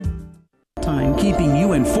Time, keeping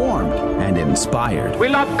you informed and inspired. We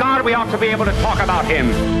love God, we ought to be able to talk about Him.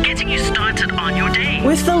 Getting you started on your day.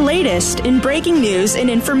 With the latest in breaking news and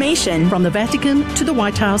information. From the Vatican to the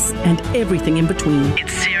White House and everything in between.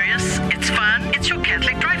 It's serious, it's fun, it's your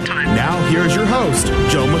Catholic Drive Time. Now here's your host,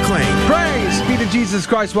 Joe McClain. Praise be to Jesus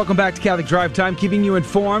Christ. Welcome back to Catholic Drive Time, keeping you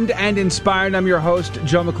informed and inspired. I'm your host,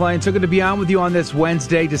 Joe McClain. So good to be on with you on this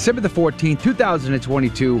Wednesday, December the 14th,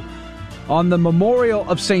 2022, on the memorial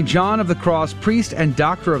of St. John of the Cross, priest and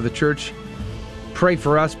doctor of the Church. Pray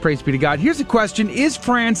for us. Praise be to God. Here's a question. Is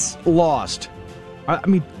France lost? I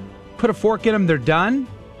mean, put a fork in them, they're done?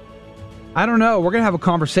 I don't know. We're going to have a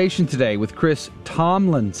conversation today with Chris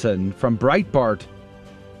Tomlinson from Breitbart.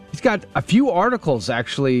 He's got a few articles,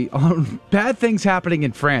 actually, on bad things happening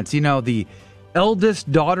in France. You know, the eldest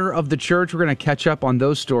daughter of the church. We're going to catch up on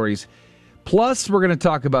those stories. Plus, we're going to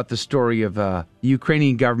talk about the story of the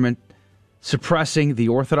Ukrainian government suppressing the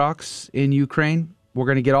Orthodox in Ukraine. We're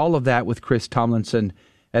going to get all of that with Chris Tomlinson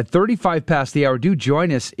at 35 past the hour. Do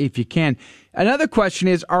join us if you can. Another question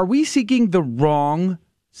is, are we seeking the wrong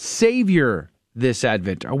Savior this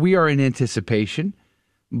Advent? We are in anticipation,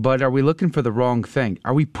 but are we looking for the wrong thing?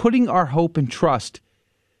 Are we putting our hope and trust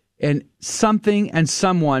in something and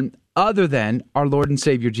someone other than our Lord and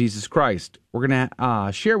Savior Jesus Christ? We're going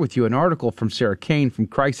to share with you an article from Sarah Kane from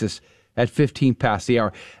Crisis at 15 past the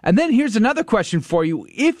hour. And then here's another question for you.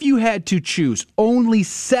 If you had to choose only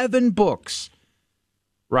 7 books,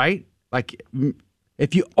 right? Like,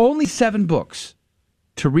 if you only 7 books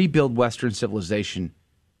to rebuild Western civilization,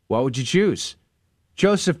 what would you choose?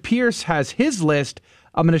 Joseph Pierce has his list.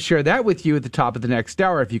 I'm going to share that with you at the top of the next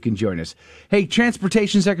hour if you can join us. Hey,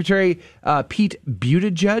 Transportation Secretary Pete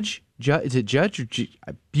Buttigieg, is it Judge or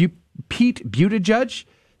Pete Buttigieg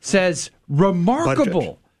says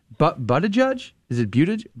remarkable. Buttigieg? Is it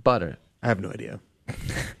Buttigieg? Butter. I have no idea.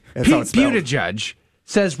 Pete Buttigieg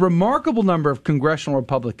says remarkable number of congressional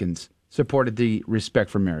Republicans supported the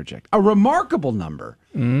Respect for Marriage Act. A remarkable number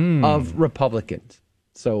of Republicans.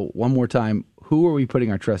 So one more time, who are we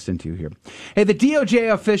putting our trust into here? Hey, the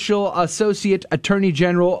DOJ official, Associate Attorney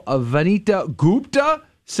General Vanita Gupta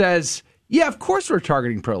says, yeah, of course we're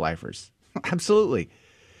targeting pro-lifers. Absolutely.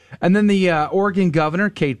 And then the Oregon governor,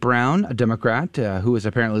 Kate Brown, a Democrat, who is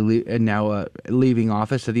apparently now leaving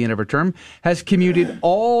office at the end of her term, has commuted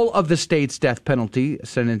all of the state's death penalty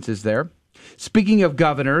sentences there. Speaking of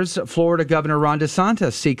governors, Florida Governor Ron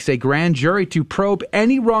DeSantis seeks a grand jury to probe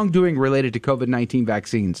any wrongdoing related to COVID-19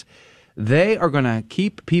 vaccines. They are going to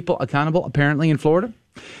keep people accountable, apparently, in Florida.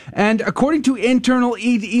 And according to internal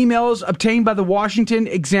emails obtained by the Washington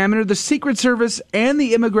Examiner, the Secret Service and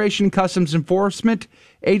the Immigration and Customs Enforcement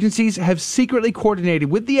agencies have secretly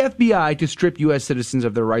coordinated with the FBI to strip U.S. citizens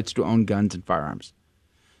of their rights to own guns and firearms.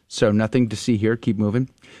 So nothing to see here. Keep moving.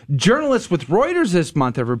 Journalists with Reuters this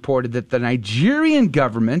month have reported that the Nigerian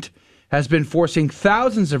government has been forcing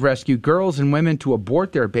thousands of rescued girls and women to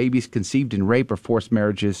abort their babies conceived in rape or forced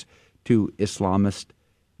marriages to Islamist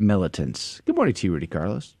militants. Good morning to you, Rudy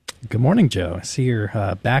Carlos. Good morning, Joe. I see you're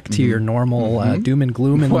back to your normal doom and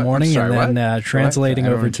gloom in the morning, sorry, and then translating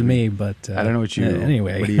over to me. But I don't know what you.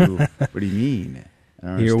 Anyway, what do you mean?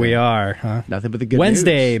 Here we are, huh? Nothing but the good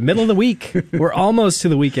Wednesday, news. Middle of the week. We're almost to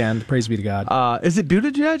the weekend. Praise be to God. Is it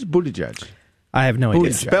Buttigieg? Buttigieg. I have no idea.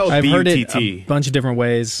 It's spelled I've heard it B-U-T-T. a bunch of different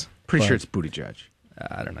ways. Pretty sure it's Buttigieg.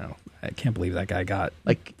 I don't know. I can't believe that guy got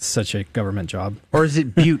such a government job. Or is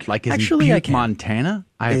it Butte? Like is Actually, it Butte, Montana?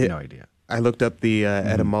 I have no idea. I looked up the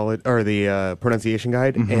etymology or the pronunciation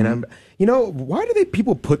guide, and why do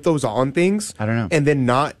people put those on things? I don't know. And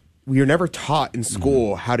then we are never taught in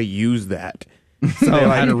school how to use that. So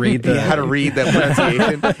how to read the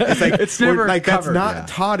pronunciation. It's like it's never like covered, that's not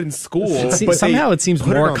taught in school. But somehow it seems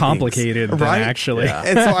put more on complicated things, than right? actually. Yeah.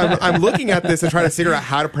 And so I'm looking at this and trying to figure out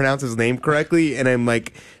how to pronounce his name correctly, and I'm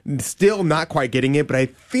like still not quite getting it. But I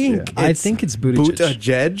think it's Buttigieg.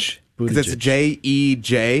 Buttigieg because it's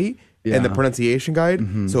J-E-J in the pronunciation guide.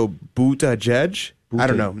 So Buttigieg. I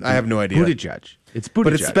don't know. I have no idea. Buttigieg. It's Buttigieg.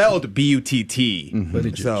 But it's spelled B-U-T-T.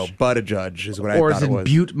 Buttigieg. So Buttigieg is what I or thought is it was.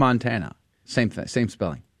 Butte, Montana? Same thing, same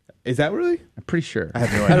spelling. Is that really? I'm pretty sure. I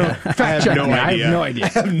have no idea. I have no idea. I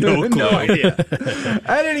have no clue.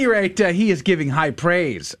 At any rate, he is giving high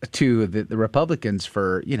praise to the Republicans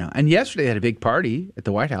for, and yesterday they had a big party at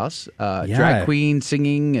the White House. Drag queen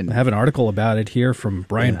singing. And I have an article about it here from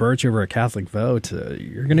Brian Birch over at Catholic Vote.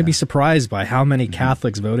 You're going to be surprised by how many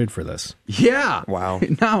Catholics voted for this. Yeah. Wow.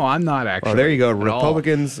 No, I'm not actually. Well, there you go.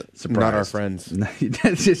 Republicans, not our friends.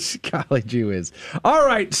 That's just college you is. All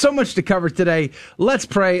right. So much to cover today. Let's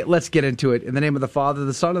pray. Let's get into it. In the name of the Father,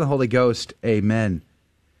 the Son, and the Holy Ghost. Amen.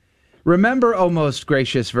 Remember, O most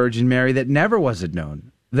gracious Virgin Mary, that never was it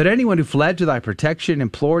known that anyone who fled to thy protection,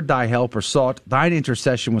 implored thy help, or sought thine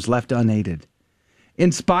intercession was left unaided.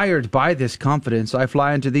 Inspired by this confidence, I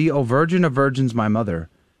fly unto thee, O Virgin of Virgins, my mother.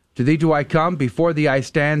 To thee do I come, before thee I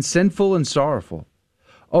stand, sinful and sorrowful.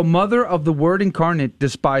 O Mother of the Word incarnate,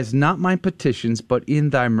 despise not my petitions, but in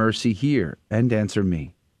thy mercy hear and answer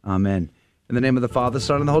me. Amen. In the name of the Father,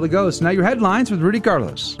 Son, and the Holy Ghost. Now your headlines with Rudy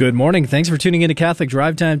Carlos. Good morning. Thanks for tuning in to Catholic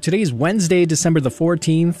Drive Time. Today is Wednesday, December the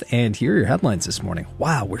 14th, and here are your headlines this morning.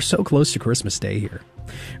 Wow, we're so close to Christmas Day here.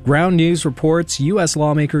 Ground News reports U.S.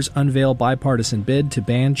 lawmakers unveil bipartisan bid to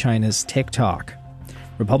ban China's TikTok.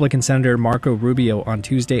 Republican Senator Marco Rubio on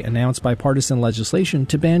Tuesday announced bipartisan legislation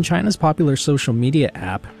to ban China's popular social media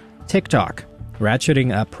app, TikTok,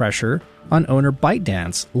 ratcheting up pressure on owner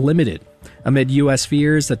ByteDance Limited, amid U.S.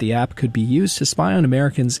 fears that the app could be used to spy on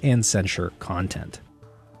Americans and censor content.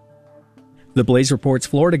 The Blaze reports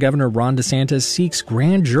Florida Governor Ron DeSantis seeks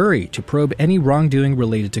grand jury to probe any wrongdoing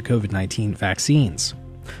related to COVID-19 vaccines.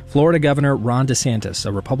 Florida Governor Ron DeSantis,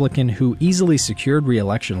 a Republican who easily secured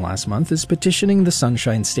re-election last month, is petitioning the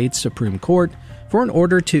Sunshine State Supreme Court for an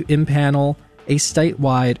order to impanel a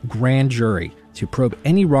statewide grand jury to probe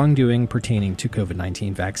any wrongdoing pertaining to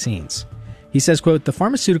COVID-19 vaccines. He says, quote, the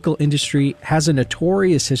pharmaceutical industry has a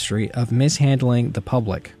notorious history of misleading the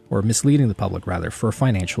public, for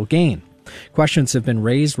financial gain. Questions have been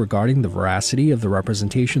raised regarding the veracity of the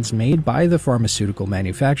representations made by the pharmaceutical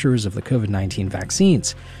manufacturers of the COVID-19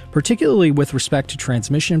 vaccines, particularly with respect to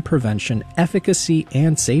transmission prevention, efficacy,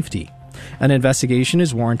 and safety. An investigation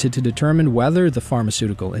is warranted to determine whether the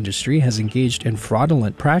pharmaceutical industry has engaged in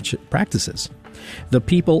fraudulent practices. The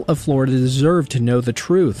people of Florida deserve to know the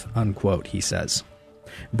truth, unquote, he says.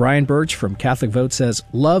 Brian Birch from Catholic Vote says,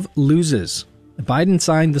 love loses. Biden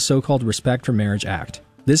signed the so-called Respect for Marriage Act.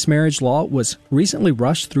 This marriage law was recently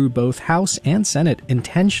rushed through both House and Senate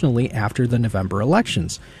intentionally after the November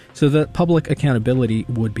elections, so that public accountability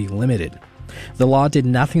would be limited. The law did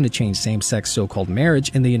nothing to change same-sex so-called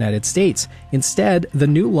marriage in the United States. Instead, the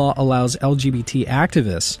new law allows LGBT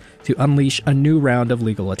activists to unleash a new round of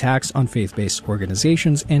legal attacks on faith-based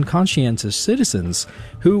organizations and conscientious citizens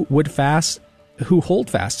who hold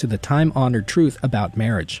fast to the time-honored truth about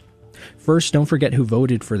marriage. First, don't forget who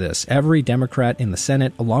voted for this. Every Democrat in the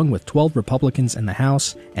Senate, along with 12 Republicans in the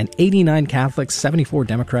House, and 89 Catholics, 74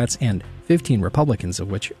 Democrats, and 15 Republicans, of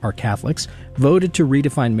which are Catholics, voted to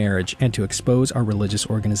redefine marriage and to expose our religious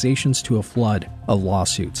organizations to a flood of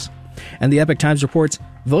lawsuits. And the Epoch Times reports,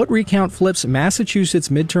 vote recount flips Massachusetts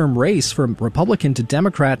midterm race from Republican to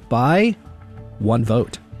Democrat by 1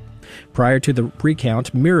 vote. Prior to the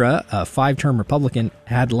recount, Mira, a 5-term Republican,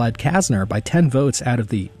 had led Kasner by 10 votes out of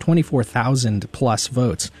the 24,000-plus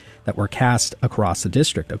votes that were cast across the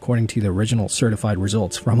district, according to the original certified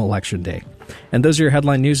results from Election Day. And those are your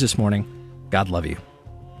headline news this morning. God love you.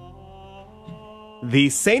 The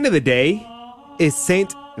saint of the day is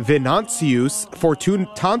Saint Venantius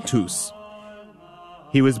Fortunatus.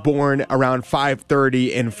 He was born around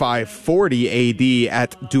 530 and 540 AD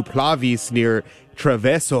at Duplavis near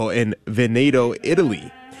Treviso in Veneto,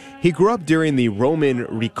 Italy. He grew up during the Roman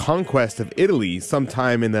reconquest of Italy.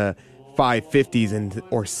 Sometime in the 550s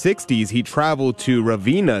or 60s, he traveled to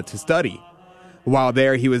Ravenna to study. While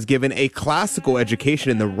there, he was given a classical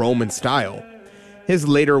education in the Roman style. His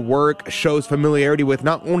later work shows familiarity with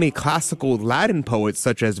not only classical Latin poets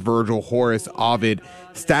such as Virgil, Horace, Ovid,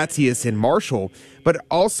 Statius, and Martial, but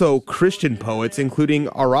also Christian poets including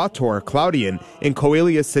Orator, Claudian, and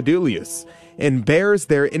Coelius Sedulus, and bears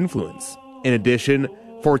their influence. In addition,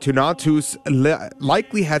 Fortunatus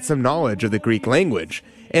likely had some knowledge of the Greek language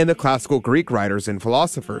and the classical Greek writers and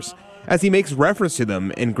philosophers, as he makes reference to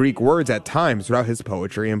them in Greek words at times throughout his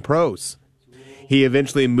poetry and prose. He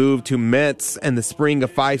eventually moved to Metz in the spring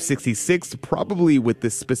of 566, probably with the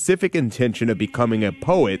specific intention of becoming a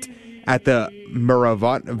poet at the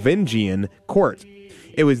Merovingian court.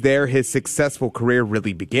 It was there his successful career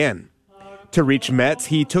really began. To reach Metz,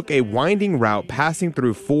 he took a winding route passing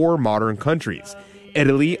through 4 modern countries: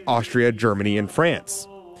 Italy, Austria, Germany, and France.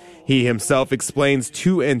 He himself explains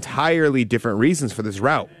 2 entirely different reasons for this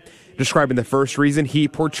route. Describing the first reason, he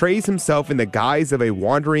portrays himself in the guise of a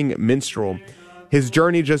wandering minstrel, his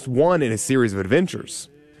journey just one in a series of adventures.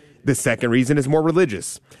 The second reason is more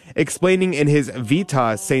religious, explaining in his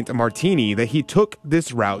Vita Saint Martini that he took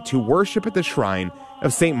this route to worship at the shrine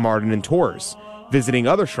of Saint Martin in Tours, visiting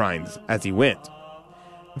other shrines as he went.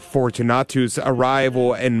 Fortunatus'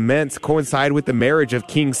 arrival in Metz coincided with the marriage of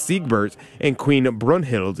King Sigebert and Queen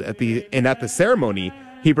Brunhild, and at the ceremony,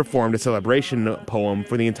 he performed a celebration poem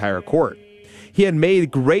for the entire court. He had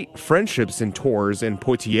made great friendships in Tours and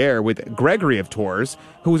Poitiers with Gregory of Tours,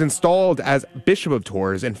 who was installed as Bishop of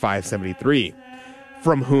Tours in 573,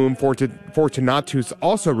 from whom Fortunatus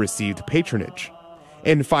also received patronage.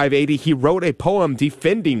 In 580, he wrote a poem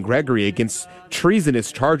defending Gregory against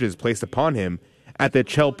treasonous charges placed upon him at the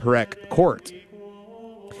Chilperic court.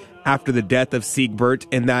 After the death of Sigebert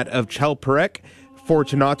and that of Chilperic,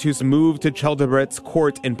 Fortunatus moved to Childebert's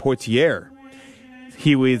court in Poitiers.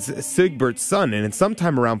 He was Sigbert's son, and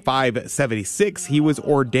sometime around 576, he was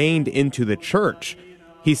ordained into the church.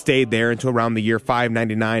 He stayed there until around the year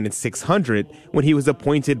 599 and 600, when he was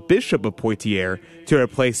appointed Bishop of Poitiers to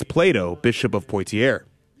replace Plato, Bishop of Poitiers.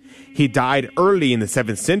 He died early in the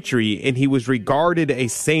 7th century, and he was regarded a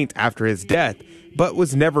saint after his death, but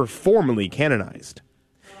was never formally canonized.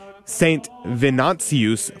 Saint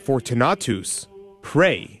Venantius Fortunatus,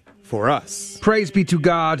 pray for us. Praise be to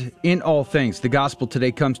God in all things. The gospel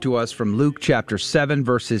today comes to us from Luke chapter 7,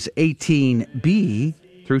 verses 18b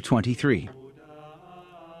through 23.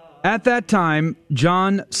 At that time,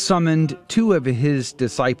 John summoned 2 of his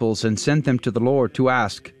disciples and sent them to the Lord to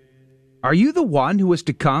ask, "Are you the one who is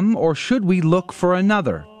to come, or should we look for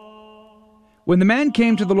another?" When the man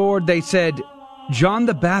came to the Lord, they said, "John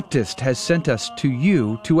the Baptist has sent us to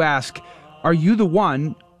you to ask, 'Are you the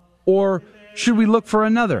one, or should we look for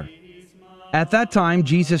another?'" At that time,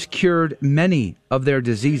 Jesus cured many of their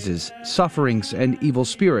diseases, sufferings, and evil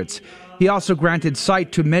spirits. He also granted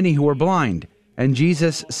sight to many who were blind. And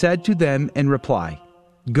Jesus said to them in reply,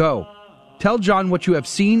 "Go, tell John what you have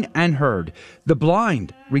seen and heard. The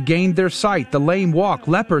blind regained their sight, the lame walk,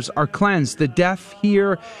 lepers are cleansed, the deaf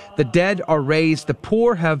hear, the dead are raised, the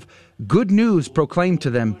poor have good news proclaimed to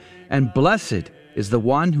them, and blessed is the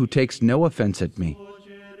one who takes no offense at me."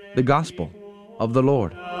 The Gospel of the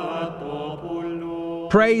Lord.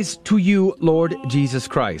 Praise to you, Lord Jesus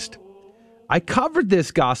Christ. I covered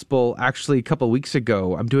this gospel actually a couple of weeks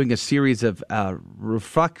ago. I'm doing a series of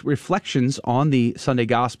reflections on the Sunday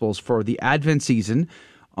Gospels for the Advent season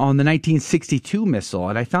on the 1962 Missal,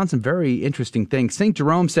 and I found some very interesting things. St.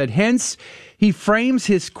 Jerome said, hence he frames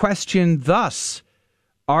his question thus,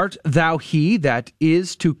 "Art thou he that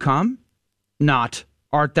is to come? Not,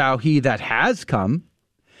 art thou he that has come?"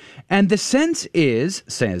 And the sense is,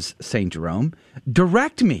 says St. Jerome,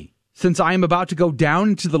 direct me, since I am about to go down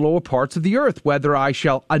into the lower parts of the earth, whether I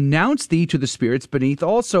shall announce thee to the spirits beneath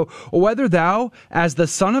also, or whether thou, as the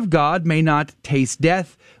Son of God, may not taste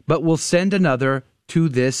death, but will send another to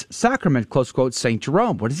this sacrament, close quote, St.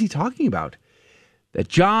 Jerome. What is he talking about? That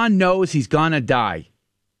John knows he's going to die,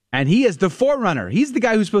 and he is the forerunner. He's the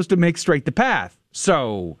guy who's supposed to make straight the path.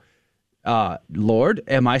 So, Lord,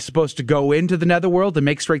 am I supposed to go into the netherworld and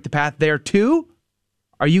make straight the path there too?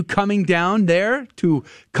 Are you coming down there to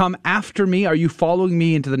come after me? Are you following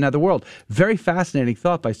me into the netherworld? Very fascinating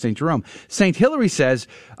thought by St. Jerome. St. Hilary says,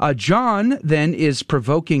 John then is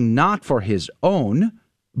provoking not for his own,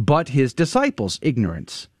 but his disciples'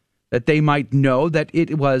 ignorance, that they might know that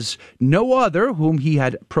it was no other whom he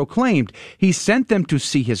had proclaimed. He sent them to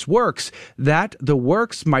see his works, that the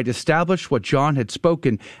works might establish what John had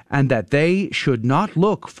spoken, and that they should not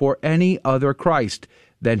look for any other Christ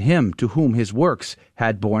than him to whom his works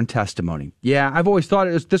had borne testimony. Yeah, I've always thought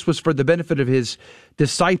this was for the benefit of his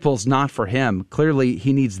disciples, not for him. Clearly,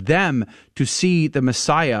 he needs them to see the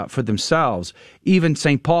Messiah for themselves. Even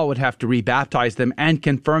St. Paul would have to rebaptize them and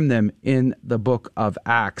confirm them in the book of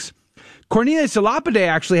Acts. Cornelius a Lapide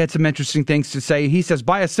actually had some interesting things to say. He says,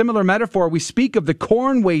 by a similar metaphor, we speak of the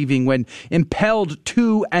corn waving when impelled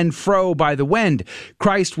to and fro by the wind.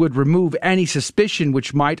 Christ would remove any suspicion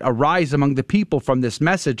which might arise among the people from this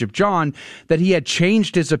message of John that he had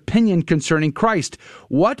changed his opinion concerning Christ.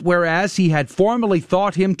 What, whereas he had formerly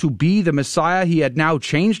thought him to be the Messiah, he had now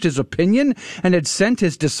changed his opinion and had sent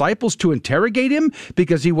his disciples to interrogate him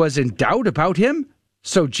because he was in doubt about him?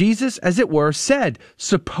 So Jesus, as it were, said,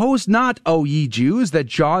 suppose not, O ye Jews, that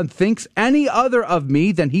John thinks any other of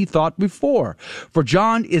me than he thought before. For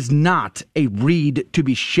John is not a reed to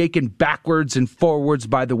be shaken backwards and forwards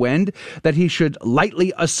by the wind, that he should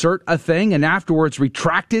lightly assert a thing and afterwards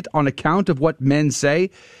retract it on account of what men say.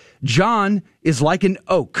 John is like an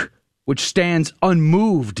oak, which stands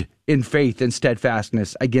unmoved in faith and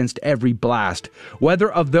steadfastness against every blast, whether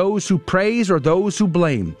of those who praise or those who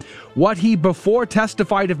blame. What he before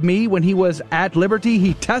testified of me when he was at liberty,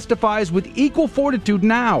 he testifies with equal fortitude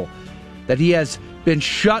now, that he has been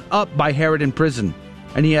shut up by Herod in prison,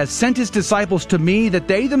 and he has sent his disciples to me, that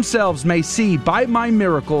they themselves may see by my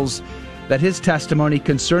miracles that his testimony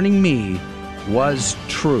concerning me was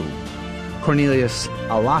true. Cornelius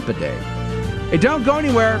a Lapide. Hey, don't go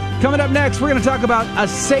anywhere. Coming up next, we're going to talk about a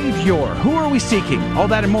Savior. Who are we seeking? All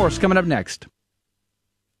that and more is coming up next.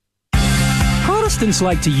 Protestants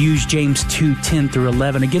like to use James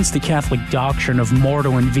 2:10-11 against the Catholic doctrine of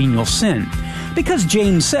mortal and venial sin, because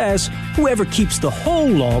James says, whoever keeps the whole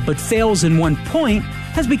law but fails in one point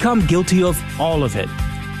has become guilty of all of it.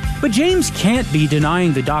 But James can't be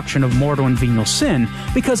denying the doctrine of mortal and venial sin,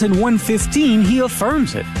 because in 1:15 he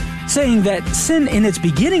affirms it, saying that sin in its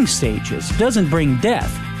beginning stages doesn't bring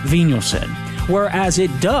death, venial sin, whereas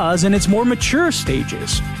it does in its more mature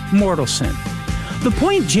stages, mortal sin. The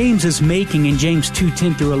point James is making in James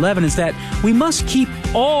 2:10-11 is that we must keep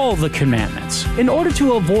all the commandments in order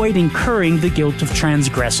to avoid incurring the guilt of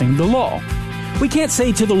transgressing the law. We can't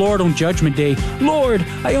say to the Lord on Judgment Day, Lord,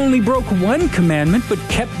 I only broke one commandment but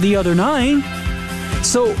kept the other 9.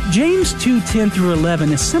 So James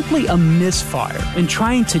 2:10-11 is simply a misfire in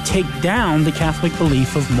trying to take down the Catholic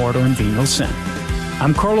belief of mortal and venial sin.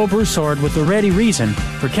 I'm Carlo Broussard with the ready reason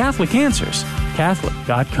for Catholic Answers,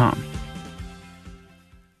 Catholic.com.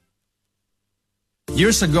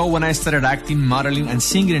 Years ago, when I started acting, modeling, and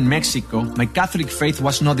singing in Mexico, my Catholic faith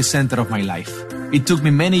was not the center of my life. It took me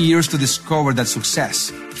many years to discover that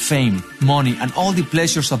success, fame, money, and all the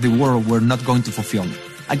pleasures of the world were not going to fulfill me.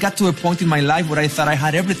 I got to a point in my life where I thought I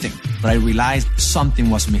had everything, but I realized something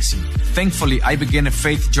was missing. Thankfully, I began a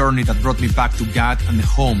faith journey that brought me back to God and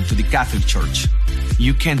home to the Catholic Church.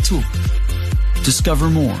 You can too. Discover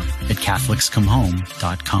more at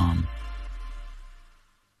CatholicsComeHome.com.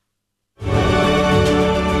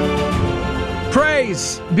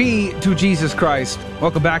 Praise be to Jesus Christ.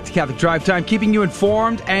 Welcome back to Catholic Drive Time, keeping you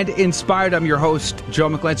informed and inspired. I'm your host, Joe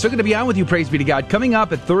McLean. So good to be on with you, praise be to God. Coming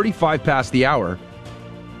up at 35 past the hour,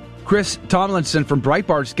 Chris Tomlinson from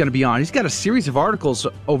Breitbart is going to be on. He's got a series of articles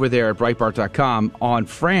over there at Breitbart.com on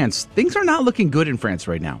France. Things are not looking good in France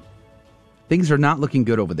right now. Things are not looking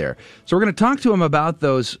good over there. So we're going to talk to him about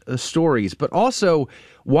those stories, but also,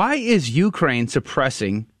 why is Ukraine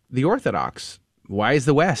suppressing the Orthodox? Why is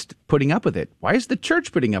the West putting up with it? Why is the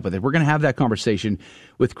church putting up with it? We're going to have that conversation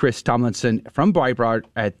with Chris Tomlinson from Breitbart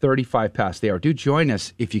at 35 past the hour. Do join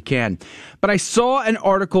us if you can. But I saw an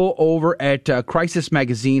article over at Crisis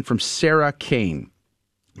Magazine from Sarah Kane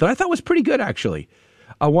that I thought was pretty good, actually.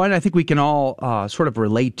 One I think we can all sort of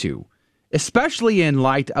relate to, especially in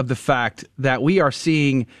light of the fact that we are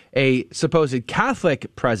seeing a supposed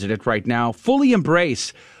Catholic president right now fully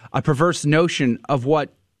embrace a perverse notion of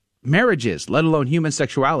what marriage is, let alone human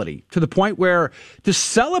sexuality, to the point where, to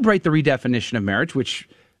celebrate the redefinition of marriage, which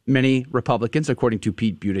many Republicans, according to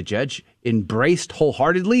Pete Buttigieg, embraced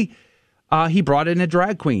wholeheartedly, he brought in a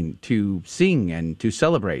drag queen to sing and to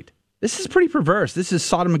celebrate. This is pretty perverse. This is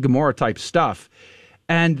Sodom and Gomorrah type stuff.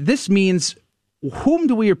 And this means, whom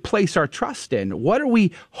do we place our trust in? What are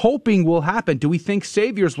we hoping will happen? Do we think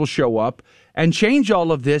saviors will show up and change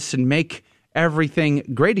all of this and make everything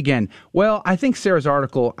great again? Well, I think Sarah's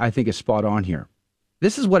article, is spot on here.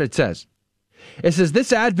 This is what it says. It says,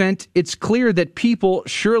 this Advent, it's clear that people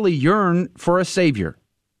surely yearn for a savior.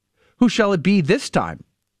 Who shall it be this time?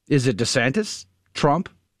 Is it DeSantis, Trump,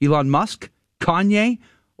 Elon Musk, Kanye,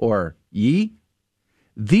 or Yi?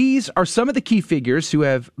 These are some of the key figures who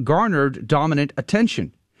have garnered dominant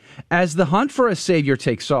attention. As the hunt for a savior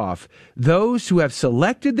takes off, those who have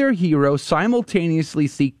selected their hero simultaneously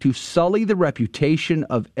seek to sully the reputation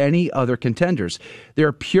of any other contenders.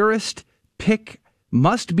 Their purest pick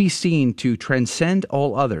must be seen to transcend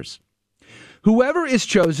all others. Whoever is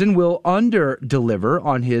chosen will under-deliver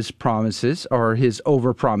on his promises or his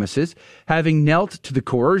over-promises, having knelt to the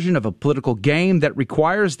coercion of a political game that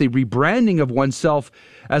requires the rebranding of oneself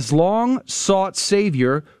as long-sought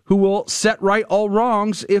savior who will set right all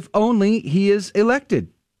wrongs if only he is elected.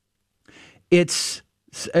 It's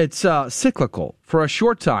cyclical. For a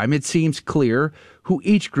short time, it seems clear who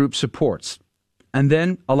each group supports. And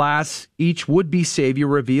then, alas, each would-be savior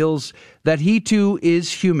reveals that he too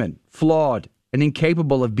is human, flawed, and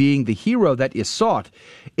incapable of being the hero that is sought.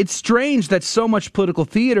 It's strange that so much political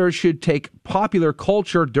theater should take popular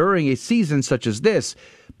culture during a season such as this,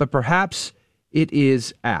 but perhaps it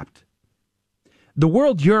is apt. The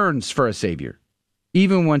world yearns for a savior,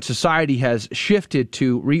 even when society has shifted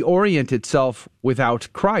to reorient itself without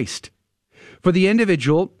Christ. For the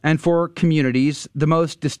individual and for communities, the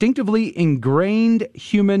most distinctively ingrained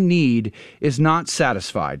human need is not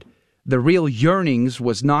satisfied. The real yearnings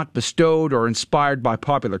was not bestowed or inspired by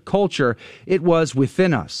popular culture. It was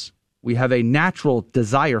within us. We have a natural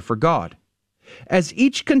desire for God. As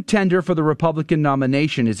each contender for the Republican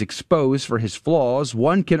nomination is exposed for his flaws,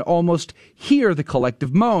 one can almost hear the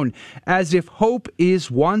collective moan, as if hope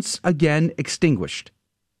is once again extinguished.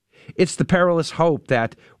 It's the perilous hope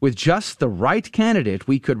that with just the right candidate,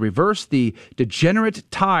 we could reverse the degenerate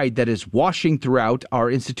tide that is washing throughout our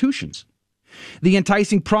institutions. The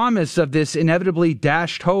enticing promise of this inevitably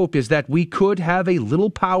dashed hope is that we could have a little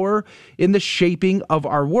power in the shaping of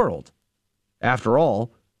our world. After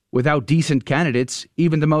all, without decent candidates,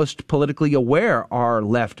 even the most politically aware are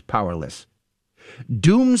left powerless.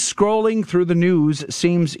 Doom scrolling through the news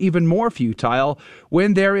seems even more futile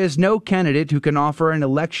when there is no candidate who can offer an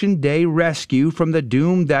election day rescue from the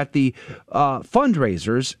doom that the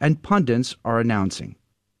fundraisers and pundits are announcing.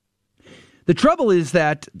 The trouble is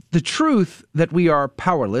that the truth that we are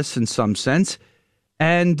powerless in some sense,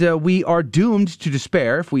 and we are doomed to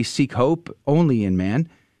despair if we seek hope only in man,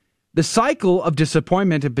 the cycle of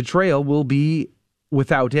disappointment and betrayal will be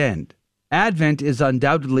without end. Advent is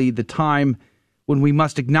undoubtedly the time when we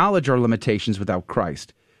must acknowledge our limitations without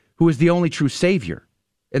Christ, who is the only true Savior.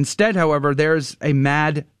 Instead, however, there's a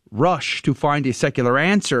mad rush to find a secular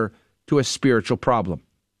answer to a spiritual problem.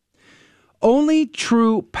 Only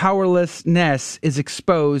true powerlessness is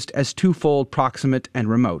exposed as twofold, proximate and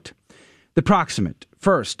remote. The proximate.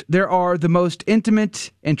 First, there are the most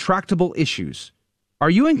intimate, intractable issues. Are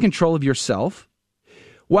you in control of yourself?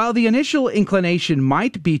 While the initial inclination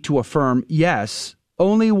might be to affirm yes,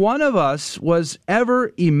 only one of us was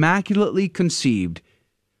ever immaculately conceived.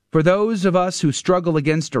 For those of us who struggle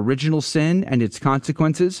against original sin and its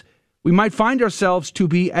consequences, we might find ourselves to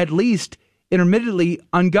be at least intermittently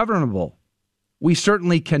ungovernable. We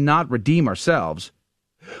certainly cannot redeem ourselves.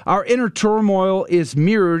 Our inner turmoil is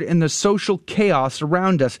mirrored in the social chaos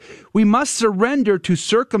around us. We must surrender to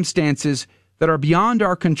circumstances that are beyond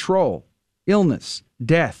our control. Illness,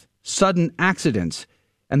 death, sudden accidents,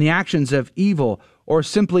 and the actions of evil or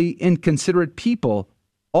simply inconsiderate people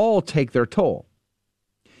all take their toll.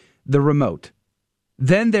 The remote.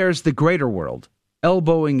 Then there's the greater world,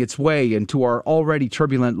 elbowing its way into our already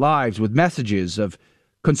turbulent lives with messages of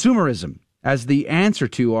consumerism as the answer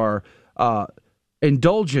to our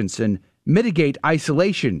indulgence and mitigate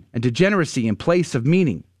isolation and degeneracy in place of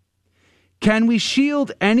meaning. Can we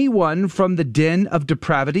shield anyone from the din of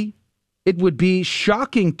depravity? It would be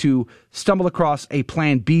shocking to stumble across a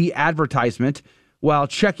Plan B advertisement while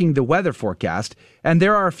checking the weather forecast, and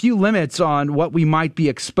there are a few limits on what we might be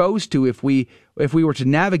exposed to if we were to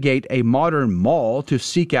navigate a modern mall to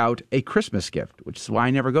seek out a Christmas gift, which is why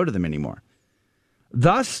I never go to them anymore.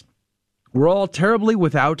 Thus, we're all terribly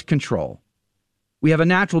without control. We have a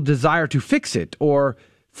natural desire to fix it, or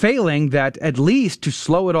failing that, at least to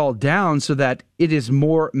slow it all down so that it is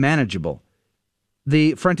more manageable.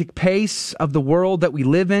 The frantic pace of the world that we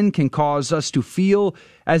live in can cause us to feel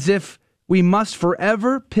as if we must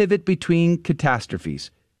forever pivot between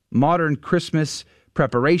catastrophes. Modern Christmas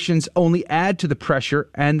preparations only add to the pressure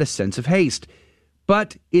and the sense of haste.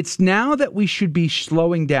 But it's now that we should be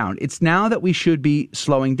slowing down. It's now that we should be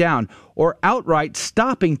slowing down, or outright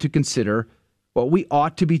stopping to consider what we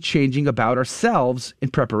ought to be changing about ourselves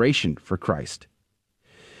in preparation for Christ.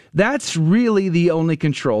 That's really the only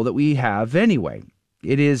control that we have anyway.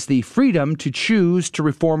 It is the freedom to choose to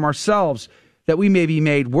reform ourselves, that we may be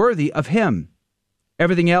made worthy of Him.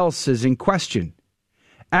 Everything else is in question.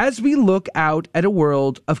 As we look out at a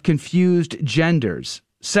world of confused genders,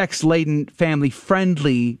 sex-laden,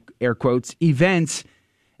 family-friendly, air quotes, events,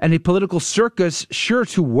 and a political circus sure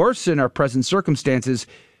to worsen our present circumstances,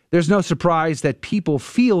 there's no surprise that people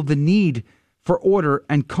feel the need for order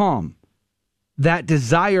and calm. That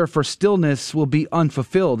desire for stillness will be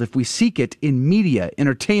unfulfilled if we seek it in media,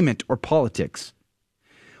 entertainment, or politics.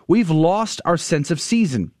 We've lost our sense of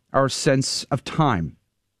season, our sense of time.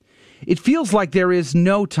 It feels like there is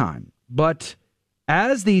no time, but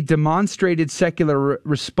as the demonstrated secular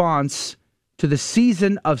response to the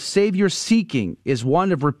season of Savior seeking is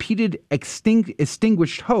one of repeated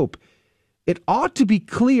extinguished hope, it ought to be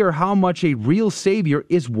clear how much a real Savior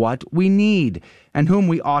is what we need and whom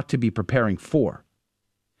we ought to be preparing for.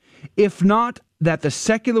 If not that the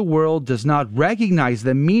secular world does not recognize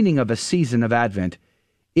the meaning of a season of Advent,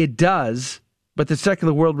 it does, but the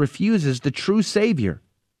secular world refuses the true Savior.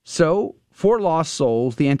 So, for lost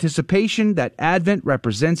souls, the anticipation that Advent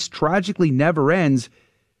represents tragically never ends,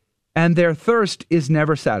 and their thirst is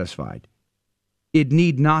never satisfied. It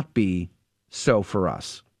need not be so for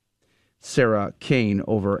us. Sarah Kane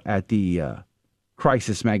over at the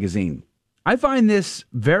Crisis magazine. I find this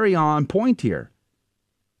very on point here.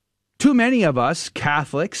 Too many of us,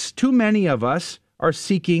 Catholics, too many of us are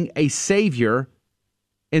seeking a Savior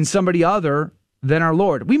in somebody other than our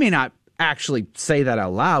Lord. We may not actually say that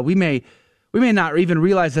out loud. We may not even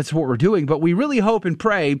realize that's what we're doing, but we really hope and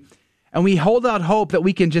pray, and we hold out hope that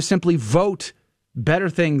we can just simply vote better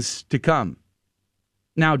things to come.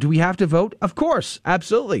 Now, do we have to vote? Of course,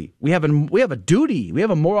 absolutely. We have a duty, we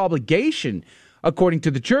have a moral obligation, according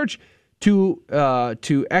to the church,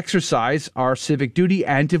 to exercise our civic duty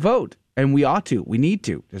and to vote. And we ought to. We need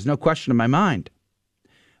to. There's no question in my mind.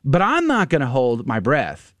 But I'm not going to hold my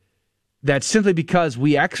breath that simply because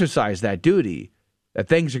we exercise that duty, that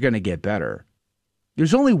things are going to get better.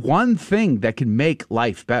 There's only one thing that can make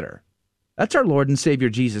life better. That's our Lord and Savior,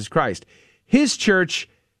 Jesus Christ. His church,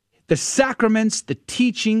 the sacraments, the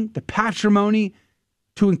teaching, the patrimony,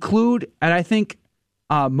 to include, and I think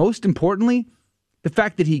most importantly, the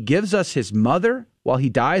fact that he gives us his mother while he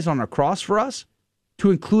dies on a cross for us, to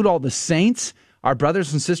include all the saints, our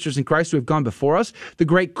brothers and sisters in Christ who have gone before us, the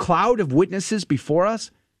great cloud of witnesses before us.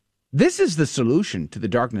 This is the solution to the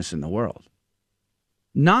darkness in the world,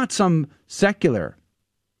 not some secular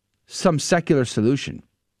solution.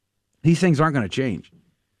 These things aren't going to change.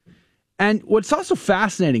 And what's also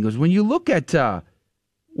fascinating is when you look at the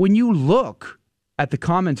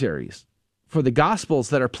commentaries for the Gospels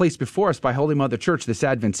that are placed before us by Holy Mother Church this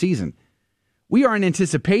Advent season, we are in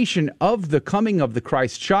anticipation of the coming of the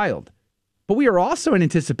Christ child, but we are also in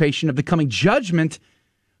anticipation of the coming judgment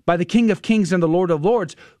by the King of Kings and the Lord of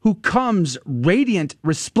Lords, who comes radiant,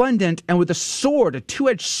 resplendent, and with a sword, a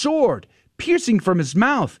two-edged sword, piercing from his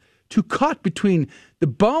mouth, to cut between the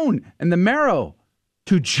bone and the marrow,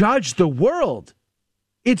 to judge the world.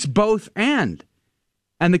 It's both and.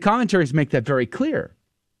 And the commentaries make that very clear.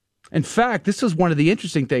 In fact, this was one of the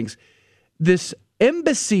interesting things. This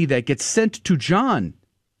embassy that gets sent to John,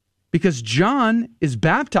 because John is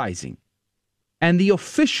baptizing, and the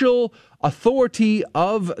official authority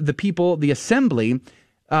of the people, the assembly,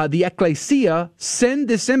 the ecclesia, send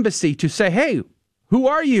this embassy to say, hey, who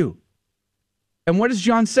are you? And what does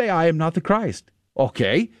John say? I am not the Christ.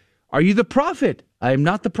 Okay. Are you the prophet? I am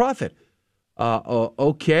not the prophet.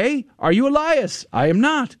 Okay. Are you Elias? I am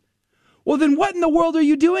not. Well, then what in the world are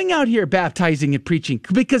you doing out here baptizing and preaching?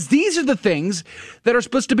 Because these are the things that are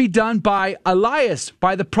supposed to be done by Elias,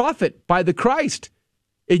 by the prophet, by the Christ.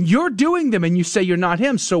 And you're doing them and you say you're not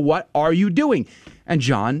him. So what are you doing? And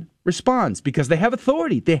John responds, because they have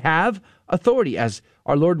authority. They have authority, as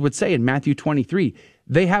our Lord would say in Matthew 23.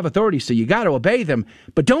 They have authority, so you got to obey them.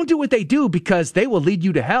 But don't do what they do, because they will lead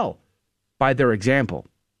you to hell by their example.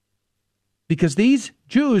 Because these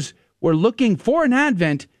Jews were looking for an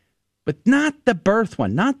Advent, but not the birth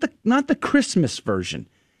one, not the Christmas version.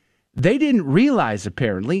 They didn't realize,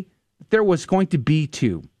 apparently, that there was going to be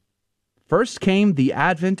two. First came the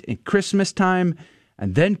Advent in Christmas time,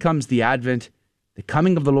 and then comes the Advent, the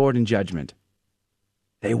coming of the Lord in judgment.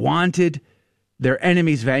 They wanted their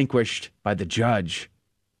enemies vanquished by the judge,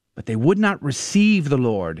 but they would not receive the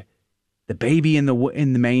Lord, the baby in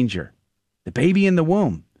the manger, the baby in the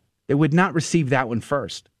womb. They would not receive that one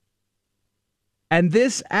first. And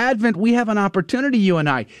this Advent, we have an opportunity, you and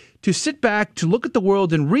I, to sit back, to look at the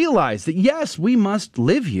world and realize that, yes, we must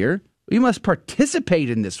live here. We must participate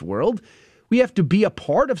in this world. We have to be a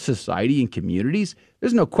part of society and communities.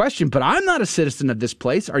 There's no question, but I'm not a citizen of this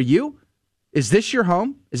place. Are you? Is this your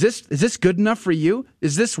home? Is this good enough for you?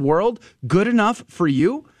 Is this world good enough for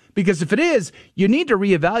you? Because if it is, you need to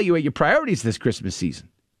reevaluate your priorities this Christmas season.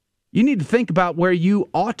 You need to think about where you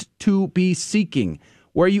ought to be seeking,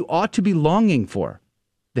 where you ought to be longing for.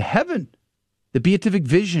 The heaven, the beatific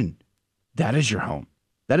vision, that is your home.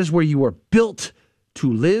 That is where you are built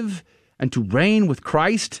to live and to reign with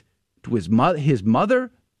Christ, to his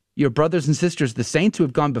mother, your brothers and sisters, the saints who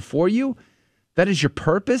have gone before you. That is your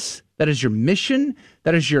purpose. That is your mission.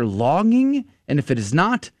 That is your longing. And if it is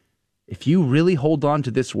not, if you really hold on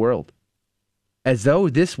to this world, as though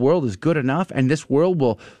this world is good enough and this world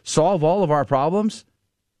will solve all of our problems,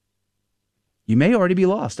 you may already be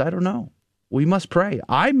lost. I don't know. We must pray.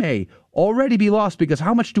 I may already be lost, because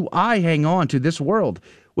how much do I hang on to this world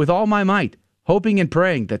with all my might, hoping and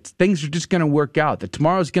praying that things are just going to work out, that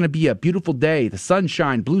tomorrow's going to be a beautiful day, the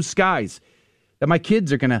sunshine, blue skies, that my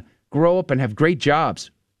kids are going to grow up and have great jobs,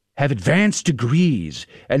 have advanced degrees,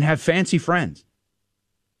 and have fancy friends.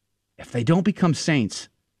 If they don't become saints,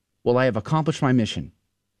 will I have accomplished my mission?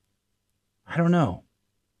 I don't know.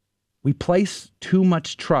 We place too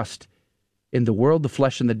much trust in the world, the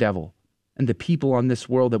flesh, and the devil, and the people on this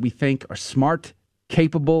world that we think are smart,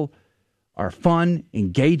 capable, are fun,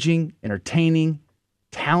 engaging, entertaining,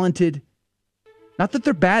 talented. Not that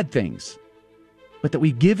they're bad things, but that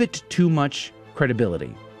we give it too much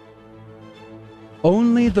credibility.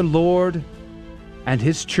 Only the Lord and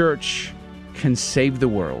his church can save the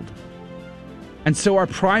world. And so our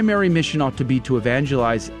primary mission ought to be to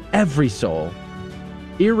evangelize every soul,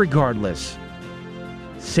 irregardless,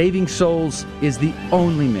 Saving souls is the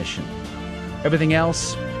only mission. Everything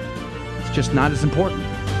else, it's just not as important.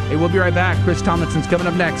 Hey, we'll be right back. Chris Tomlinson's coming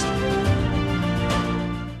up next.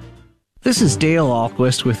 This is Dale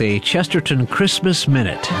Ahlquist with a Chesterton Christmas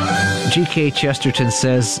Minute. G.K. Chesterton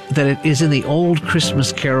says that it is in the old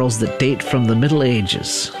Christmas carols that date from the Middle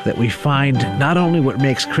Ages that we find not only what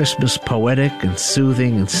makes Christmas poetic and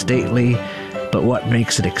soothing and stately, but what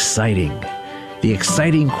makes it exciting. The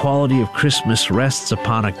exciting quality of Christmas rests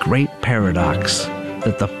upon a great paradox,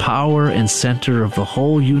 that the power and center of the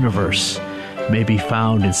whole universe may be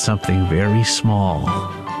found in something very small,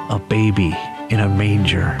 a baby in a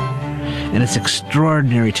manger. And it's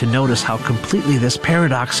extraordinary to notice how completely this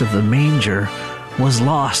paradox of the manger was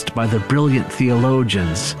lost by the brilliant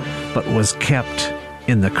theologians, but was kept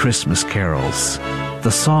in the Christmas carols. The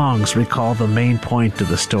songs recall the main point of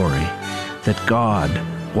the story, that God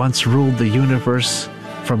once ruled the universe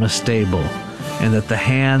from a stable, and that the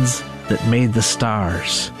hands that made the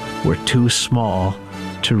stars were too small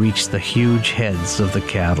to reach the huge heads of the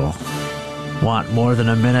cattle. Want more than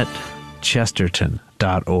a minute?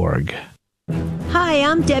 Chesterton.org. Hi,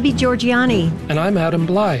 I'm Debbie Georgiani. And I'm Adam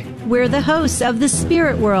Bly. We're the hosts of The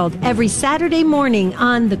Spirit World every Saturday morning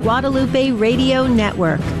on the Guadalupe Radio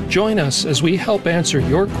Network. Join us as we help answer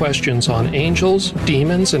your questions on angels,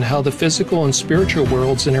 demons, and how the physical and spiritual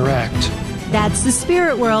worlds interact. That's The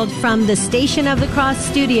Spirit World from the Station of the Cross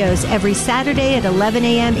Studios every Saturday at 11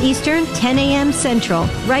 a.m. Eastern, 10 a.m. Central,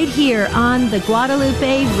 right here on the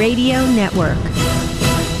Guadalupe Radio Network.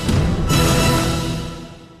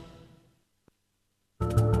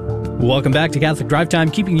 Welcome back to Catholic Drive Time,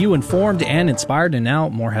 keeping you informed and inspired. And now,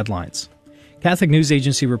 more headlines. Catholic News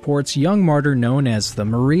Agency reports young martyr known as the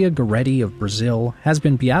Maria Goretti of Brazil has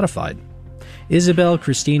been beatified. Isabel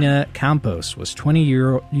Cristina Campos was 20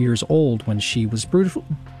 years old when she was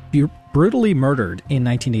brutally murdered in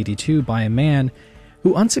 1982 by a man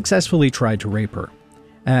who unsuccessfully tried to rape her.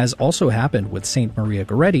 As also happened with Saint Maria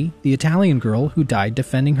Goretti, the Italian girl who died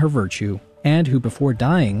defending her virtue and who before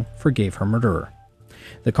dying forgave her murderer.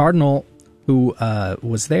 The cardinal, who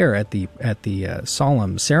was there at the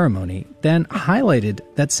solemn ceremony, then highlighted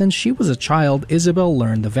that since she was a child, Isabel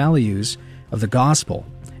learned the values of the gospel,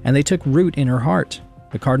 and they took root in her heart.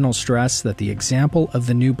 The cardinal stressed that the example of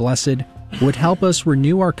the new blessed would help us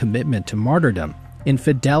renew our commitment to martyrdom in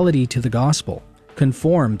fidelity to the gospel,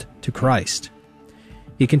 conformed to Christ.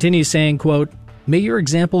 He continues saying, quote, "May your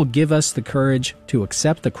example give us the courage to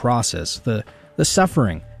accept the crosses, the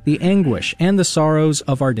suffering, the anguish, and the sorrows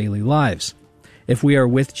of our daily lives. If we are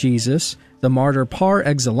with Jesus, the martyr par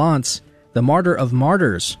excellence, the martyr of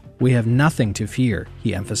martyrs, we have nothing to fear,"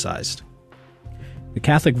 he emphasized. The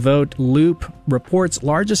Catholic Vote Loop reports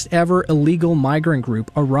largest ever illegal migrant group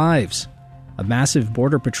arrives. A massive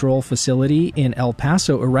Border Patrol facility in El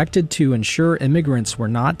Paso erected to ensure immigrants were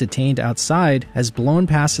not detained outside has blown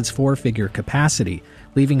past its four-figure capacity,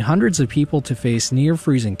 leaving hundreds of people to face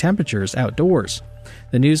near-freezing temperatures outdoors.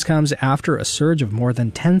 The news comes after a surge of more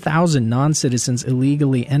than 10,000 non-citizens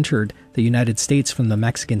illegally entered the United States from the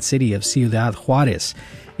Mexican city of Ciudad Juarez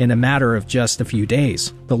in a matter of just a few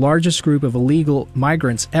days, the largest group of illegal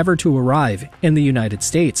migrants ever to arrive in the United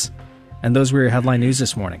States. And those were your headline news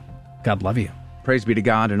this morning. God love you. Praise be to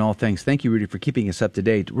God in all things. Thank you, Rudy, for keeping us up to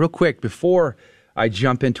date. Real quick, before I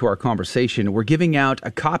jump into our conversation, we're giving out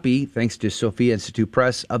a copy, thanks to Sophia Institute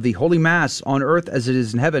Press, of the Holy Mass on Earth as it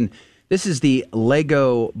is in Heaven. This is the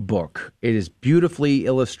Lego book. It is beautifully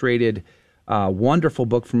illustrated, wonderful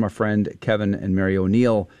book from our friend Kevin and Mary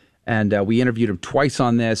O'Neill. And we interviewed him twice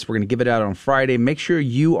on this. We're going to give it out on Friday. Make sure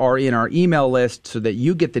you are in our email list so that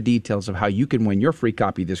you get the details of how you can win your free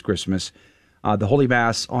copy this Christmas. The Holy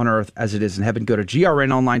Mass on Earth as it is in Heaven. Go to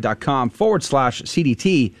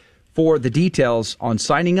grnonline.com/CDT for the details on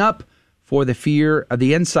signing up for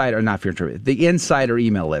the Insider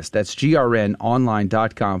email list. That's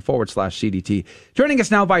grnonline.com/CDT. Joining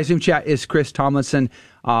us now via Zoom chat is Chris Tomlinson,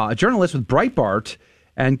 a journalist with Breitbart.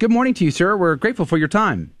 And good morning to you, sir. We're grateful for your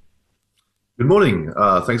time. Good morning.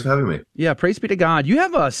 Thanks for having me. Yeah, praise be to God. You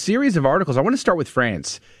have a series of articles. I want to start with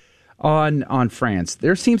France. On France.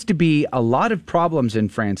 There seems to be a lot of problems in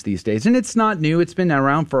France these days, and it's not new. It's been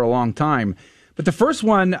around for a long time. But the first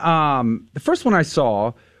one I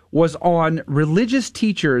saw was on religious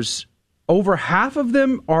teachers. Over half of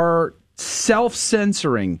them are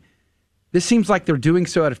self-censoring. This seems like they're doing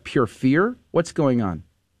so out of pure fear. What's going on?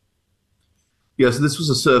 Yeah, so this was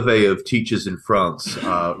a survey of teachers in France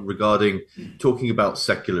regarding talking about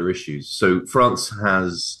secular issues. So France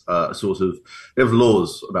has they have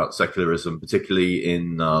laws about secularism, particularly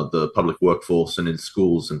in the public workforce and in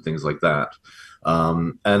schools and things like that.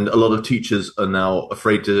 And a lot of teachers are now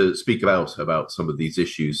afraid to speak about some of these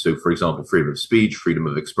issues. So, for example, freedom of speech, freedom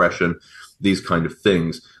of expression, these kind of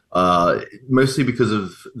things. Mostly because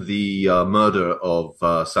of the murder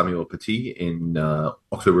of Samuel Paty in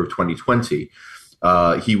October of 2020.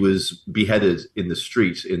 He was beheaded in the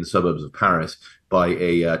street in the suburbs of Paris by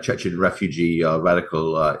a Chechen refugee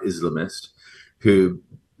radical Islamist who,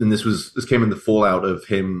 and this came in the fallout of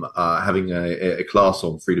him having a class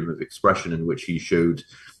on freedom of expression in which he showed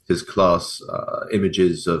his class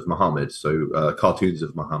images of Muhammad, so cartoons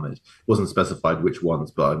of Muhammad. It wasn't specified which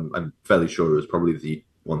ones, but I'm fairly sure it was probably the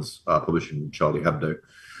ones published in Charlie Hebdo.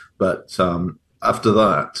 But after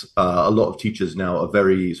that, a lot of teachers now are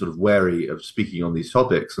very sort of wary of speaking on these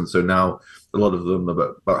topics. And so now a lot of them,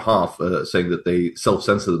 about half, are saying that they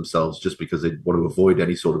self-censor themselves just because they want to avoid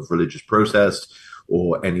any sort of religious protest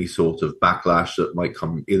or any sort of backlash that might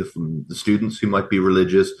come either from the students who might be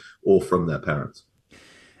religious or from their parents.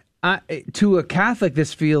 To a Catholic,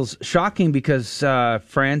 this feels shocking because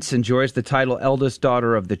France enjoys the title eldest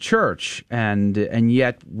daughter of the church, and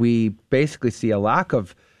yet we basically see a lack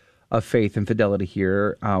of faith and fidelity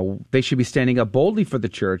here. They should be standing up boldly for the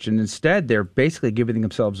church, and instead they're basically giving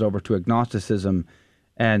themselves over to agnosticism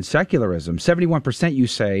and secularism. 71%, you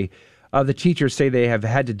say, of the teachers say they have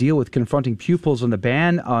had to deal with confronting pupils on the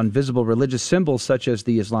ban on visible religious symbols such as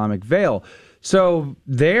the Islamic veil. So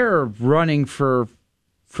they're running for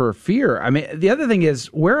fear. I mean, the other thing is,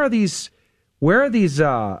 where are these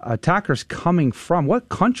attackers coming from? What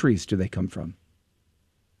countries do they come from?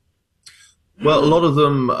 Well, a lot of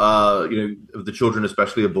them, the children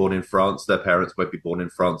especially are born in France. Their parents might be born in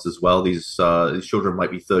France as well. These children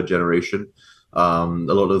might be third generation. A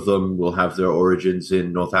lot of them will have their origins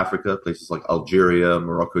in North Africa, places like Algeria,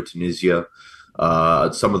 Morocco, Tunisia.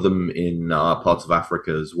 Some of them in parts of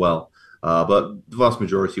Africa as well. But the vast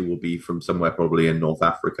majority will be from somewhere probably in North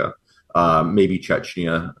Africa, maybe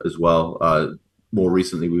Chechnya as well. More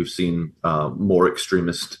recently, we've seen more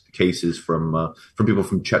extremist cases from people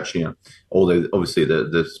from Chechnya, although obviously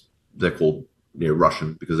they're called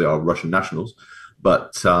Russian because they are Russian nationals.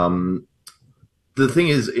 But the thing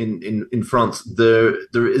is, in France,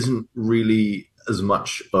 there isn't really as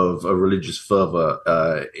much of a religious fervor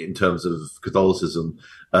in terms of Catholicism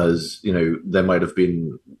as there might have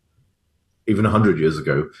been even 100 years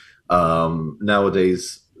ago.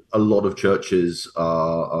 Nowadays, a lot of churches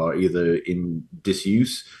are either in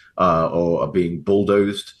disuse or are being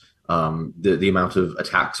bulldozed. The amount of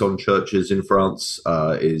attacks on churches in France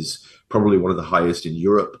is probably one of the highest in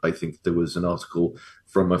Europe. I think there was an article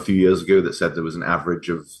from a few years ago that said there was an average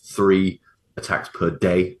of 3 attacks per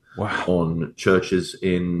day on churches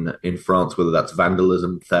in France, whether that's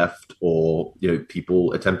vandalism, theft, or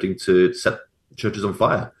people attempting to set churches on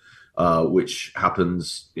fire, which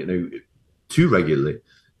happens too regularly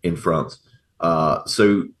in France.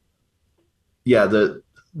 So yeah,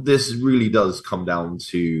 this really does come down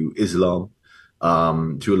to Islam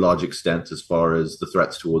to a large extent as far as the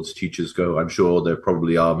threats towards teachers go. I'm sure there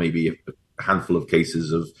probably are maybe a handful of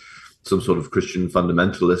cases of some sort of Christian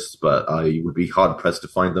fundamentalists, but I would be hard-pressed to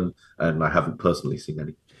find them, and I haven't personally seen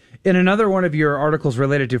any. In another one of your articles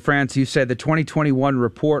related to France, you said the 2021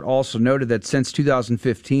 report also noted that since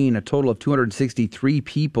 2015, a total of 263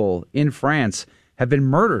 people in France have been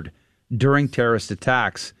murdered during terrorist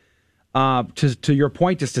attacks. To your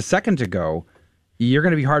point just a second ago, you're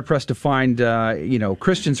going to be hard-pressed to find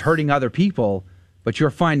Christians hurting other people, but you're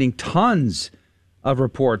finding tons of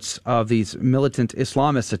reports of these militant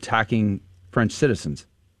Islamists attacking French citizens.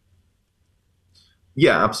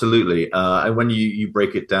 Yeah, absolutely. And when you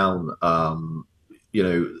break it down,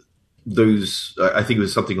 those, I think it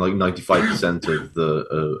was something like 95% of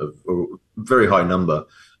a very high number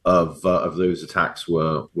of those attacks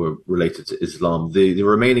were related to Islam. The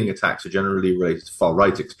remaining attacks are generally related to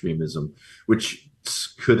far-right extremism, which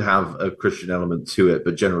could have a Christian element to it,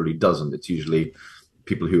 but generally doesn't. It's usually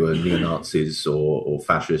people who are neo-Nazis or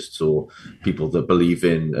fascists or people that believe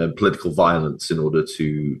in political violence in order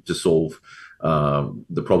to solve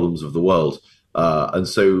the problems of the world. And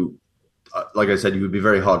so, like I said, you would be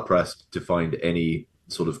very hard-pressed to find any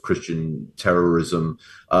sort of Christian terrorism,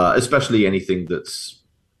 especially anything that's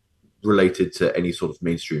related to any sort of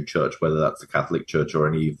mainstream church, whether that's the Catholic Church or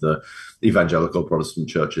any of the evangelical Protestant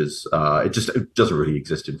churches. It doesn't really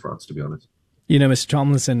exist in France, to be honest. You know, Mr.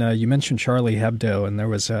 Tomlinson, you mentioned Charlie Hebdo, and there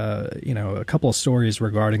was a couple of stories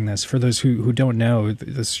regarding this. For those who don't know,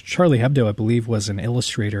 this Charlie Hebdo, I believe, was an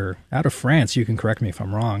illustrator out of France. You can correct me if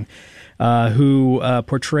I'm wrong, who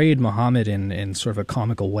portrayed Muhammad in sort of a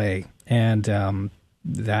comical way, and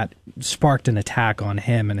that sparked an attack on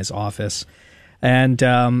him and his office. And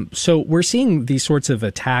so we're seeing these sorts of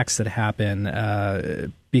attacks that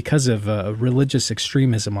happen because of religious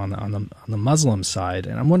extremism on the Muslim side,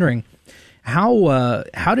 and I'm wondering, how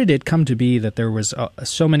did it come to be that there was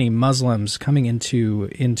so many Muslims coming into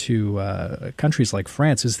countries like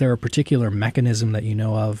France? Is there a particular mechanism that you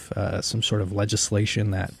know of, some sort of legislation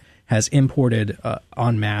that has imported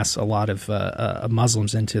en masse a lot of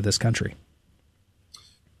Muslims into this country?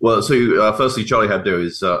 Well, so firstly, Charlie Hebdo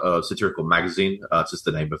is a satirical magazine. It's just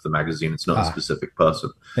the name of the magazine. It's not a specific person.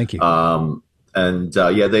 Thank you.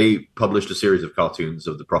 They published a series of cartoons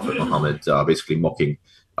of the Prophet Muhammad, basically mocking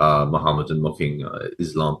Muhammad and mocking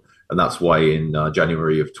Islam. And that's why in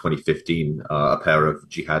January of 2015, a pair of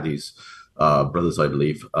jihadis, brothers, I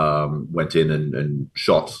believe, went in and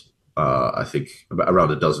shot, I think, around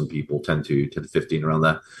a dozen people, 10 to 15 around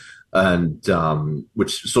there, and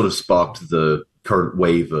which sort of sparked the current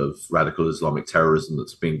wave of radical Islamic terrorism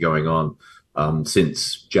that's been going on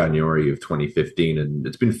since January of 2015. And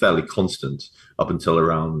it's been fairly constant up until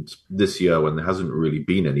around this year, when there hasn't really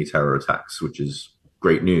been any terror attacks, which is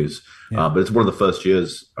great news. Yeah. But it's one of the first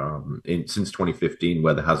years since 2015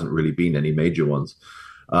 where there hasn't really been any major ones.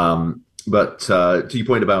 But to your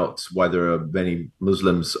point about why there are many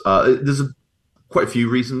Muslims, there's quite a few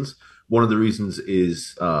reasons. One of the reasons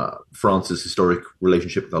is France's historic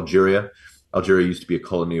relationship with Algeria. Algeria used to be a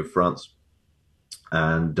colony of France.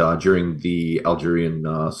 And during the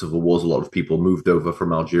Algerian civil wars, a lot of people moved over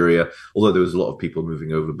from Algeria, although there was a lot of people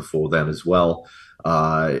moving over before then as well.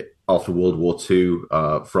 After World War II,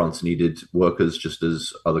 France needed workers just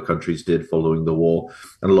as other countries did following the war.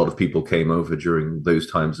 And a lot of people came over during those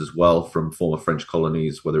times as well from former French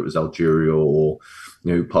colonies, whether it was Algeria or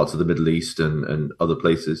parts of the Middle East and other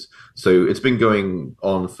places. So it's been going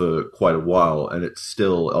on for quite a while, and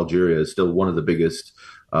Algeria is still one of the biggest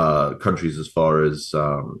countries as far as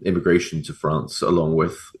immigration to France, along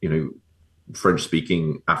with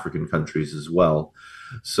French-speaking African countries as well.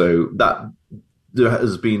 So that there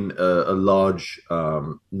has been a large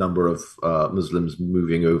number of Muslims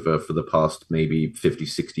moving over for the past maybe 50,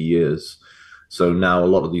 60 years. So now a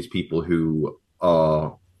lot of these people who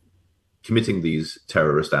are committing these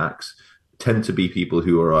terrorist acts tend to be people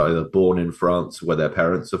who are either born in France, where their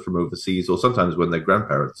parents are from overseas, or sometimes when their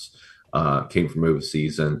grandparents came from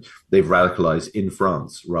overseas and they've radicalized in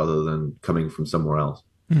France rather than coming from somewhere else.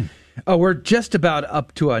 Oh, we're just about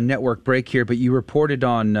up to a network break here, but you reported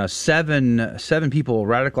on seven people,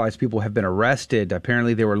 radicalized people, have been arrested.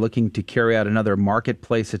 Apparently they were looking to carry out another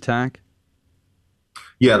marketplace attack.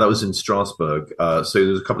 Yeah, that was in Strasbourg. So there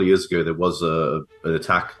was a couple of years ago, there was an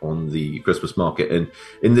attack on the Christmas market. And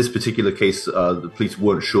in this particular case, the police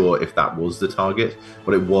weren't sure if that was the target,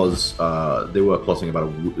 but it was. They were plotting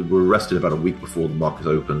were arrested about a week before the market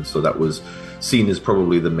opened. So that was seen as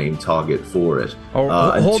probably the main target for it.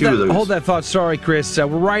 Hold that thought. Sorry, Chris. We're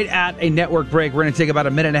right at a network break. We're going to take about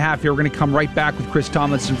a minute and a half here. We're going to come right back with Chris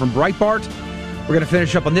Tomlinson from Breitbart. We're going to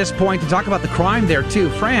finish up on this point and talk about the crime there, too.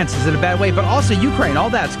 France is in a bad way, but also Ukraine. All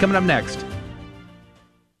that's coming up next.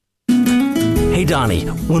 Hey, Donnie,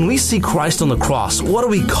 when we see Christ on the cross, what do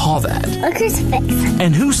we call that? A crucifix.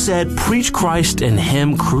 And who said, preach Christ and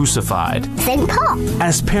Him crucified? St. Paul.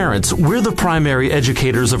 As parents, we're the primary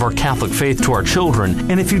educators of our Catholic faith to our children.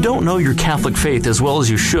 And if you don't know your Catholic faith as well as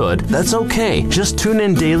you should, that's okay. Just tune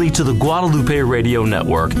in daily to the Guadalupe Radio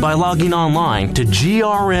Network by logging online to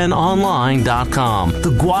grnonline.com.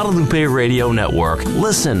 The Guadalupe Radio Network.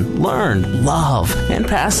 Listen, learn, love, and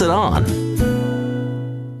pass it on.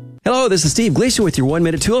 Hello, this is Steve Gleason with your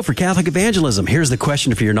 1-minute tool for Catholic evangelism. Here's the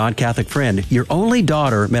question for your non-Catholic friend. Your only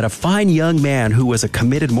daughter met a fine young man who was a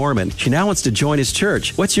committed Mormon. She now wants to join his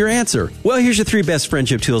church. What's your answer? Well, here's your 3 best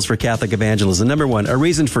friendship tools for Catholic evangelism. Number 1, a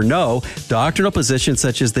reason for no. Doctrinal positions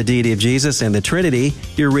such as the deity of Jesus and the Trinity.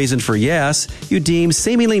 Your reason for yes. You deem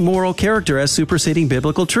seemingly moral character as superseding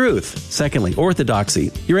biblical truth. Secondly,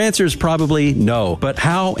 orthodoxy. Your answer is probably no. But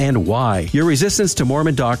how and why? Your resistance to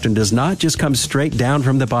Mormon doctrine does not just come straight down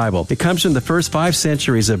from the Bible. Bible. It comes from the first 5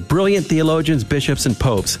 centuries of brilliant theologians, bishops, and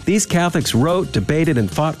popes. These Catholics wrote, debated,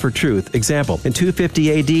 and fought for truth. Example, in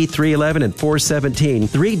 250 AD, 311, and 417,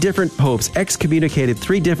 3 different popes excommunicated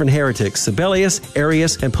 3 different heretics, Sabellius,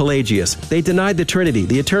 Arius, and Pelagius. They denied the Trinity,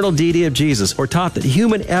 the eternal deity of Jesus, or taught that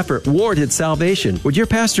human effort warranted salvation. Would your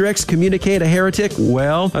pastor excommunicate a heretic?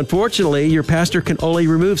 Well, unfortunately, your pastor can only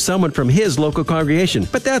remove someone from his local congregation.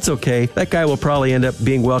 But that's okay. That guy will probably end up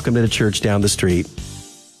being welcomed at a church down the street.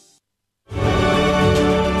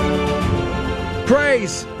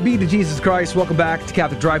 Praise be to Jesus Christ. Welcome back to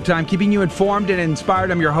Catholic Drive Time, keeping you informed and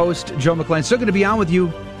inspired. I'm your host, Joe McClain. Still going to be on with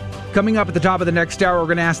you. Coming up at the top of the next hour, we're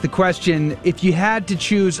going to ask the question, if you had to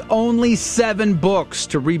choose only 7 books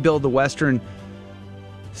to rebuild the Western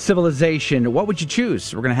civilization, what would you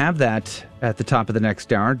choose? We're going to have that at the top of the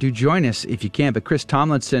next hour. Do join us if you can. But Chris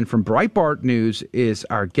Tomlinson from Breitbart News is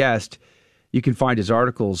our guest. You can find his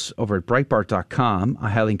articles over at Breitbart.com. I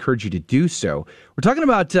highly encourage you to do so. We're talking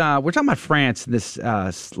about France in this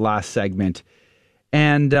last segment.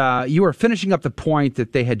 And you were finishing up the point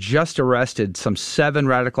that they had just arrested some 7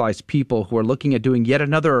 radicalized people who are looking at doing yet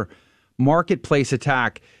another marketplace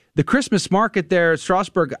attack. The Christmas market there at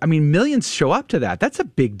Strasbourg, I mean, millions show up to that. That's a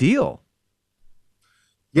big deal.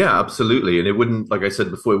 Yeah, absolutely. And it wouldn't, like I said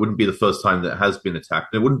before, it wouldn't be the first time that it has been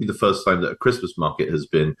attacked. And it wouldn't be the first time that a Christmas market has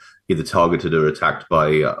been either targeted or attacked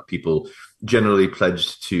by people generally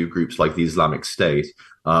pledged to groups like the Islamic State.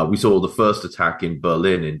 We saw the first attack in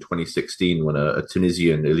Berlin in 2016 when a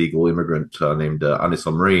Tunisian illegal immigrant named Anis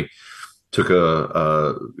Amri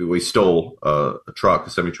we stole a truck, a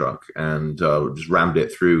semi-truck, and just rammed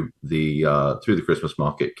it through the Christmas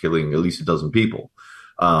market, killing at least a dozen people.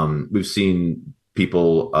 We've seen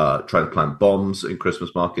people try to plant bombs in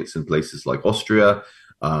Christmas markets in places like Austria.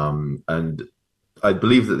 And I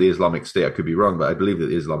believe that the Islamic State, I could be wrong, but I believe that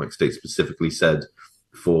the Islamic State specifically said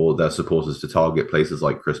for their supporters to target places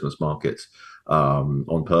like Christmas markets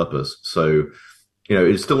on purpose. So, you know,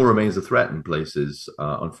 it still remains a threat in places,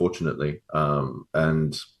 unfortunately.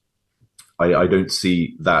 And I don't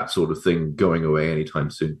see that sort of thing going away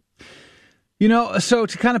anytime soon. You know, so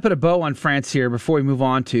to kind of put a bow on France here before we move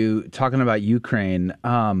on to talking about Ukraine,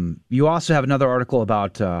 you also have another article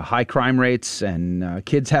about high crime rates and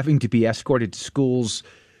kids having to be escorted to schools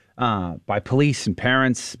by police and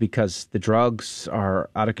parents because the drugs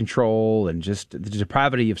are out of control, and just the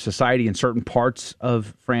depravity of society in certain parts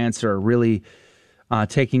of France are really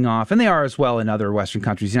taking off. And they are as well in other Western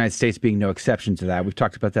countries, the United States being no exception to that. We've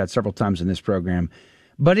talked about that several times in this program.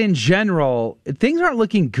 But in general, things aren't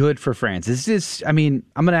looking good for France. Is this, I mean,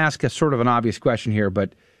 I'm going to ask a sort of an obvious question here,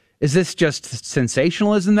 but is this just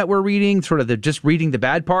sensationalism that we're reading, sort of just reading the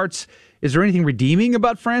bad parts? Is there anything redeeming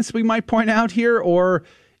about France that we might point out here? Or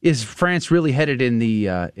is France really headed in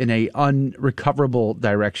a unrecoverable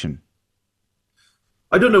direction?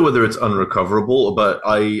 I don't know whether it's unrecoverable, but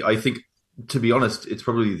I think, to be honest, it's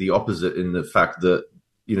probably the opposite in the fact that,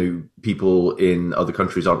 you know, people in other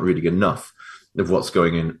countries aren't reading enough of what's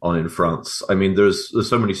going on in France. I mean, there's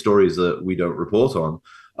so many stories that we don't report on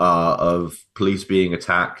of police being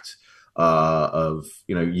attacked, of,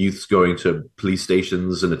 you know, youths going to police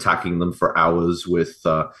stations and attacking them for hours with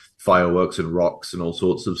fireworks and rocks and all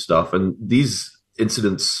sorts of stuff. And these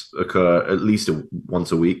incidents occur at least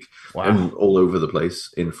once a week. Wow. And all over the place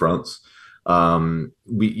in France.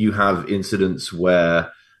 You have incidents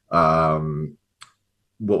where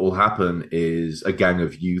what will happen is a gang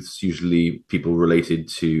of youths, usually people related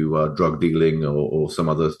to drug dealing or some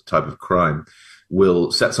other type of crime,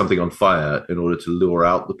 will set something on fire in order to lure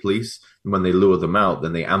out the police. And when they lure them out,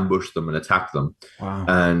 then they ambush them and attack them. Wow.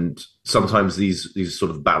 And sometimes these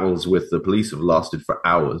sort of battles with the police have lasted for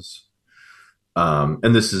hours.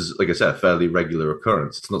 And this is, like I said, a fairly regular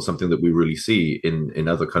occurrence. It's not something that we really see in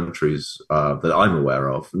other countries that I'm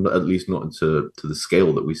aware of, at least not to the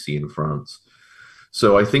scale that we see in France.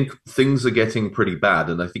 So I think things are getting pretty bad.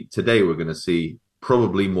 And I think today we're going to see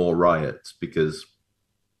probably more riots, because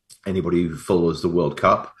anybody who follows the World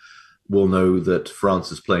Cup will know that France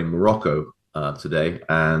is playing Morocco today.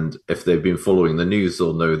 And if they've been following the news,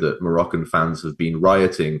 they'll know that Moroccan fans have been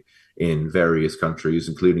rioting in various countries,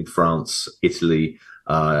 including France, Italy,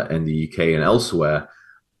 and the UK and elsewhere,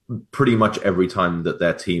 pretty much every time that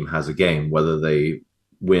their team has a game, whether they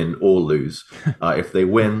win or lose. If they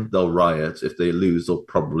win, they'll riot. If they lose, they'll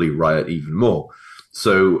probably riot even more.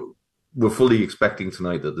 So we're fully expecting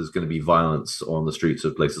tonight that there's going to be violence on the streets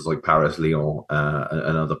of places like Paris, Lyon,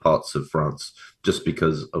 and other parts of France, just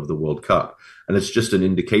because of the World Cup. And it's just an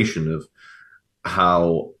indication of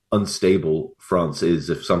how unstable France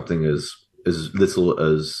is. If something as little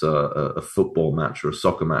as a football match or a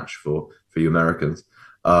soccer match for you Americans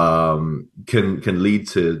can lead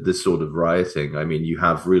to this sort of rioting. I mean, you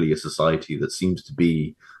have really a society that seems to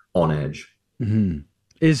be on edge. Mm-hmm.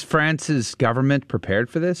 Is France's government prepared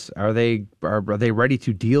for this? Are they ready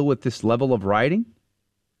to deal with this level of rioting?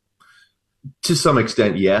 To some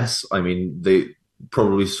extent, yes. I mean, they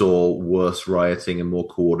probably saw worse rioting and more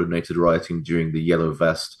coordinated rioting during the Yellow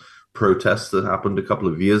Vest protests that happened a couple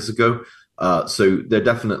of years ago. So they're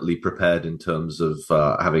definitely prepared in terms of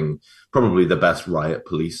having probably the best riot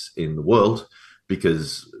police in the world,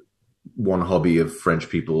 because one hobby of French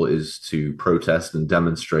people is to protest and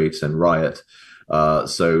demonstrate and riot.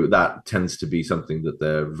 So that tends to be something that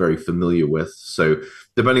they're very familiar with. So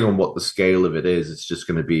depending on what the scale of it is, it's just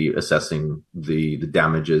going to be assessing the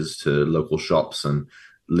damages to local shops and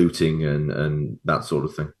looting and that sort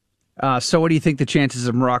of thing. So what do you think the chances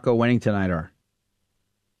of Morocco winning tonight are?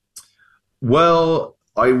 Well,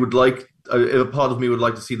 I would like, a part of me would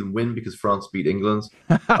like to see them win because France beat England.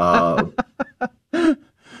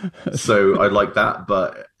 So I'd like that,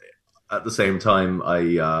 but at the same time,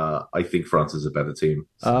 I think France is a better team.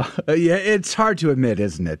 So. Yeah, it's hard to admit,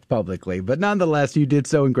 isn't it, publicly? But nonetheless, you did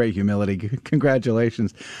so in great humility.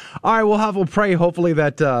 Congratulations. All right, we'll pray hopefully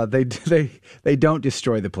that they don't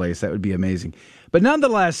destroy the place. That would be amazing. But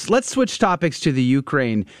nonetheless, let's switch topics to the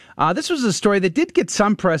Ukraine. This was a story that did get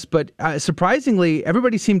some press, but surprisingly,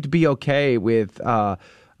 everybody seemed to be okay with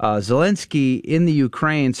Zelensky in the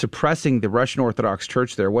Ukraine suppressing the Russian Orthodox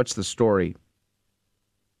Church there. What's the story?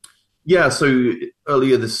 Yeah, so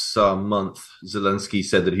earlier this month, Zelensky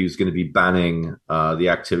said that he was going to be banning the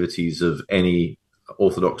activities of any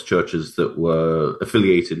Orthodox churches that were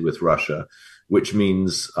affiliated with Russia, which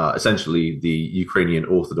means essentially the Ukrainian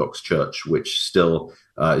Orthodox Church, which still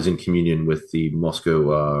is in communion with the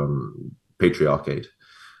Moscow Patriarchate,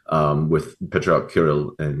 with Patriarch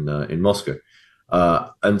Kirill in Moscow.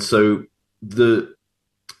 And so the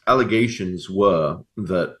allegations were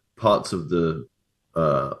that parts of the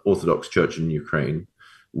Orthodox Church in Ukraine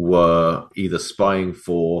were either spying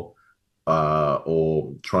for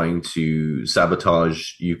or trying to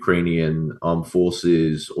sabotage Ukrainian armed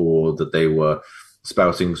forces, or that they were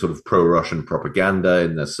spouting sort of pro-Russian propaganda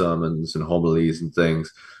in their sermons and homilies and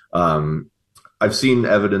things. I've seen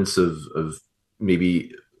evidence of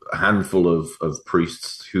maybe a handful of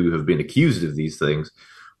priests who have been accused of these things,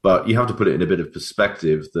 but you have to put it in a bit of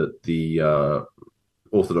perspective that the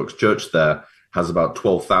Orthodox Church there has about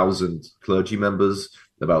 12,000 clergy members,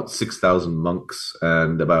 about 6,000 monks,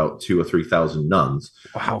 and about 2,000 or 3,000 nuns.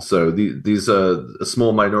 Wow. So these are a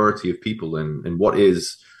small minority of people in what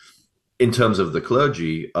is, in terms of the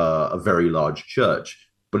clergy, a very large church.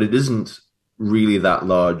 But it isn't really that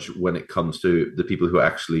large when it comes to the people who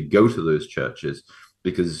actually go to those churches,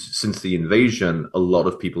 because since the invasion, a lot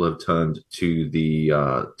of people have turned to the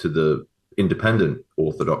independent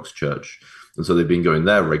Orthodox Church. And so they've been going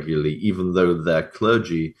there regularly, even though their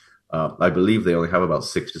clergy, I believe they only have about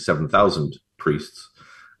 6,000 to 7,000 priests.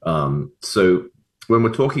 So when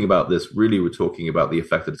we're talking about this, really we're talking about the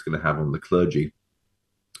effect that it's going to have on the clergy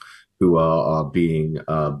who are being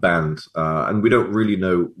banned. And we don't really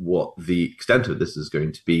know what the extent of this is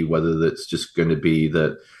going to be, whether that's just going to be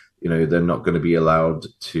that, they're not going to be allowed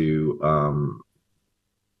to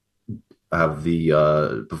have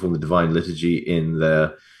perform the divine liturgy in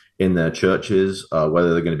their churches,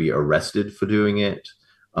 whether they're going to be arrested for doing it,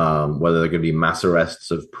 whether they're going to be mass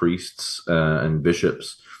arrests of priests and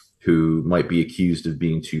bishops who might be accused of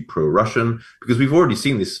being too pro-Russian, because we've already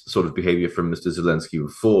seen this sort of behavior from Mr. Zelensky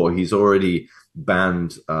before. He's already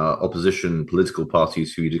banned opposition political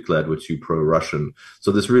parties who he declared were too pro-Russian.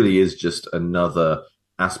 So this really is just another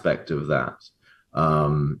aspect of that.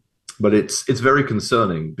 But it's very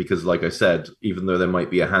concerning because, like I said, even though there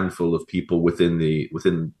might be a handful of people within the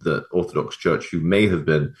Orthodox Church who may have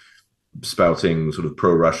been spouting sort of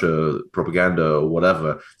pro-Russia propaganda or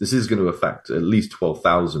whatever, this is going to affect at least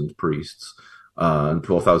 12,000 priests and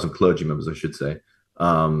 12,000 clergy members, I should say.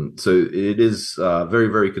 So it is very,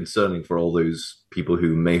 very concerning for all those people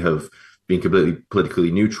who may have been completely politically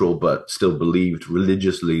neutral but still believed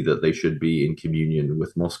religiously that they should be in communion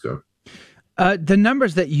with Moscow. The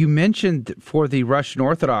numbers that you mentioned for the Russian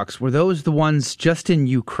Orthodox, were those the ones just in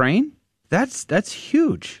Ukraine? That's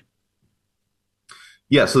huge.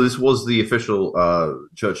 Yeah, so this was the official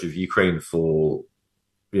Church of Ukraine for,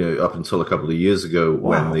 up until a couple of years ago. Wow.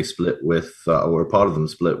 When they split with, or a part of them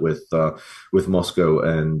split with Moscow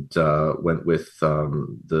and went with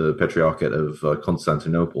the Patriarchate of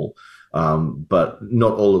Constantinople. But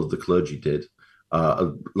not all of the clergy did.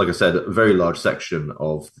 Like I said, a very large section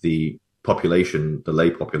of the population, the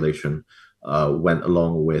lay population, went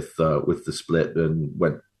along with the split and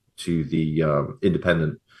went to the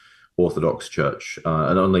independent Orthodox Church,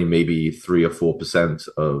 and only maybe 3 or 4%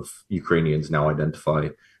 of Ukrainians now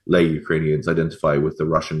lay Ukrainians identify with the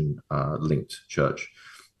Russian linked church.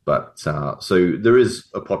 But so there is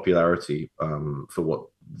a popularity for what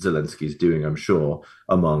Zelensky is doing, I'm sure,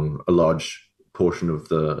 among a large portion of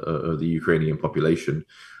the Ukrainian population.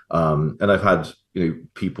 And I've had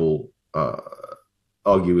people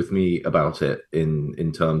argue with me about it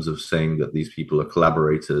in terms of saying that these people are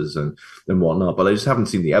collaborators and whatnot, but I just haven't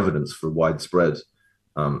seen the evidence for widespread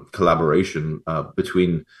collaboration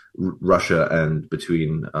between Russia and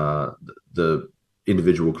between the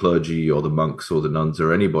individual clergy or the monks or the nuns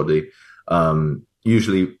or anybody.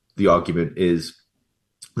 Usually the argument is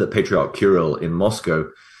that Patriarch Kirill in Moscow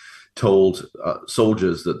told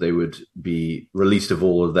soldiers that they would be released of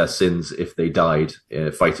all of their sins if they died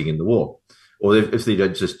fighting in the war, or if they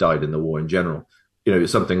just died in the war in general.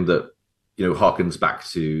 It's something that harkens back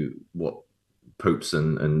to what popes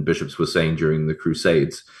and bishops were saying during the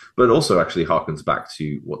Crusades, but it also actually harkens back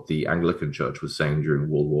to what the Anglican Church was saying during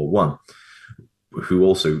World War One, who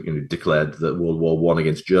also declared that World War One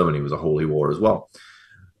against Germany was a holy war as well.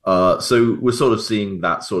 So we're sort of seeing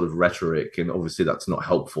that sort of rhetoric, and obviously that's not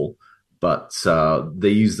helpful. But they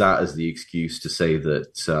use that as the excuse to say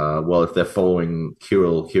that, well, if they're following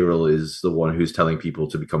Kirill is the one who's telling people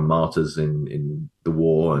to become martyrs in the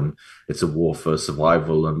war, and it's a war for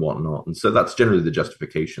survival and whatnot. And so that's generally the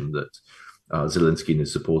justification that Zelensky and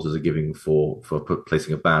his supporters are giving for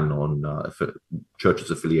placing a ban on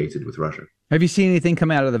churches affiliated with Russia. Have you seen anything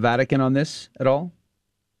come out of the Vatican on this at all?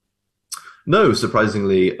 No,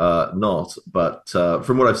 surprisingly not. But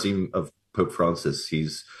from what I've seen of Pope Francis,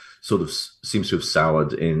 he's sort of seems to have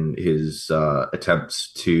soured in his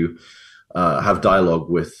attempts to have dialogue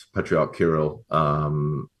with Patriarch Kirill.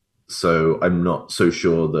 So I'm not so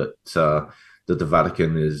sure that the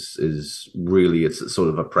Vatican is really, it's sort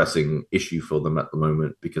of a pressing issue for them at the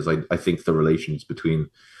moment, because I think the relations between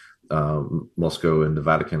Moscow and the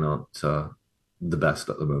Vatican aren't the best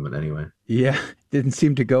at the moment anyway. Yeah, didn't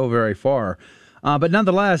seem to go very far. But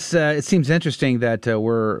nonetheless, it seems interesting that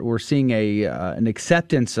we're seeing an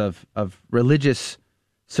acceptance of religious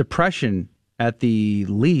suppression at the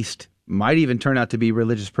least, might even turn out to be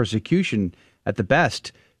religious persecution at the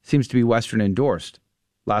best, seems to be Western endorsed.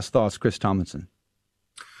 Last thoughts, Chris Tomlinson.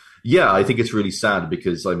 Yeah, I think it's really sad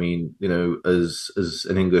because, I mean, as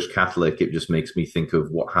an English Catholic, it just makes me think of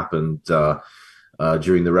what happened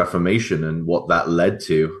during the Reformation and what that led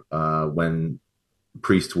to when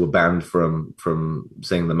priests were banned from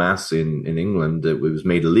saying the Mass in England. It was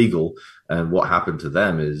made illegal, and what happened to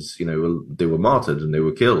them is, they were martyred and they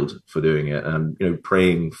were killed for doing it. And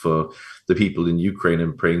praying for the people in Ukraine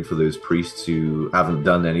and praying for those priests who haven't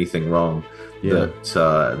done anything wrong,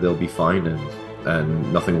 that they'll be fine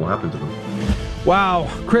and nothing will happen to them. Wow,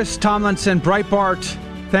 Chris Tomlinson, Breitbart,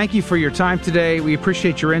 thank you for your time today. We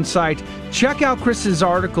appreciate your insight. Check out Chris's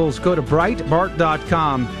articles. Go to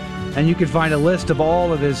Breitbart.com. and you can find a list of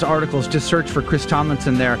all of his articles. Just search for Chris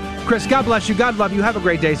Tomlinson there. Chris, God bless you. God love you. Have a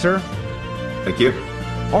great day, sir. Thank you.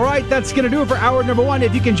 All right, that's going to do it for hour number one.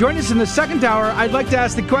 If you can join us in the second hour, I'd like to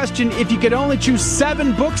ask the question, if you could only choose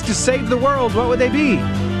 7 books to save the world, what would they be?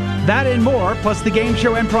 That and more, plus the game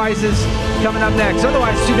show and prizes coming up next.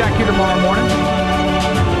 Otherwise, see you back here tomorrow morning.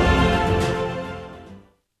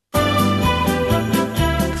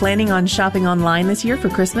 Planning on shopping online this year for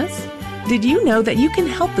Christmas? Did you know that you can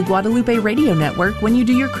help the Guadalupe Radio Network when you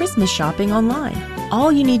do your Christmas shopping online?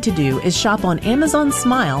 All you need to do is shop on Amazon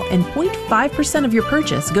Smile, and 0.5% of your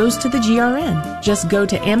purchase goes to the GRN. Just go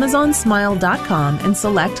to AmazonSmile.com and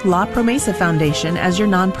select La Promesa Foundation as your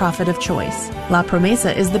nonprofit of choice. La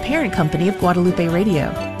Promesa is the parent company of Guadalupe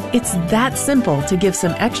Radio. It's that simple to give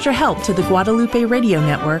some extra help to the Guadalupe Radio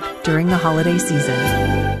Network during the holiday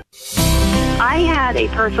season. I had a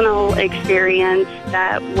personal experience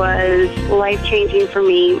that was life-changing for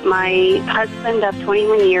me. My husband of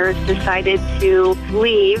 21 years decided to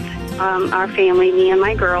leave our family, me and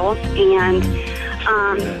my girls, and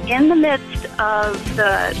in the midst of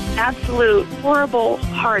the absolute horrible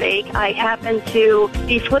heartache, I happened to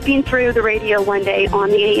be flipping through the radio one day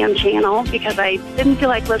on the AM channel because I didn't feel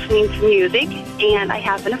like listening to music, and I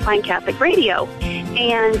happened to find Catholic radio.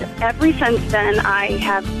 And ever since then, I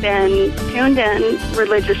have been tuned in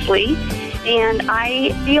religiously, and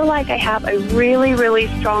I feel like I have a really, really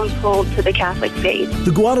strong pull to the Catholic faith.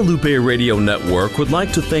 The Guadalupe Radio Network would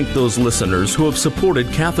like to thank those listeners who have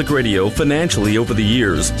supported Catholic Radio financially over the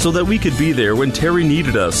years so that we could be there when Terry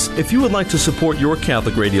needed us. If you would like to support your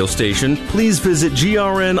Catholic radio station, please visit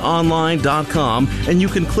grnonline.com and you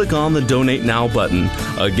can click on the Donate Now button.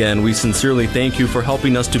 Again, we sincerely thank you for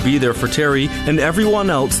helping us to be there for Terry and everyone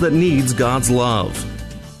else that needs God's love.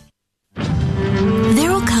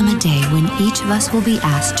 There will come a day when each of us will be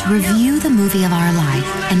asked to review the movie of our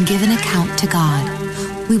life and give an account to God.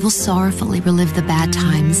 We will sorrowfully relive the bad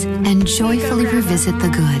times and joyfully revisit the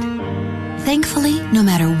good. Thankfully, no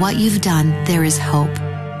matter what you've done, there is hope,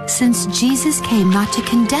 since Jesus came not to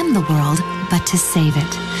condemn the world, but to save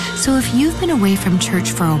it. So if you've been away from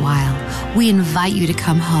church for a while, we invite you to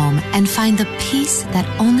come home and find the peace that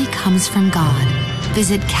only comes from God.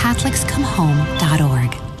 Visit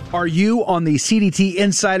CatholicsComeHome.org. Are you on the CDT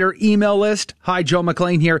Insider email list? Hi, Joe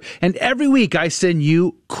McLean here. And every week I send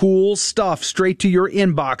you cool stuff straight to your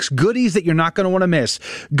inbox, goodies that you're not going to want to miss.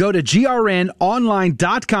 Go to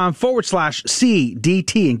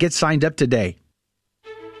grnonline.com/CDT and get signed up today.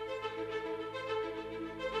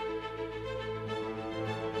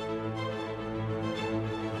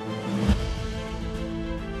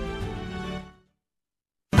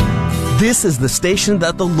 This is the station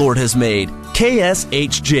that the Lord has made.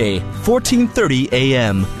 KSHJ, 1430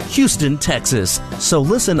 AM, Houston, Texas. So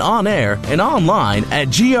listen on air and online at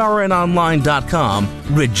grnonline.com.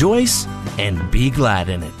 Rejoice and be glad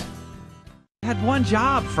in it. I had one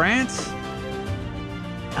job, France.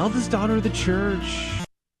 Eldest daughter of the church.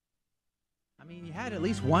 I mean, you had at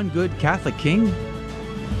least one good Catholic king.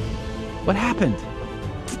 What happened?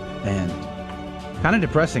 Man, kind of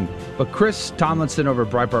depressing. But Chris Tomlinson over at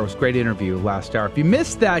Breitbart was a great interview last hour. If you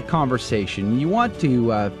missed that conversation, you want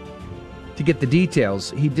to get the details.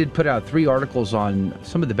 He did put out 3 articles on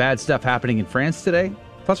some of the bad stuff happening in France today.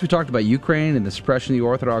 Plus, we talked about Ukraine and the suppression of the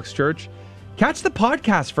Orthodox Church. Catch the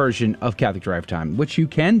podcast version of Catholic Drive Time, which you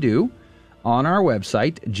can do on our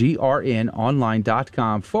website,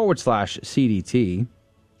 grnonline.com/CDT.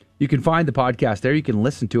 You can find the podcast there. You can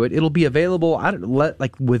listen to it. It'll be available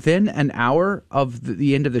like within an hour of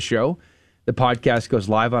the end of the show. The podcast goes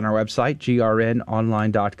live on our website,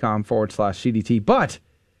 grnonline.com/CDT. But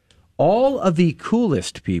all of the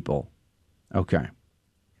coolest people,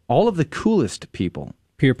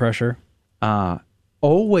 peer pressure,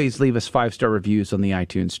 always leave us 5-star reviews on the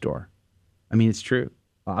iTunes store. I mean, it's true.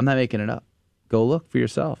 I'm not making it up. Go look for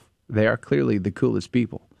yourself. They are clearly the coolest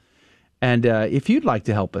people. And if you'd like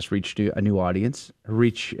to help us reach a new audience,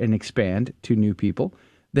 reach and expand to new people,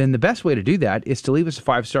 then the best way to do that is to leave us a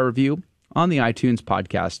 5-star review on the iTunes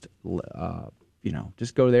podcast.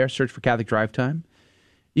 Just go there, search for Catholic Drive Time.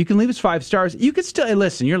 You can leave us 5 stars. You can still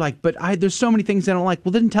listen. You're like, but there's so many things I don't like.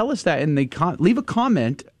 Well, then tell us that, and leave a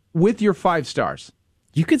comment with your 5 stars.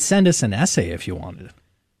 You could send us an essay if you wanted.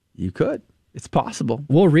 You could. It's possible.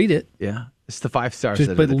 We'll read it. Yeah. It's the 5 stars.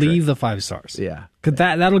 But leave the 5 stars. Yeah. Because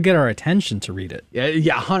that'll get our attention to read it.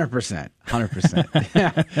 Yeah, 100%.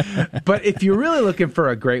 100%. But if you're really looking for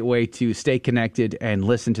a great way to stay connected and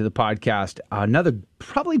listen to the podcast,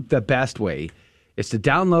 probably the best way is to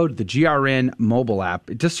download the GRN mobile app.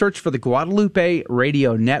 Just search for the Guadalupe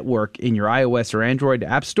Radio Network in your iOS or Android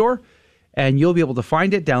app store, and you'll be able to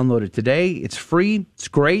find it. Download it today. It's free. It's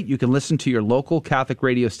great. You can listen to your local Catholic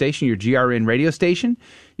radio station, your GRN radio station.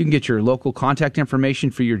 You can get your local contact information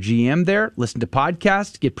for your GM there, listen to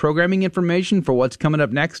podcasts, get programming information for what's coming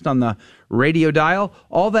up next on the radio dial.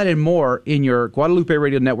 All that and more in your Guadalupe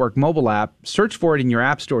Radio Network mobile app. Search for it in your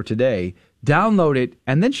app store today. Download it,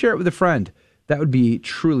 and then share it with a friend. That would be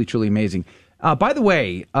truly, truly amazing. By the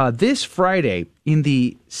way, this Friday, in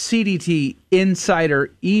the CDT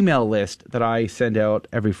Insider email list that I send out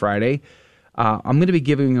every Friday, I'm going to be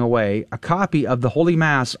giving away a copy of the Holy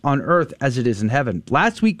Mass on Earth as It Is in Heaven.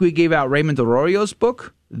 Last week, we gave out Raymond Arroyo's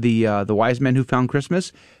book, the Wise Men Who Found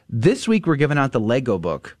Christmas. This week, we're giving out the Lego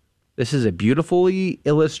book. This is a beautifully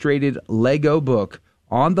illustrated Lego book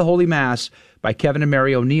on the Holy Mass by Kevin and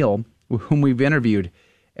Mary O'Neill, whom we've interviewed.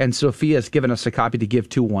 And Sophia's given us a copy to give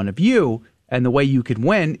to one of you. And the way you can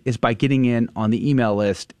win is by getting in on the email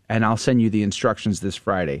list, and I'll send you the instructions this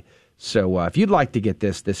Friday. So if you'd like to get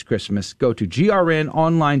this Christmas, go to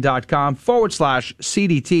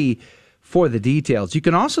grnonline.com/CDT for the details. You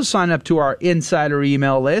can also sign up to our insider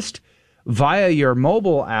email list via your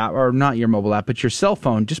mobile app, or not your mobile app, but your cell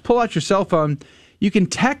phone. Just pull out your cell phone. You can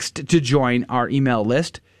text to join our email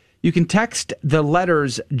list. You can text the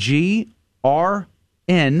letters GRN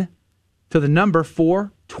to the number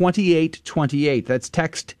 42828. That's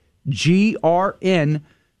text GRN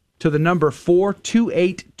to the number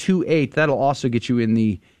 42828. That'll also get you in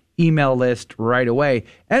the email list right away.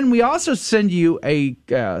 And we also send you a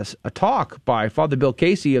talk by Father Bill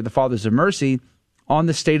Casey of the Fathers of Mercy on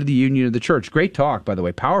the State of the Union of the Church. Great talk, by the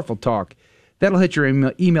way, powerful talk. That'll hit your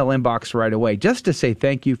email inbox right away, just to say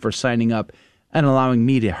thank you for signing up and allowing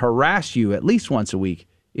me to harass you at least once a week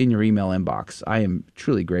in your email inbox. I am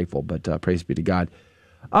truly grateful, but praise be to God.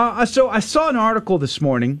 So I saw an article this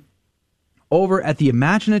morning over at the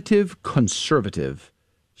Imaginative Conservative.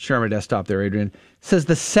 Share my desktop there, Adrian. It says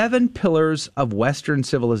The 7 Pillars of Western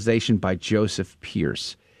Civilization by Joseph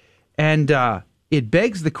Pearce. And it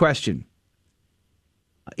begs the question,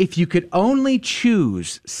 if you could only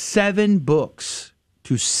choose 7 books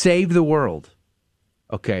to save the world,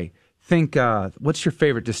 okay, think, what's your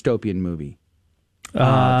favorite dystopian movie?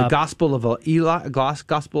 The Gospel of Eli?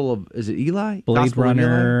 Gospel of, is it Eli? Blade Gospel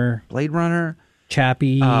Runner. Of Eli? Blade Runner.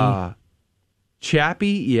 Chappie. Chappie,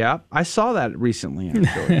 yeah. I saw that recently,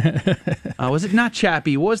 actually. Was it not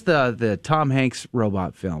Chappie? What was the Tom Hanks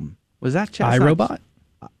robot film? Was that Chappie? iRobot?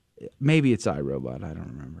 Maybe it's iRobot. I don't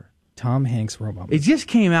remember. Tom Hanks robot. It just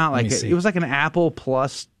came out Let like me see. it was like an Apple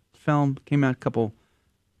Plus film. Came out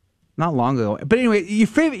not long ago. But anyway, your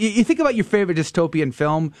favorite. You think about your favorite dystopian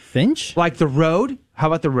film. Finch? Like The Road. How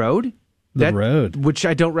about The Road? The Road, which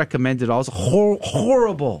I don't recommend at all. It's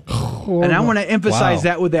horrible. And I want to emphasize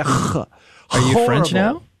that with that. Are you French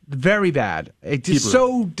now? Very bad. It just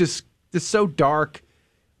so dark.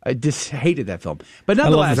 I just hated that film. But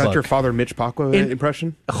nonetheless, is that your Father Mitch Pacwa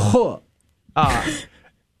impression?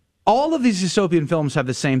 All of these dystopian films have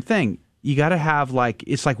the same thing. You got to have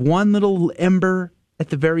it's like one little ember at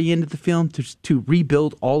the very end of the film to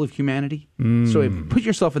rebuild all of humanity. So put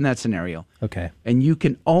yourself in that scenario. Okay. And you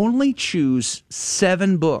can only choose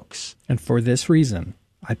 7 books. And for this reason,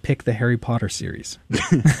 I picked the Harry Potter series. I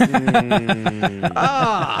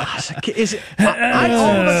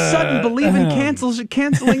all of a sudden believe in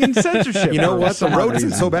canceling and censorship. You know what? The Road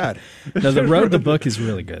isn't so bad. No, The Road, the book, is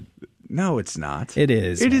really good. No, it's not. It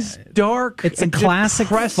is. It is dark. It's a and classic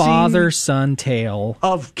depressing father-son tale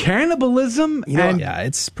of cannibalism. And yeah,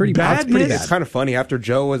 it's pretty badness. bad. It's kind of funny. After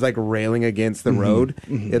Joe was railing against The Road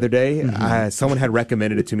the other day, someone had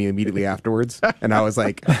recommended it to me immediately afterwards, and I was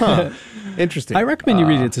like, interesting. I recommend you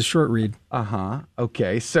read it. It's a short read.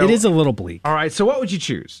 Okay, so it is a little bleak. All right, so what would you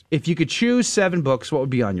choose? If you could choose 7 books, what would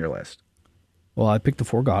be on your list? Well, I picked the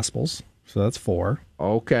 4 Gospels, so that's 4.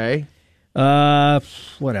 Okay.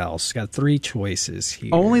 What else? Got 3 choices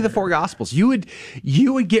here. Only the 4 Gospels. You would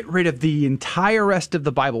get rid of the entire rest of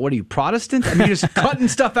the Bible. What are you, Protestant? I mean, you're just cutting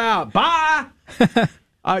stuff out. Bye.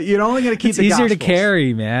 You're only going to keep it's the easier Gospels. to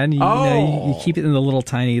carry, man. You keep it in the little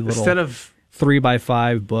tiny instead of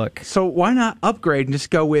 3x5 book. So why not upgrade and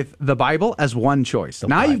just go with the Bible as one choice?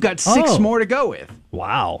 Now you've got 6 more to go with.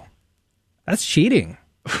 Wow, that's cheating.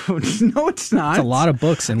 No, it's not. It's a lot of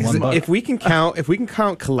books in one book. If we can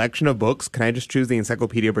count collection of books, can I just choose the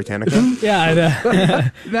Encyclopedia Britannica?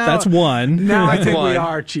 Yeah, that's one. Now I think we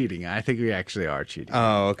are cheating. I think we actually are cheating.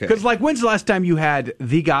 Oh, okay. Because when's the last time you had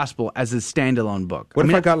the Gospel as a standalone book? What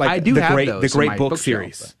if I got the Great Book bookshelf,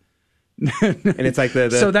 series? And it's like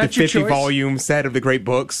the So that's your 50 choice? volume set of the Great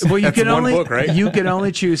Books. Well, that's one book, right? You can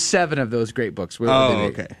only choose 7 of those great books.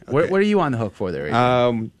 Okay. What are you on the hook for there,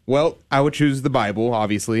 Adrian? Well, I would choose the Bible,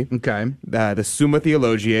 obviously. Okay. The Summa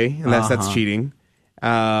Theologiae, unless that's cheating.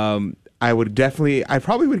 I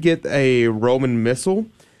probably would get a Roman Missal.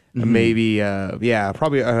 Maybe, I'd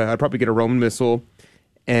probably get a Roman Missal.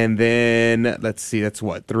 And then, let's see, that's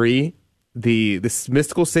what, 3? This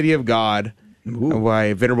Mystical City of God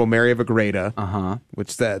by Venerable Mary of Agreda,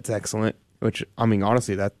 which that's excellent. Which, I mean,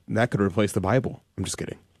 honestly, that could replace the Bible. I'm just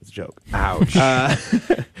kidding. It's a joke. Ouch.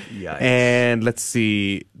 And let's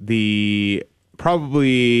see,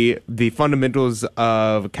 probably the Fundamentals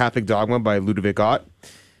of Catholic Dogma by Ludovic Ott.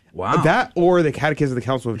 Wow. That or the Catechism of the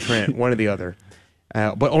Council of Trent, one or the other.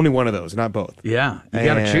 But only one of those, not both. Yeah, you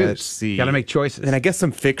got to choose. Let's see. You got to make choices. And I guess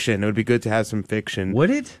some fiction. It would be good to have some fiction.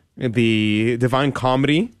 Would it? The Divine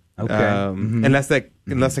Comedy. Okay. Unless I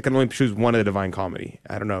can only choose one of the Divine Comedy.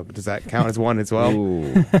 I don't know. Does that count as one as well?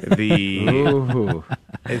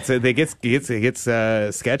 It gets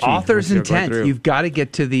sketchy. Author's intent. You've got to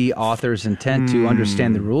get to the author's intent to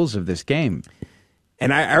understand the rules of this game.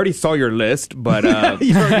 And I already saw your list, but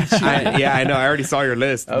I know I already saw your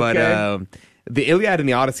list, but the Iliad and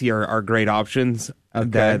the Odyssey are great options.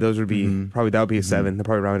 Those would be probably that would be a 7. They'll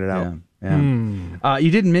probably round it out. Yeah.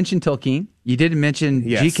 You didn't mention Tolkien. You didn't mention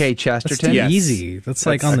G.K. Chesterton. That's too easy. That's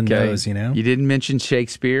like on the nose, you know? You didn't mention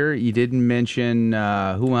Shakespeare. You didn't mention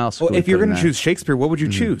who else? Well, if you're going to choose Shakespeare, what would you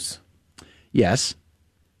choose? Yes.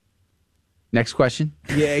 Next question.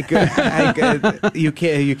 Yeah, good. You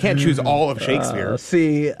can't choose all of Shakespeare.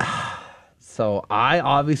 So I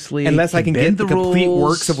obviously unless I can get the complete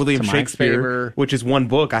works of William to my Shakespeare, favor. which is one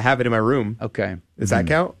book. I have it in my room. Okay, does that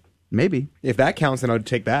count? Maybe. If that counts, then I'd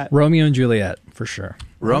take that. Romeo and Juliet for sure.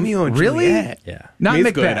 Romeo and Really? Juliet. Yeah, Not It's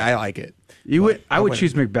Macbeth. good. I like it. I would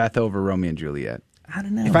choose Macbeth over Romeo and Juliet. I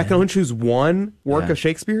don't know. If I can only choose one work of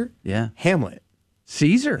Shakespeare, Hamlet.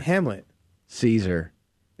 Caesar. Hamlet.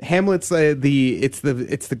 Hamlet's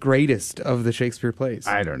the greatest of the Shakespeare plays.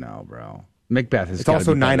 I don't know, bro. Macbeth is. It's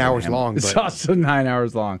also 9 hours long. It's but- also 9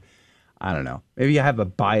 hours long. I don't know. Maybe I have a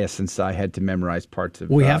bias since I had to memorize parts of.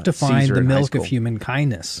 We have to find Caesar the in high milk school. of human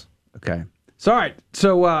kindness. Okay. So, all right.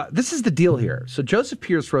 So, this is the deal here. So, Joseph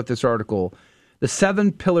Pierce wrote this article, The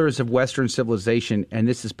 7 Pillars of Western Civilization, and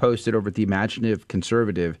this is posted over at the Imaginative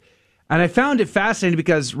Conservative. And I found it fascinating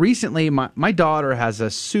because recently my daughter has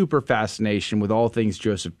a super fascination with all things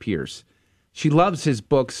Joseph Pierce. She loves his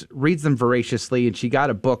books, reads them voraciously, and she got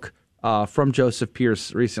a book from Joseph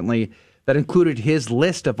Pierce recently that included his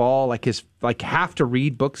list of all his have to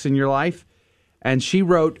read books in your life. And she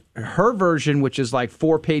wrote her version, which is like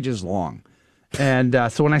 4 pages long. And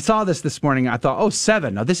so when I saw this morning, I thought,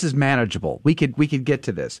 7. Now this is manageable. We could get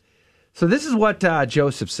to this. So this is what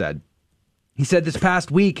Joseph said. He said, this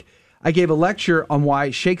past week, I gave a lecture on why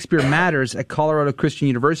Shakespeare matters at Colorado Christian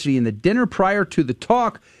University. In the dinner prior to the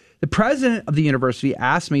talk, the president of the university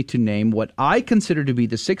asked me to name what I consider to be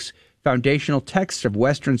the 6 foundational texts of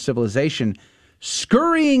Western civilization,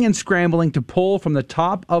 scurrying and scrambling to pull from the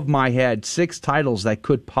top of my head 6 titles that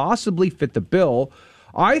could possibly fit the bill.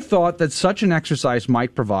 I thought that such an exercise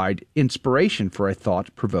might provide inspiration for a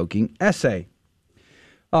thought-provoking essay.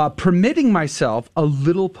 Permitting myself a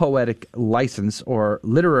little poetic license or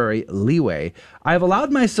literary leeway, I have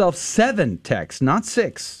allowed myself 7 texts, not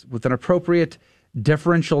 6, with an appropriate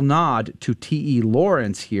deferential nod to T.E.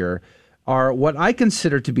 Lawrence here, are what I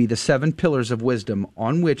consider to be the 7 pillars of wisdom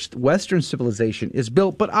on which Western civilization is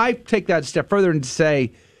built. But I take that a step further and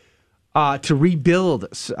say to rebuild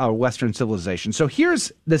Western civilization. So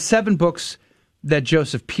here's the 7 books that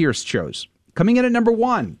Joseph Pierce chose. Coming in at number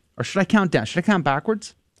 1, or should I count down? Should I count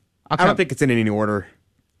backwards? I don't think it's in any order.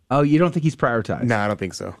 Oh, you don't think he's prioritized? No, I don't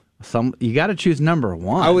think so. You got to choose number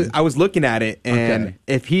 1. I was looking at it, and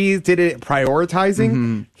if he did it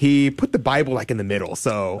prioritizing, he put the Bible in the middle.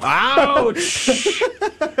 So, ouch!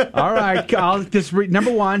 All right, I'll just read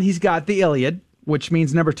number 1. He's got the Iliad, which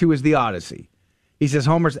means number 2 is the Odyssey. He says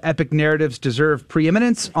Homer's epic narratives deserve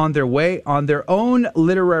preeminence on their own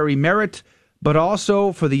literary merit, but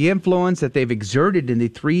also for the influence that they've exerted in the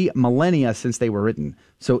 3 millennia since they were written.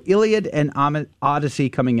 So Iliad and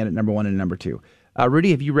Odyssey coming in at number 1 and number 2.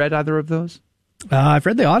 Rudy, have you read either of those? I've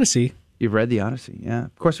read the Odyssey. You've read the Odyssey, yeah.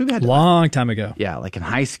 Of course, we've had long time ago. Yeah, like in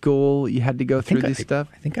high school, you had to go through this stuff.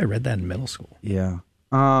 I think I read that in middle school. Yeah.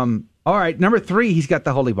 All right, number 3, he's got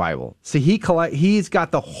the Holy Bible. So he's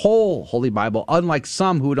got the whole Holy Bible, unlike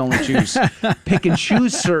some who would only pick and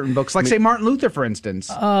choose certain books, like say Martin Luther, for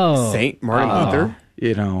instance. Oh, Saint Martin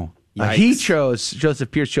Luther.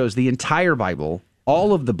 Joseph Pierce chose the entire Bible.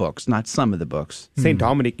 All of the books, not some of the books. St.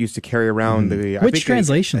 Dominic used to carry around Which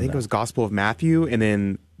translation? I think it was Gospel of Matthew, and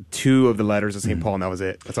then 2 of the letters of St. Paul, and that was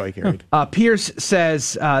it. That's all he carried. Pierce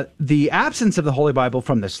says the absence of the Holy Bible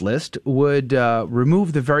from this list would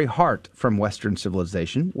remove the very heart from Western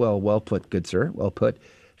civilization. Well put, good sir. Well put.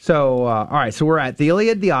 So, all right, so we're at the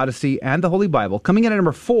Iliad, the Odyssey, and the Holy Bible. Coming in at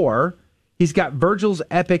number 4, he's got Virgil's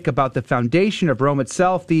epic about the foundation of Rome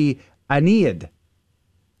itself, the Aeneid.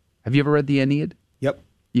 Have you ever read the Aeneid? Yep.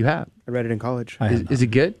 You have? I read it in college. Is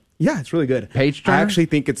it good? Yeah, it's really good. Page turner? I actually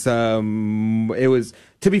think it was,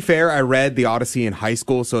 to be fair, I read the Odyssey in high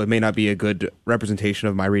school, so it may not be a good representation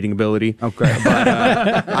of my reading ability. Okay. But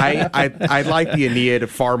I like the Aeneid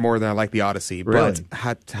far more than I like the Odyssey. Really?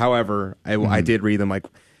 But however, I did read them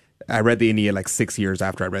I read the Aeneid 6 years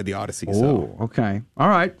after I read the Odyssey. Oh, okay. All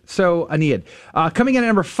right. So Aeneid. Coming in at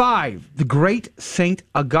number 5, the great Saint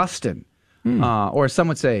Augustine, or some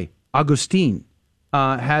would say Augustine.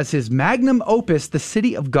 Has his magnum opus, The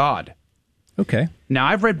City of God. Okay. Now,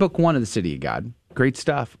 I've read book 1 of The City of God. Great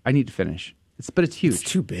stuff. I need to finish. But it's huge. It's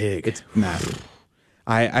too big. It's massive.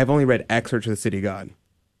 I've only read excerpts of The City of God.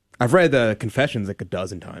 I've read the Confessions a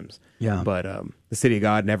dozen times. Yeah. But The City of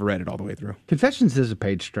God, never read it all the way through. Confessions is a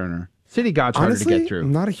page turner. City of God's harder to get through.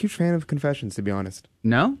 I'm not a huge fan of Confessions, to be honest.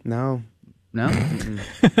 No? No.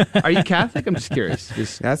 Are you Catholic? I'm just curious.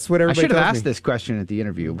 That's what everybody I should have tells asked me. this question at the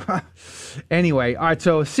interview. Anyway, all right,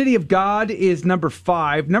 so City of God is number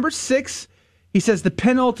 5. Number 6, he says the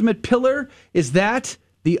penultimate pillar is that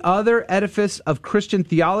the other edifice of Christian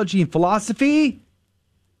theology and philosophy,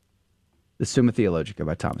 The Summa Theologica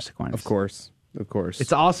by Thomas Aquinas. Of course.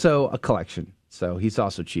 It's also a collection, so he's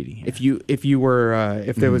also cheating here. If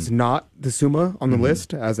there was not the Summa on the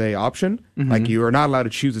list as a option, like you are not allowed to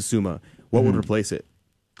choose a Summa, what would replace it?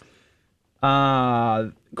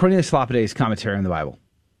 Cornelius Lapidus's commentary on the Bible.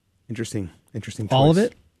 Interesting choice. All of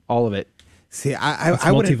it? All of it. See, It's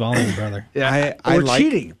I would multi-volume, brother. Yeah, We're like,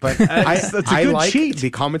 cheating, but that's a I good like cheat. the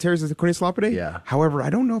commentaries of the Cornelius Lapide. Yeah. However, I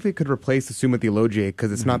don't know if it could replace the Summa Theologiae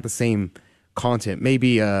because it's not the same content.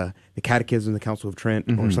 Maybe the Catechism, the Council of Trent,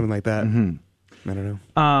 or something like that. I don't know.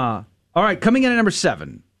 All right, coming in at number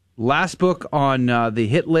 7. Last book on the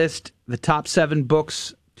hit list, the top 7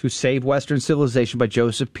 books to save Western civilization by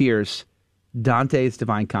Joseph Pierce, Dante's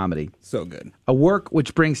Divine Comedy. So good. A work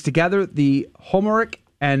which brings together the Homeric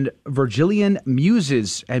and Virgilian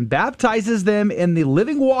muses and baptizes them in the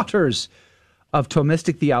living waters of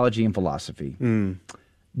Thomistic theology and philosophy.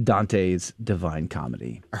 Dante's Divine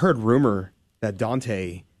Comedy. I heard rumor that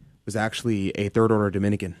Dante was actually a third order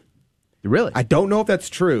Dominican. Really? I don't know if that's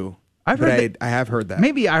true. I have heard that.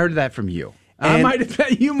 Maybe I heard that from you. You might have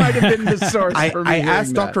been the source for me. I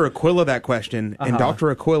asked that. Dr. Aquila that question, and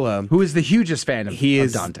Dr. Aquila, who is the hugest fan of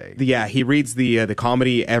Dante. Yeah, he reads the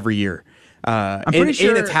comedy every year. I'm pretty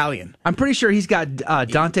sure in Italian. I'm pretty sure he's got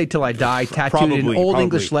Dante Till I Die tattooed in old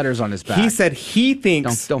English letters on his back. He said he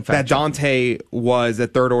thinks that Dante was a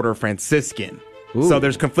third order Franciscan. Ooh. So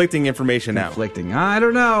there's conflicting information now. I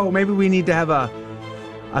don't know. Maybe we need to have a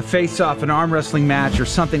face-off, an arm wrestling match, or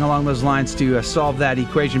something along those lines to solve that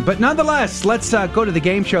equation. But nonetheless, let's go to the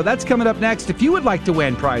game show. That's coming up next. If you would like to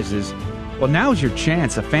win prizes, well, now's your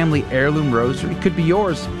chance. A family heirloom rosary could be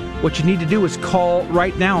yours. What you need to do is call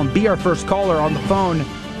right now and be our first caller on the phone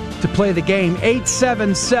to play the game.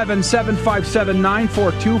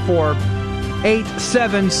 877-757-9424.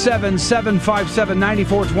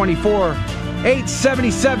 877-757-9424.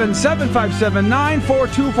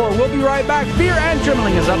 877-757-9424. We'll be right back. Fear and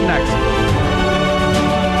Trembling is up next.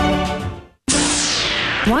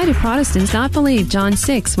 Why do Protestants not believe John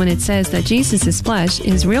 6 when it says that Jesus' flesh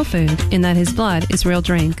is real food and that his blood is real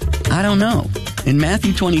drink? I don't know. In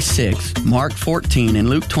Matthew 26, Mark 14,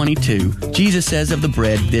 and Luke 22, Jesus says of the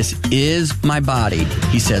bread, "This is my body."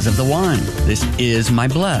 He says of the wine, "This is my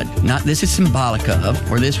blood." Not "this is symbolic of"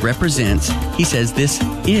 or "this represents." He says "this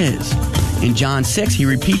is." In John 6, he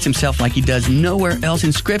repeats himself like he does nowhere else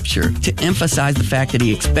in Scripture to emphasize the fact that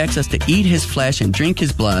he expects us to eat his flesh and drink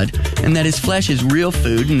his blood, and that his flesh is real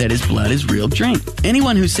food and that his blood is real drink.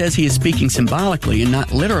 Anyone who says he is speaking symbolically and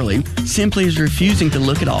not literally simply is refusing to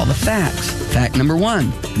look at all the facts. Fact number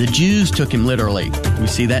 1, the Jews took him literally. We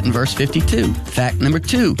see that in verse 52. Fact number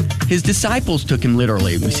 2, his disciples took him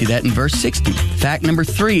literally. We see that in verse 60. Fact number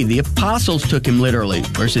 3, the apostles took him literally,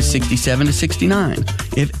 verses 67 to 69.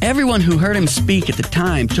 If everyone who heard him speak at the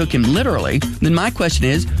time took him literally, then my question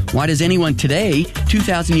is, why does anyone today,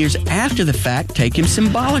 2,000 years after the fact, take him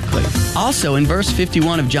symbolically? Also, in verse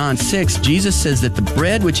 51 of John 6, Jesus says that the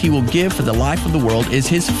bread which he will give for the life of the world is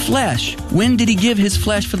his flesh. When did he give his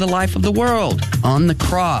flesh for the life of the world? On the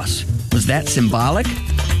cross. Was that symbolic?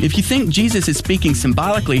 If you think Jesus is speaking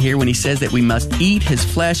symbolically here when he says that we must eat his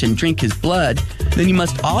flesh and drink his blood, then you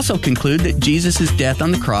must also conclude that Jesus' death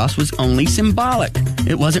on the cross was only symbolic.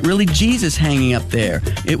 It wasn't really Jesus hanging up there.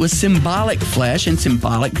 It was symbolic flesh and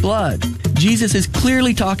symbolic blood. Jesus is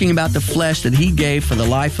clearly talking about the flesh that he gave for the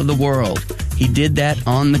life of the world. He did that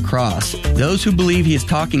on the cross. Those who believe he is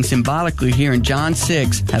talking symbolically here in John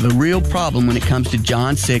 6 have a real problem when it comes to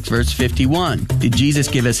John 6 verse 51. Did Jesus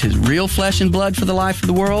give us his real flesh and blood for the life of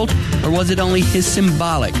the world? Or was it only his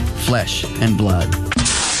symbolic flesh and blood?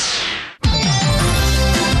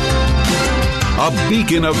 A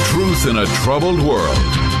beacon of truth in a troubled world.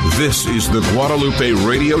 This is the Guadalupe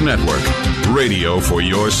Radio Network. Radio for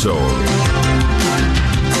your soul.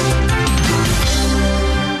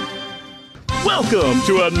 Welcome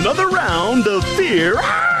to another round of Fear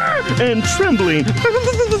and Trembling,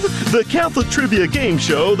 the Catholic trivia game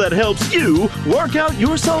show that helps you work out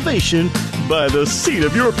your salvation by the seat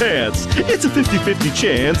of your pants. It's a 50-50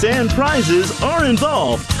 chance and prizes are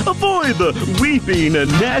involved. Avoid the weeping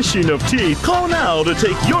and gnashing of teeth. Call now to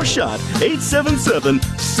take your shot.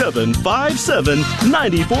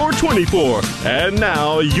 877-757-9424. And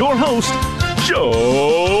now, your host,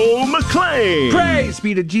 Joe McClain. Praise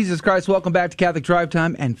be to Jesus Christ. Welcome back to Catholic Drive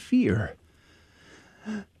Time and Fear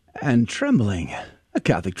and Trembling, a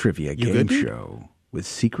Catholic trivia game show with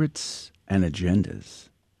secrets and agendas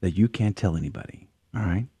that you can't tell anybody. All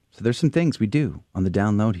right? So there's some things we do on the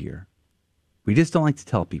download here. We just don't like to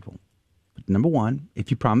tell people. But number one,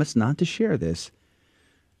 if you promise not to share this,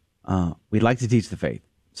 we'd like to teach the faith.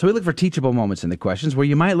 So we look for teachable moments in the questions where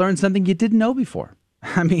you might learn something you didn't know before.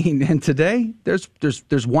 I mean, and today there's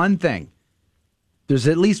one thing. There's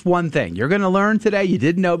at least one thing you're going to learn today you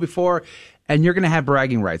didn't know before, and you're going to have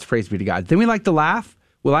bragging rights. Praise be to God. Then we like to laugh.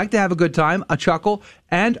 We like to have a good time, a chuckle,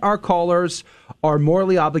 and our callers are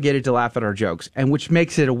morally obligated to laugh at our jokes, and which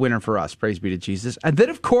makes it a winner for us. Praise be to Jesus. And then,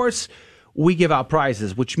 of course, we give out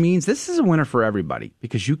prizes, which means this is a winner for everybody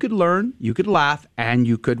because you could learn, you could laugh, and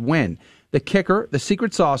you could win. The kicker, the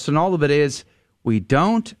secret sauce, and all of it is we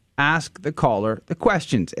don't ask the caller the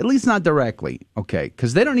questions, at least not directly, okay?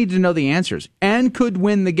 Because they don't need to know the answers and could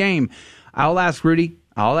win the game. I'll ask Rudy.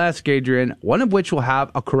 I'll ask Adrian, one of which will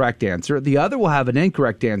have a correct answer. The other will have an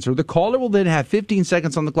incorrect answer. The caller will then have 15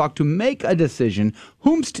 seconds on the clock to make a decision.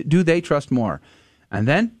 Whomst do they trust more? And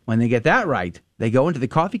then, when they get that right, they go into the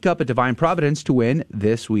coffee cup of Divine Providence to win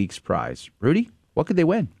this week's prize. Rudy, what could they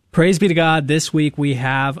win? Praise be to God. This week we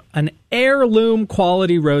have an heirloom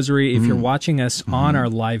quality rosary. If you're watching us on our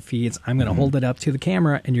live feeds, I'm going to hold it up to the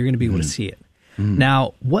camera and you're going to be able to see it.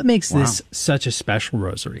 Now, what makes this such a special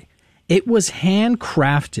rosary? It was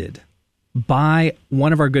handcrafted by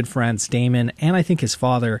one of our good friends, Damon, and I think his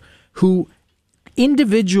father, who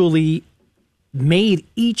individually made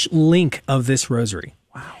each link of this rosary.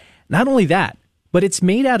 Wow. Not only that, but it's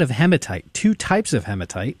made out of hematite, 2 types of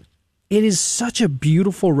hematite. It is such a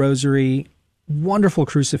beautiful rosary, wonderful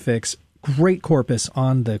crucifix, great corpus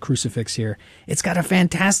on the crucifix here. It's got a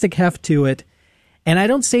fantastic heft to it. And I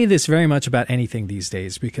don't say this very much about anything these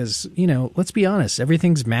days because, let's be honest,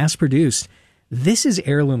 everything's mass-produced. This is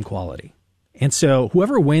heirloom quality. And so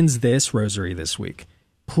whoever wins this rosary this week,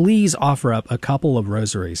 please offer up a couple of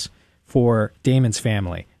rosaries for Damon's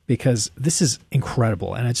family because this is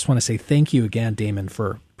incredible. And I just want to say thank you again, Damon,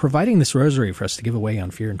 for providing this rosary for us to give away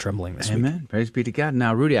on Fear and Trembling this week. Amen. Praise be to God.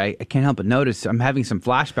 Now, Rudy, I can't help but notice I'm having some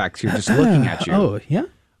flashbacks here just looking at you. Oh, yeah?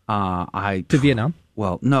 To Vietnam?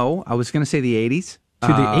 Well, no, I was going to say the 80s. To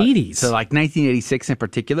the 80s? So like 1986 in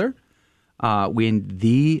particular. When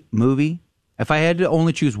the movie, if I had to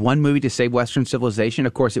only choose one movie to save Western civilization,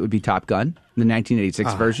 of course it would be Top Gun, the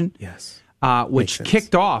 1986 version. Yes. Which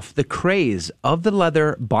kicked off the craze of the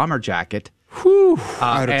leather bomber jacket.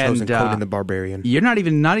 I'd have chosen Conan the Barbarian. You're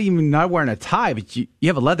not wearing a tie, but you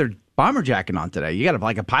have a leather bomber jacket on today. You got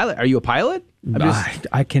like a pilot. Are you a pilot?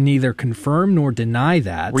 I can neither confirm nor deny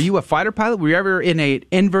that. Were you a fighter pilot? Were you ever in an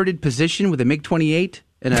inverted position with a MiG-28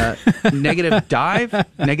 in a negative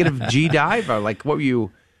G dive? Or like, what were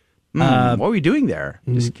you? What were you doing there?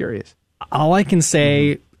 Just curious. All I can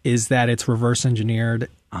say is that it's reverse engineered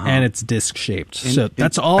and it's disc shaped. So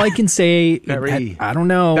that's all I can say. I don't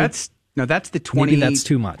know. That's the 20. Maybe that's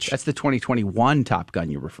too much. That's the 2021 Top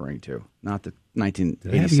Gun you're referring to, not the 1986.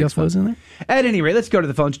 Did they have UFOs in there? At any rate, let's go to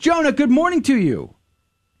the phones. Jonah, good morning to you.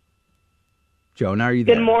 Jonah, are you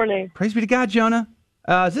there? Good morning. Praise be to God, Jonah.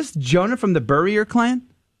 Is this Jonah from the Burrier clan?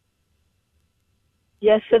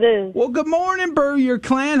 Yes, it is. Well, good morning, Burrier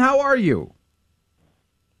clan. How are you?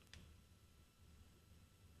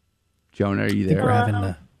 Jonah, are you there? We're having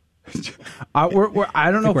the... I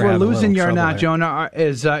don't know if we're losing you or not, Jonah.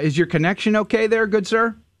 Is your connection okay there, good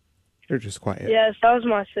sir? You're just quiet. Yes, that was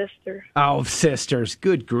my sister. Oh, sisters.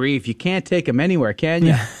 Good grief. You can't take them anywhere, can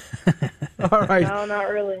you? All right. No, not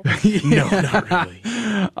really. No, not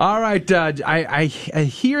really. All right. I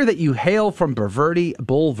hear that you hail from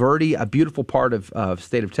Bulverde, a beautiful part of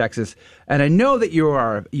state of Texas. And I know that you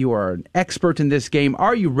are an expert in this game.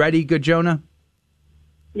 Are you ready, good Jonah?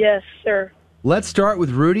 Yes, sir. Let's start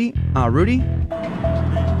with Rudy. Rudy,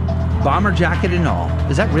 bomber jacket and all.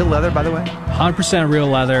 Is that real leather, by the way? 100% real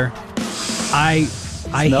leather. I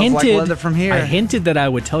hinted like leather from here. I hinted that I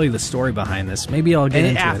would tell you the story behind this. Maybe I'll get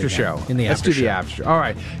into after it show. In the Let's after do show. the after show. All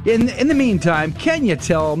right. In the meantime, can you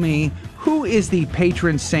tell me who is the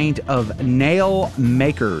patron saint of nail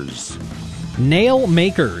makers? Nail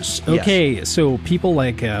makers. Okay, so people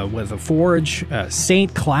like with a forge,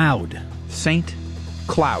 Saint Cloud. Saint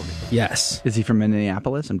Cloud. Yes. Is he from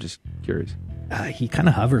Minneapolis? I'm just curious. He kind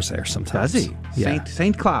of hovers there sometimes. Does he? Yeah.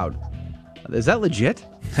 Saint Cloud. Is that legit?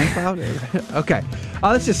 Saint Cloud? Okay.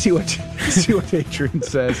 Let's just see what Adrian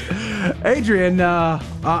says. Adrian,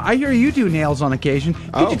 I hear you do nails on occasion.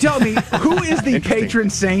 Could you tell me who is the patron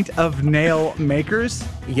saint of nail makers?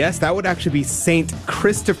 Yes, that would actually be Saint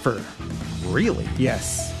Christopher. Really?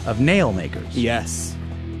 Yes. Of nail makers? Yes.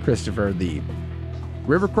 Christopher the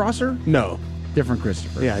river crosser? No. Different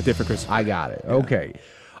Christopher. Yeah, different Christopher. I got it. Okay.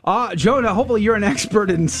 Jonah, hopefully you're an expert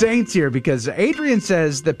in saints here because Adrian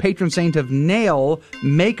says the patron saint of nail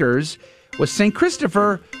makers was St.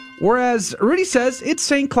 Christopher, whereas Rudy says it's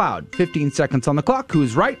St. Cloud. 15 seconds on the clock.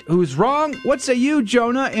 Who's right? Who's wrong? What say you,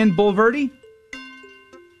 Jonah in Bulverde?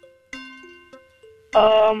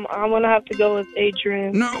 I'm gonna have to go with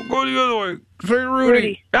Adrian. No, go the other way. Say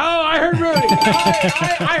Rudy. Oh, I heard Rudy.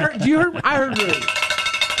 I heard. You heard? I heard Rudy.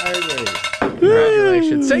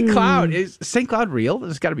 Congratulations, St. Cloud. Is St. Cloud real?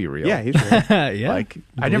 It's got to be real. Yeah, he's real. Yeah. Like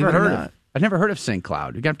I never heard of St.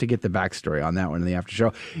 Cloud. You're gonna have to get the backstory on that one in the after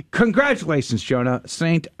show. Congratulations, Jonah.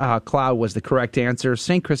 St. Cloud was the correct answer.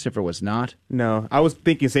 St. Christopher was not. No, I was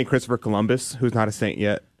thinking St. Christopher Columbus, who's not a saint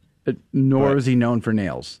yet. Nor is he known for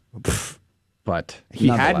nails. But he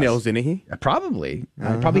had nails, didn't he? Probably.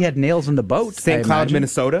 Probably had nails in the boat. St. Cloud,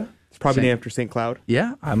 Minnesota. It's probably named after St. Cloud.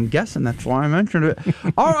 Yeah, I'm guessing. That's why I mentioned it.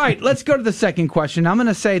 All right, let's go to the second question. I'm going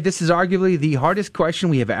to say this is arguably the hardest question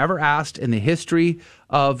we have ever asked in the history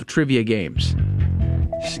of trivia games.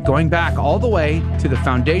 Going back all the way to the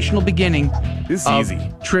foundational beginning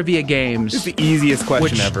of trivia games. This is the easiest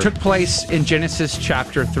question ever. Which took place in Genesis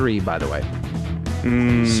chapter 3, by the way.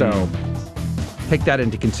 So take that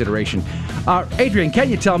into consideration. Adrian, can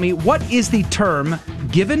you tell me what is the term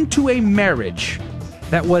given to a marriage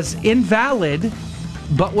that was invalid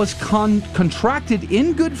but was contracted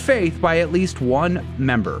in good faith by at least one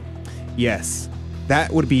member? Yes.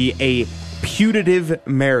 That would be a putative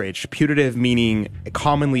marriage. Putative meaning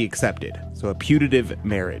commonly accepted. So a putative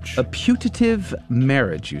marriage. A putative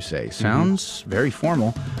marriage, you say. Sounds very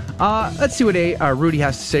formal. Let's see what Rudy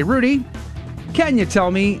has to say. Rudy, can you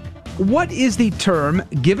tell me what is the term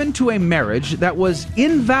given to a marriage that was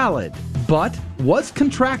invalid but was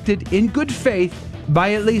contracted in good faith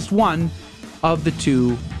by at least one of the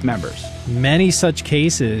two members? Many such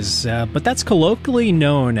cases, but that's colloquially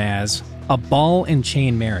known as a ball and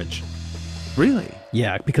chain marriage. Really?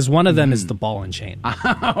 Yeah, because one of them is the ball and chain.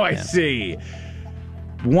 Oh, I see.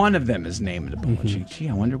 One of them is named the ball and chain. Gee,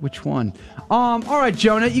 I wonder which one. All right,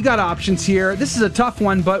 Jonah, you got options here. This is a tough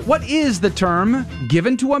one, but what is the term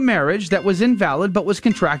given to a marriage that was invalid but was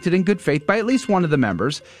contracted in good faith by at least one of the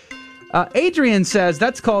members? Adrian says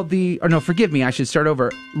that's called I should start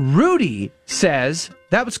over. Rudy says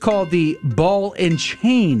that was called the ball and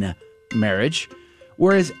chain marriage,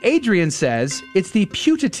 whereas Adrian says it's the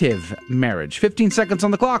putative marriage. 15 seconds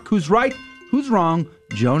on the clock. Who's right? Who's wrong?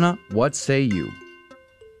 Jonah, what say you?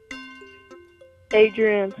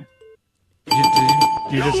 Adrian.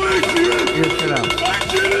 You just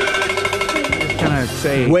kind of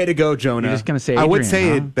say. Way to go, Jonah. You're just going to say Adrian, I would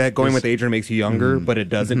say huh? that going with Adrian makes you younger, but it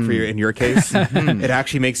doesn't in your case. It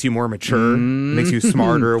actually makes you more mature, makes you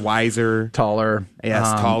smarter, wiser, taller.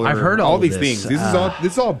 Yes, taller. I've heard all this. these things.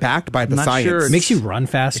 This is all backed by the science. Sure. It makes you run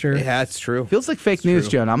faster. Yeah, that's true. Feels like fake news,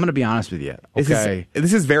 Jonah. I'm going to be honest with you. Okay.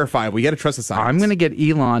 This is verifiable. You got to trust the science. I'm going to get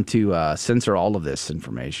Elon to censor all of this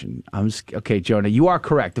information. Okay, Jonah, you are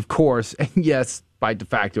correct, of course. And yes, by de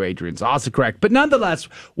facto, Adrian's also correct. But nonetheless,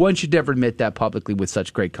 one should never admit that publicly with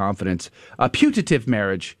such great confidence. A putative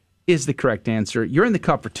marriage is the correct answer. You're in the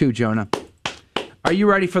cup for two, Jonah. Are you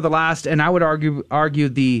ready for the last, and I would argue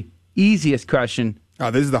the easiest question?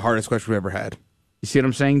 Oh, this is the hardest question we've ever had. You see what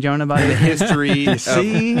I'm saying, Jonah, about the history of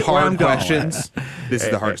hard questions? This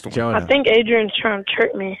is the hardest one. Jonah. I think Adrian's trying to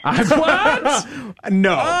trick me. What?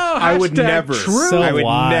 No, I would never. I would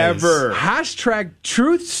never. Hashtag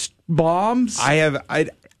truth bombs.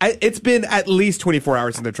 It's been at least 24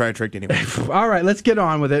 hours since they're trying to trick anyway. All right, let's get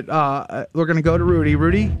on with it. We're going to go to Rudy.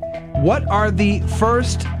 Rudy, what are the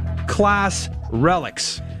first class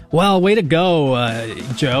relics? Well, way to go,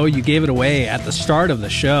 Joe. You gave it away at the start of the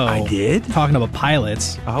show. I did? Talking about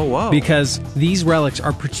pilots. Oh, whoa. Because these relics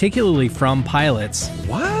are particularly from pilots.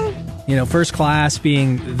 What? You know, first class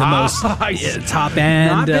being the most top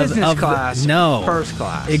end Not business class. No. First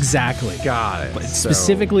class. Exactly. Got it. But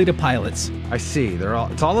specifically to pilots. I see.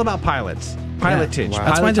 It's all about pilots. Pilotage. Yeah. Wow.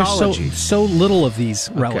 That's why there's so little of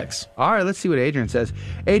these relics. Okay. All right, let's see what Adrian says.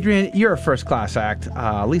 Adrian, you're a first-class act.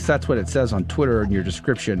 At least that's what it says on Twitter in your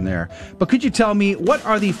description there. But could you tell me, what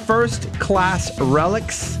are the first-class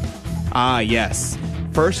relics? Yes.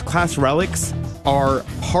 First-class relics are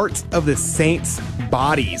parts of the saint's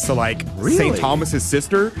body. So, like, really? St. Thomas's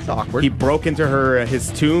sister, that's awkward. He broke into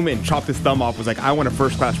his tomb and chopped his thumb off, was like, I want a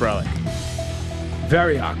first-class relic.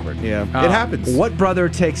 Very awkward. Yeah, it happens. What brother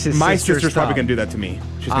takes his My sister's sister's probably thumb? going to do that to me.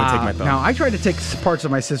 She's going to take my thumb. Now, I tried to take parts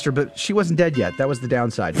of my sister, but she wasn't dead yet. That was the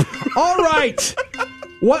downside. All right.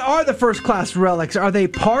 What are the first-class relics? Are they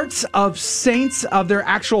parts of saints of their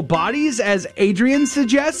actual bodies, as Adrian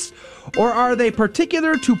suggests? Or are they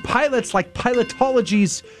particular to pilots like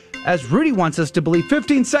pilotologies, as Rudy wants us to believe?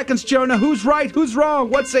 15 seconds, Jonah. Who's right? Who's wrong?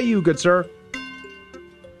 What say you, good sir?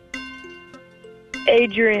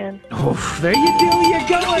 Adrian. Oh, there you go. You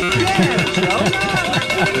go again,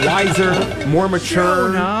 Jonah. Wiser, more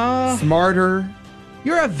mature, Jonah. smarter.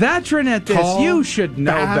 You're a veteran at this. Tall, you should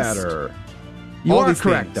know fast. better. You All are these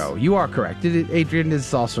correct, things. though. You are correct. Adrian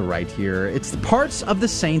is also right here. It's the parts of the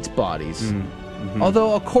saints' bodies. Mm-hmm.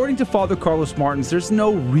 Although, according to Father Carlos Martins, there's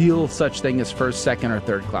no real such thing as first, second, or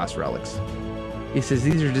third-class relics. He says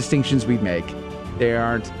these are distinctions we make. They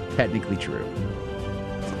aren't technically true.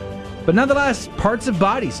 But nonetheless, parts of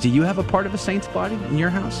bodies. Do you have a part of a saint's body in your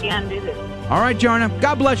house? Can't do this. All right, Jarna.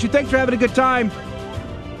 God bless you. Thanks for having a good time.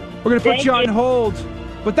 We're going to put Thank you on you. hold.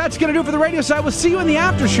 But that's going to do it for the radio side. We'll see you in the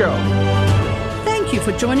after show. Thank you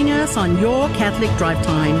for joining us on Your Catholic Drive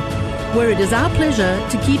Time, where it is our pleasure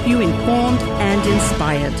to keep you informed and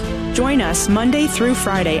inspired. Join us Monday through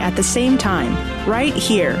Friday at the same time, right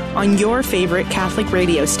here on your favorite Catholic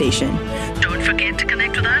radio station. Don't forget to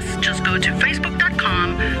connect with us. Just go to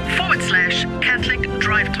facebook.com/Catholic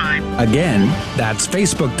Drive Time. Again, that's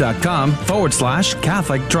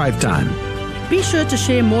facebook.com/Catholic Drive Time. Be sure to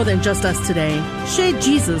share more than just us today. Share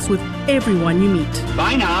Jesus with everyone you meet.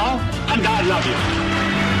 Bye now, and God love you.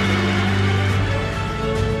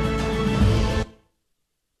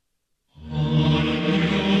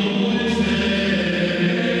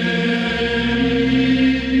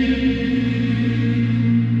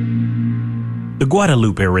 The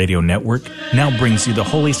Guadalupe Radio Network now brings you the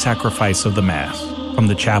Holy Sacrifice of the Mass from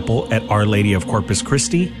the chapel at Our Lady of Corpus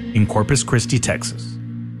Christi in Corpus Christi, Texas.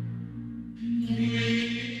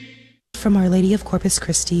 From Our Lady of Corpus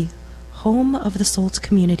Christi, home of the SOLT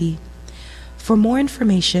community. For more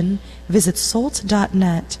information, visit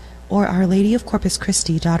SOLT.net or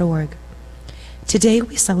OurLadyOfCorpusChristi.org. Today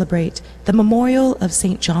we celebrate the memorial of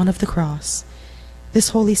St. John of the Cross. This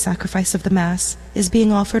holy sacrifice of the Mass is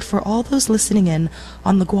being offered for all those listening in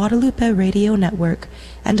on the Guadalupe Radio Network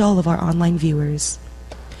and all of our online viewers.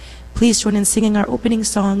 Please join in singing our opening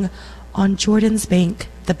song, On Jordan's Bank,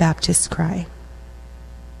 the Baptist's Cry.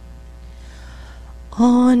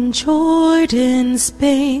 On Jordan's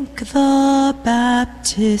bank the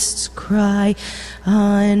Baptist's cry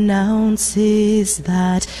announces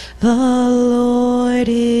that the Lord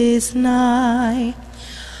is nigh.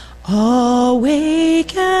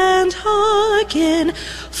 Awake and hearken,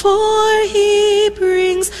 for he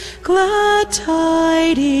brings glad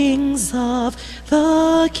tidings of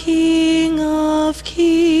the King of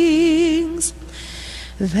Kings.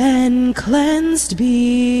 Then cleansed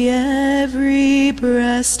be every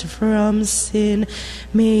breast from sin,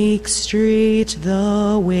 make straight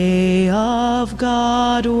the way of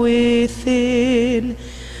God within.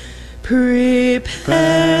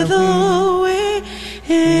 Prepare the way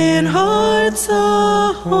in hearts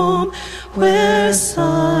a home, where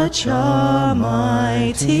such a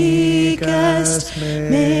mighty guest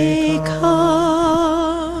may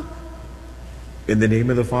come. In the name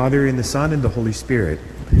of the Father, and the Son, and the Holy Spirit.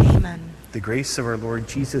 Amen. The grace of our Lord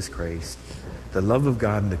Jesus Christ, the love of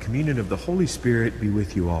God, and the communion of the Holy Spirit be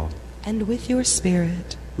with you all. And with your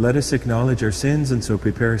spirit. Let us acknowledge our sins and so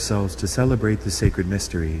prepare ourselves to celebrate the sacred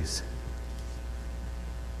mysteries.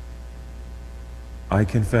 I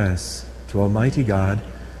confess to Almighty God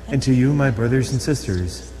and to you, my brothers and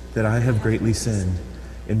sisters, that I have greatly sinned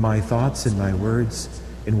in my thoughts and my words,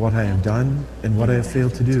 in what I have done and what I have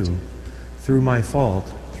failed to do, through my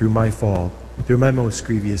fault, through my most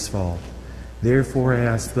grievous fault. Therefore I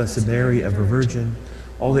ask Blessed Mary, ever Virgin,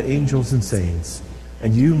 all the angels and saints,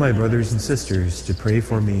 and you, my brothers and sisters, to pray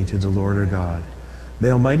for me to the Lord our God.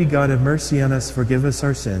 May Almighty God have mercy on us, forgive us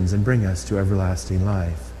our sins, and bring us to everlasting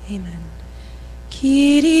life. Amen.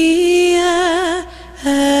 Kyrie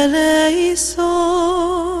eleison.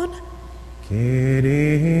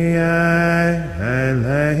 Kyrie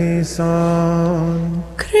eleison.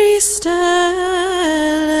 Christe eleison.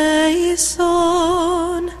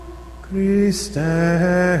 Christe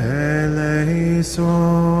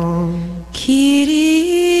eleison.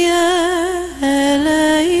 Kyrie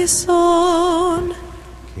eleison.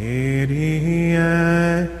 Kyrie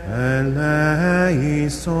eleison.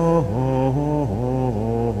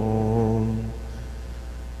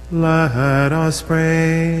 Let us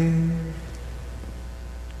pray.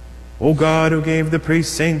 O God, who gave the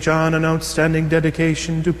priest St. John an outstanding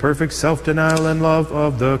dedication to perfect self-denial and love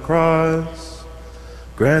of the cross,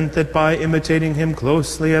 grant that by imitating him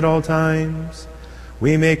closely at all times,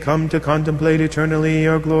 we may come to contemplate eternally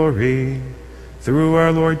your glory, through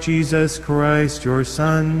our Lord Jesus Christ, your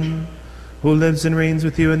Son, who lives and reigns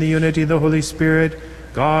with you in the unity of the Holy Spirit,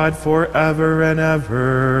 God, forever and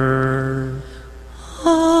ever.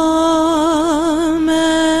 Amen.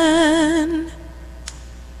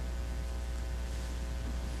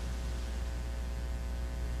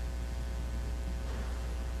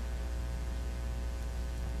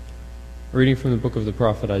 Reading from the book of the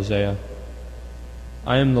prophet Isaiah.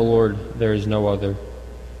 I am the Lord, there is no other.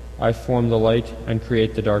 I form the light and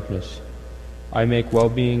create the darkness. I make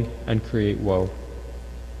well-being and create woe.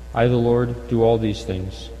 I, the Lord, do all these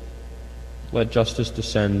things. Let justice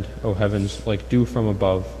descend, O heavens, like dew from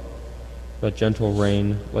above. Let gentle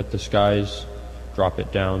rain, let the skies drop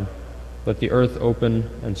it down. Let the earth open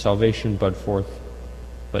and salvation bud forth.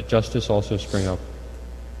 Let justice also spring up.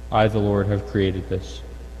 I, the Lord, have created this.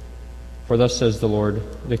 For thus says the Lord,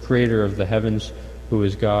 the creator of the heavens, who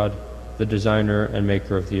is God, the designer and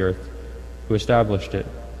maker of the earth, who established it,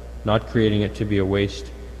 not creating it to be a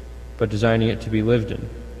waste, but designing it to be lived in.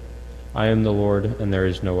 I am the Lord, and there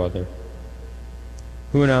is no other.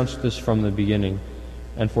 Who announced this from the beginning,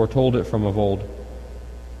 and foretold it from of old?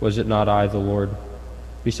 Was it not I, the Lord,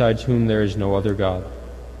 besides whom there is no other God?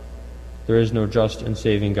 There is no just and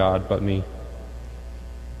saving God but me.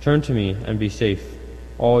 Turn to me and be safe,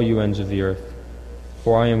 all you ends of the earth,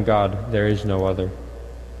 for I am God, there is no other.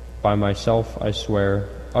 By myself I swear,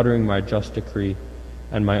 uttering my just decree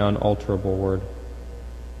and my unalterable word.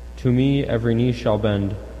 To me every knee shall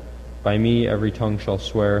bend, by me every tongue shall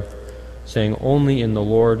swear, saying, only in the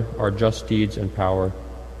Lord are just deeds and power.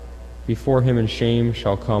 Before him in shame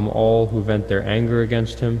shall come all who vent their anger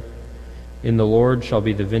against him. In the Lord shall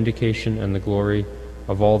be the vindication and the glory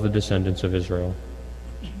of all the descendants of Israel.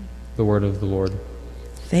 The word of the Lord.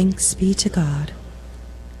 Thanks be to God.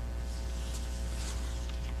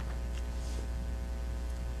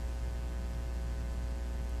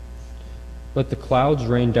 Let the clouds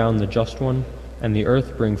rain down the just one, and the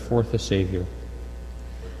earth bring forth a Savior.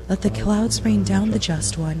 Let the clouds rain down the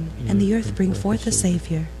just one, and the earth bring forth a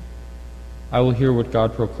Savior. I will hear what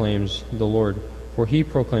God proclaims, the Lord, for he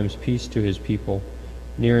proclaims peace to his people.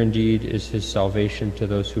 Near indeed is his salvation to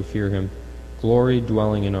those who fear him, glory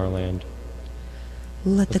dwelling in our land.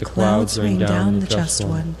 Let the clouds rain down the just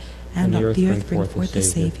one, and the earth bring forth a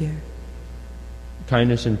Savior.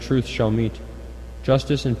 Kindness and truth shall meet,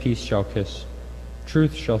 justice and peace shall kiss.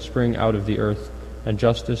 Truth shall spring out of the earth, and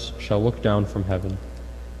justice shall look down from heaven.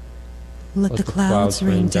 Let the clouds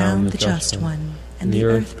rain down the just one, and the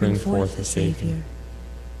earth bring forth a Savior.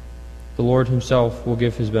 The Lord himself will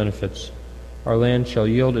give his benefits. Our land shall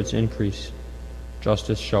yield its increase.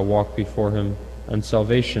 Justice shall walk before him, and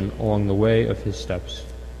salvation along the way of his steps.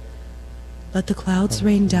 Let the clouds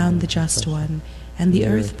rain down the just one, and the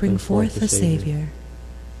earth bring forth a Savior.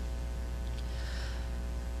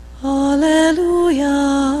 Alleluia,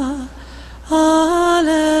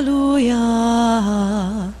 Alleluia,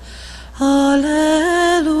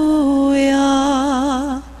 Alleluia,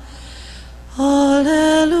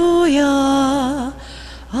 Alleluia,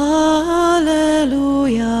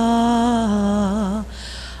 Alleluia,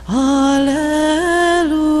 Alleluia.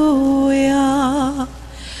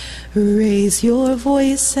 Raise your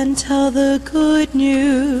voice and tell the good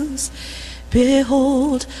news.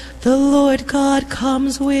 Behold, the Lord God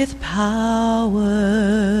comes with power.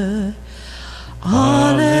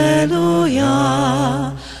 Alleluia,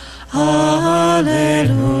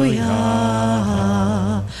 Alleluia,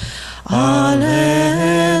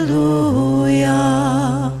 Alleluia.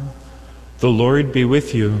 The Lord be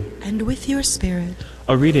with you. And with your spirit.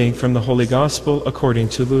 A reading from the Holy Gospel according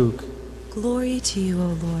to Luke. Glory to you,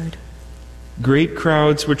 O Lord. Great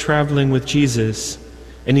crowds were traveling with Jesus,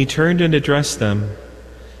 and he turned and addressed them.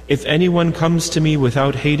 If anyone comes to me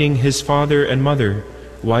without hating his father and mother,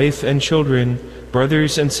 wife and children,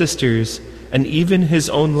 brothers and sisters, and even his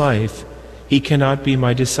own life, he cannot be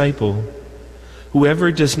my disciple.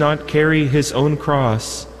 Whoever does not carry his own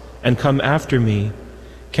cross and come after me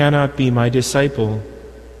cannot be my disciple.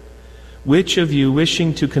 Which of you,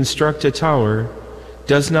 wishing to construct a tower,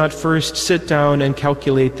 does not first sit down and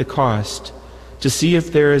calculate the cost, to see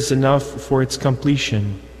if there is enough for its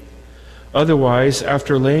completion? Otherwise,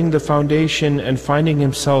 after laying the foundation and finding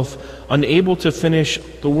himself unable to finish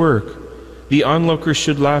the work, the onlookers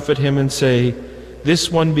should laugh at him and say, "This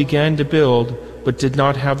one began to build, but did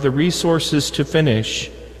not have the resources to finish."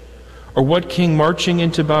 Or what king marching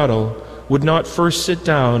into battle would not first sit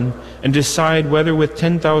down and decide whether with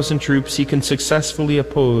 10,000 troops he can successfully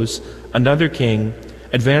oppose another king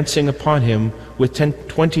advancing upon him with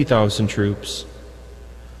 20,000 troops?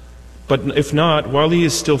 But if not, while he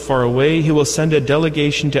is still far away, he will send a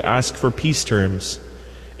delegation to ask for peace terms.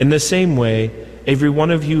 In the same way, every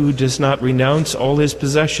one of you who does not renounce all his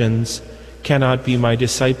possessions cannot be my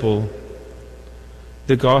disciple.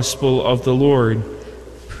 The Gospel of the Lord.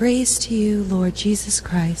 Praise to you, Lord Jesus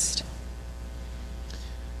Christ.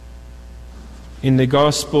 In the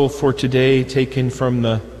Gospel for today, taken from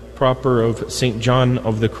the proper of St. John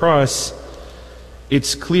of the Cross,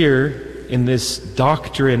 it's clear in this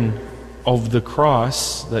doctrine of the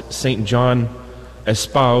cross that St. John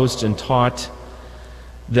espoused and taught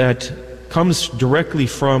that comes directly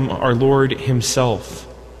from our Lord himself.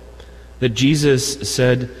 That Jesus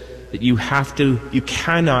said that you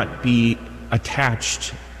cannot be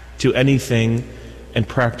attached to anything and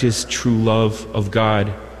practice true love of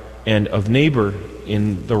God and of neighbor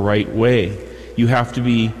in the right way. You have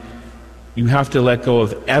to let go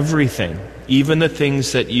of everything, even the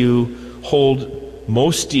things that you hold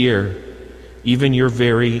most dear, even your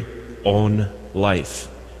very own life.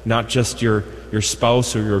 Not just your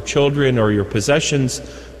spouse or your children or your possessions,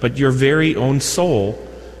 but your very own soul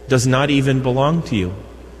does not even belong to you.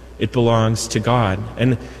 It belongs to God.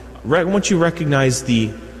 And once you recognize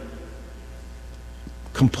the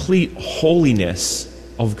complete holiness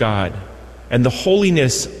of God and the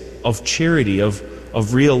holiness of charity,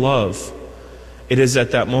 of real love, it is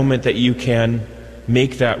at that moment that you can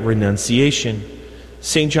make that renunciation.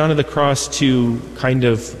 St. John of the Cross, to kind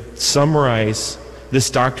of summarize this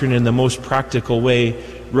doctrine in the most practical way,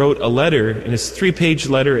 wrote a letter, and it's a 3-page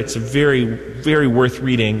letter. It's very, very worth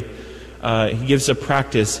reading. He gives a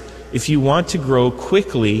practice. If you want to grow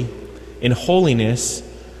quickly in holiness,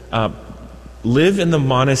 live in the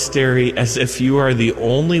monastery as if you are the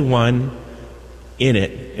only one in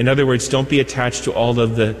it. In other words, don't be attached to all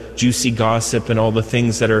of the juicy gossip and all the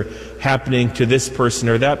things that are happening to this person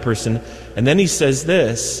or that person. And then he says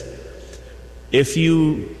this: if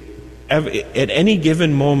you, at any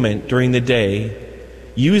given moment during the day,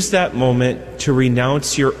 use that moment to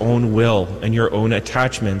renounce your own will and your own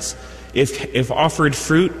attachments. If offered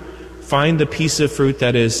fruit, find the piece of fruit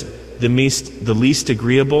that is the least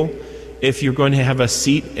agreeable. If you're going to have a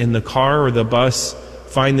seat in the car or the bus,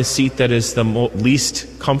 find the seat that is the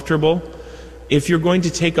least comfortable. If you're going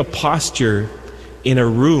to take a posture in a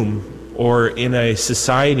room or in a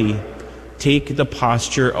society, take the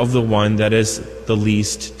posture of the one that is the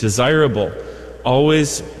least desirable.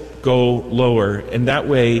 Always go lower. And that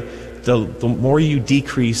way, the more you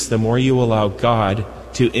decrease, the more you allow God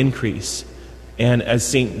to increase. And as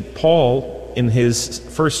St. Paul, in his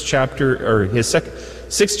first chapter, or his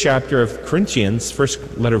sixth chapter of Corinthians,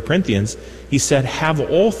 first letter of Corinthians, he said, have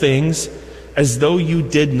all things as though you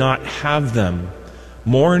did not have them.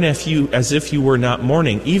 Mourn as if you were not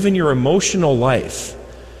mourning. Even your emotional life,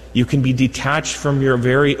 you can be detached from your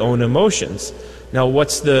very own emotions. Now,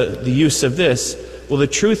 what's the use of this? Well, the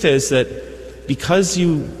truth is that because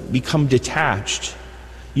you become detached,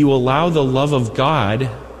 you allow the love of God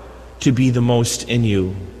to be the most in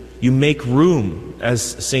you. You make room, as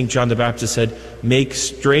St. John the Baptist said, make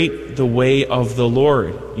straight the way of the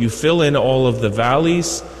Lord. You fill in all of the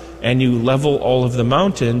valleys and you level all of the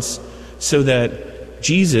mountains so that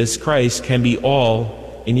Jesus Christ can be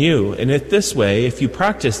all in you. And this way, if you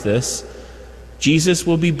practice this, Jesus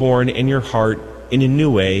will be born in your heart in a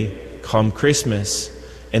new way come Christmas.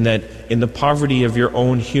 And that in the poverty of your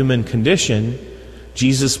own human condition,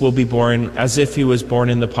 Jesus will be born as if he was born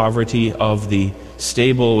in the poverty of the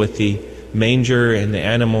stable with the manger and the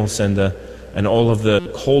animals and all of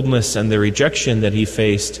the coldness and the rejection that he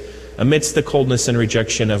faced, amidst the coldness and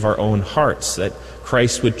rejection of our own hearts, that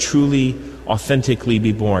Christ would truly, authentically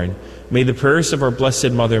be born. May the prayers of our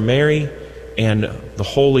Blessed Mother Mary and the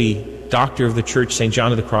holy doctor of the Church, St.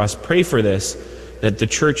 John of the Cross, pray for this, that the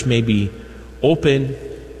Church may be open,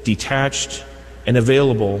 detached, and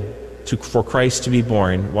available for Christ to be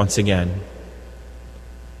born once again.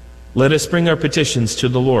 Let us bring our petitions to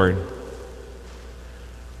the Lord.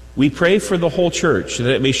 We pray for the whole Church,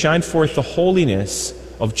 that it may shine forth the holiness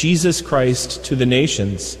of Jesus Christ to the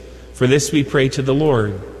nations. For this we pray to the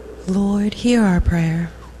Lord. Lord, hear our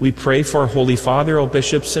prayer. We pray for our Holy Father, all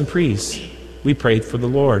bishops and priests. We pray for the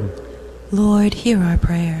Lord. Lord, hear our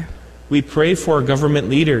prayer. We pray for our government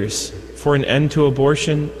leaders, for an end to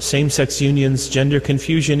abortion, same-sex unions, gender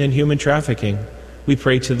confusion, and human trafficking. We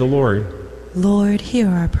pray to the Lord. Lord, hear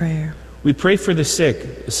our prayer. We pray for the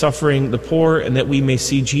sick, the suffering, the poor, and that we may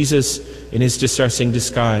see Jesus in his distressing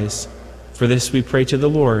disguise. For this we pray to the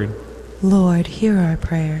Lord. Lord, hear our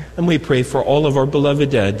prayer. And we pray for all of our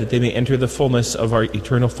beloved dead, that they may enter the fullness of our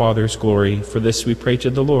eternal Father's glory. For this we pray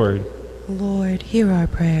to the Lord. Lord, hear our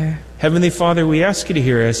prayer. Heavenly Father, we ask you to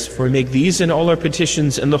hear us, for we make these and all our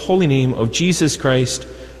petitions in the holy name of Jesus Christ,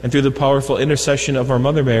 and through the powerful intercession of our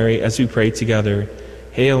Mother Mary, as we pray together.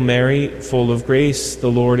 Hail Mary, full of grace,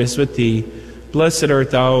 the Lord is with thee. Blessed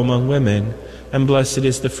art thou among women, and blessed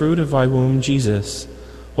is the fruit of thy womb, Jesus.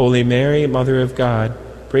 Holy Mary, Mother of God,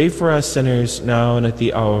 pray for us sinners, now and at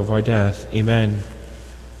the hour of our death. Amen.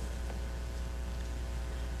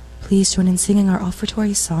 Please join in singing our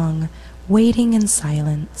offertory song, Waiting in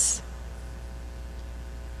Silence.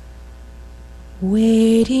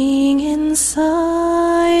 Waiting in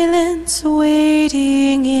silence,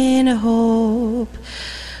 waiting in hope.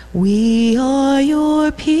 We are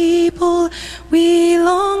your people, we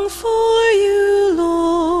long for you,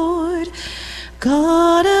 Lord.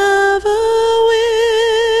 God ever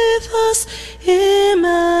with us,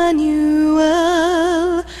 Emmanuel.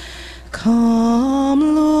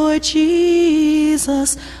 Come, Lord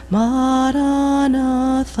Jesus, Maranatha.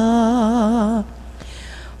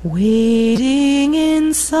 Waiting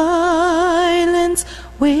in silence,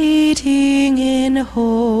 waiting in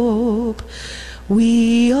hope.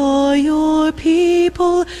 We are your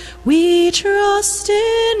people, we trust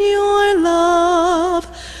in your love.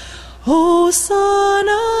 O Son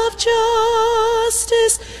of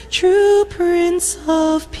Justice, true Prince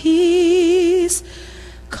of Peace,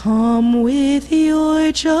 come with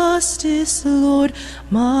your justice, Lord,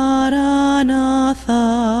 Maranatha.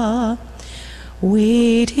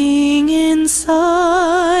 Waiting in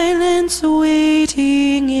silence,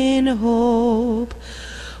 waiting in hope.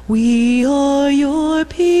 We are your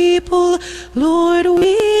people, Lord,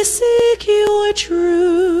 we seek your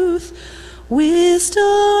truth.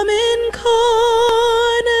 Wisdom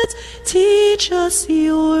incarnate, teach us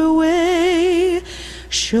your way.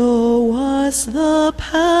 Show us the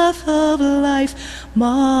path of life,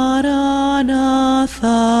 Maranatha.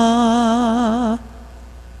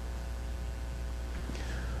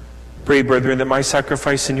 Pray, brethren, that my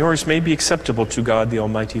sacrifice and yours may be acceptable to God, the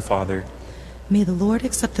Almighty Father. May the Lord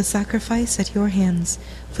accept the sacrifice at your hands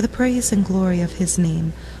for the praise and glory of his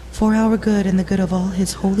name, for our good and the good of all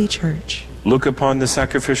his holy church. Look upon the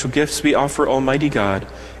sacrificial gifts we offer, Almighty God,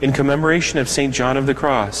 in commemoration of St. John of the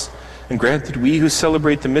Cross, and grant that we who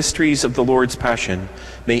celebrate the mysteries of the Lord's Passion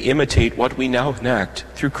may imitate what we now enact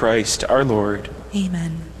through Christ our Lord.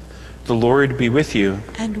 Amen. The Lord be with you.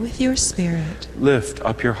 And with your spirit. Lift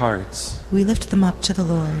up your hearts. We lift them up to the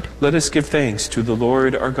Lord. Let us give thanks to the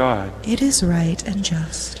Lord our God. It is right and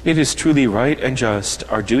just. It is truly right and just,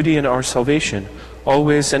 our duty and our salvation,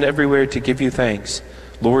 always and everywhere to give you thanks,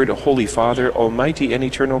 Lord, Holy Father, Almighty and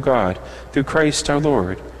eternal God, through Christ our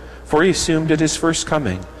Lord. For he assumed at his first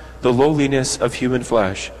coming the lowliness of human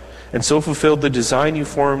flesh, and so fulfilled the design you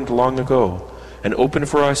formed long ago, and opened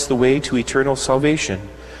for us the way to eternal salvation,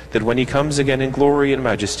 that when he comes again in glory and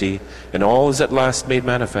majesty, and all is at last made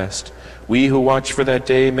manifest, we who watch for that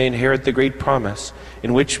day may inherit the great promise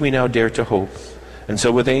in which we now dare to hope. And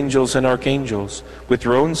so with angels and archangels, with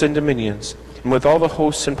thrones and dominions, and with all the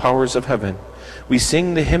hosts and powers of heaven, we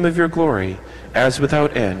sing the hymn of your glory, as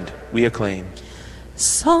without end we acclaim.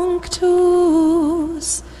 Sanctus,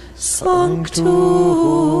 Sanctus,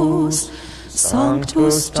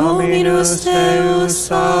 Sanctus Dominus Deus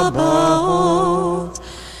Sabaoth,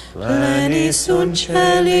 plenis sunt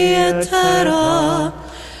celi et terra,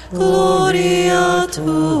 gloria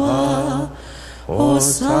tua,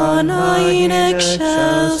 Hosanna in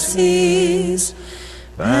excelsis,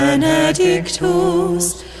 benedictus,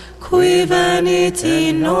 qui venit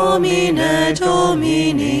in nomine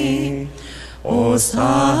Domini,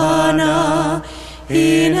 Hosanna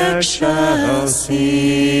in excelsis.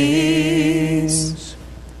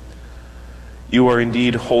 You are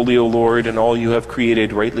indeed holy, O Lord, and all you have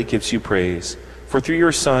created rightly gives you praise. For through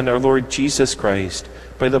your Son, our Lord Jesus Christ,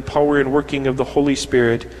 by the power and working of the Holy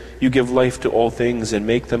Spirit, you give life to all things and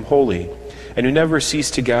make them holy, and you never cease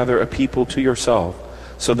to gather a people to yourself,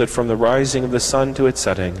 so that from the rising of the sun to its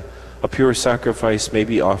setting, a pure sacrifice may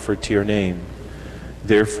be offered to your name.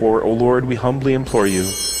 Therefore, O Lord, we humbly implore you,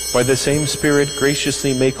 by the same Spirit,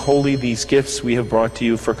 graciously make holy these gifts we have brought to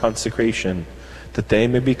you for consecration, that they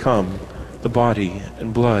may become the body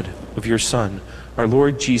and blood of your Son, our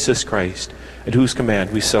Lord Jesus Christ, at whose command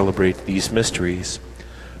we celebrate these mysteries.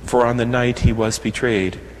 For on the night he was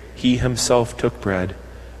betrayed, he himself took bread,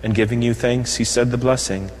 and giving you thanks, he said the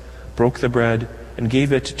blessing, broke the bread, and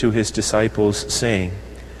gave it to his disciples, saying,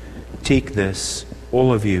 "Take this,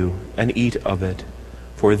 all of you, and eat of it,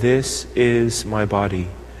 for this is my body,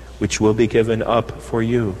 which will be given up for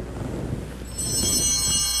you."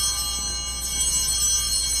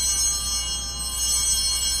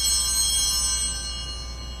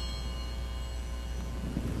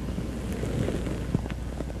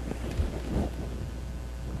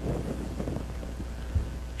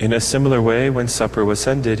 In a similar way, when supper was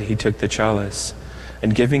ended, he took the chalice,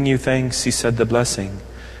 and giving you thanks, he said the blessing,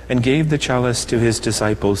 and gave the chalice to his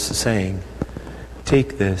disciples, saying,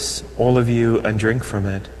 "Take this, all of you, and drink from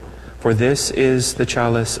it, for this is the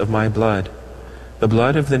chalice of my blood, the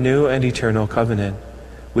blood of the new and eternal covenant,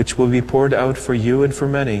 which will be poured out for you and for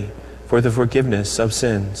many, for the forgiveness of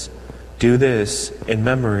sins. Do this in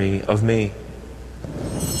memory of me."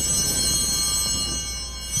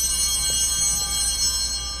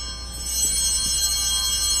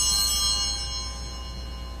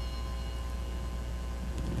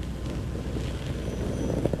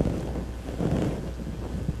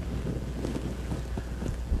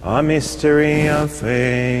 A mystery of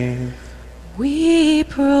faith. We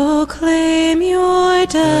proclaim your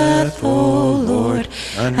death, O Lord,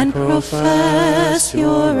 and profess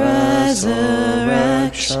your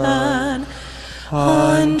resurrection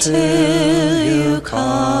until you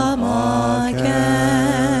come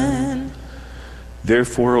again.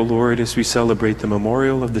 Therefore, O Lord, as we celebrate the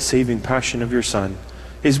memorial of the saving passion of your Son,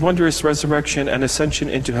 his wondrous resurrection and ascension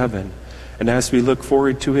into heaven, and as we look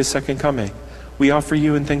forward to his second coming, we offer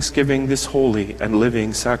you in thanksgiving this holy and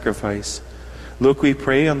living sacrifice. Look, we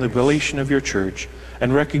pray, on the oblation of your church,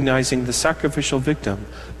 and recognizing the sacrificial victim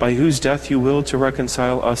by whose death you will to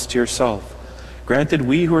reconcile us to yourself. Grant that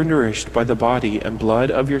we who are nourished by the body and blood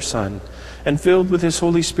of your Son, and filled with his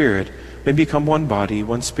Holy Spirit, may become one body,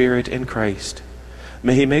 one spirit in Christ.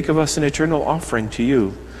 May he make of us an eternal offering to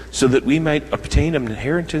you, so that we might obtain an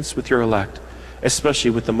inheritance with your elect, especially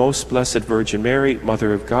with the most blessed Virgin Mary,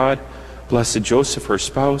 Mother of God, blessed Joseph, her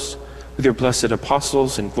spouse, with your blessed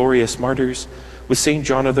apostles and glorious martyrs, with St.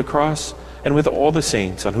 John of the Cross, and with all the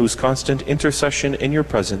saints on whose constant intercession in your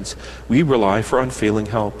presence we rely for unfailing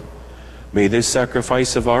help. May this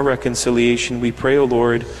sacrifice of our reconciliation, we pray, O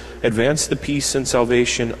Lord, advance the peace and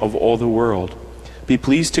salvation of all the world. Be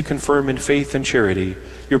pleased to confirm in faith and charity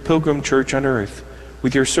your pilgrim church on earth,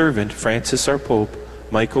 with your servant Francis our Pope,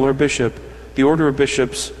 Michael our Bishop, the order of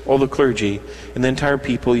bishops, all the clergy, and the entire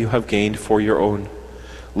people you have gained for your own.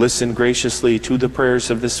 Listen graciously to the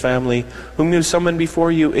prayers of this family, whom you summon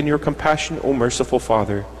before you in your compassion, O merciful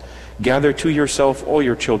Father. Gather to yourself all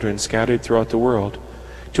your children scattered throughout the world.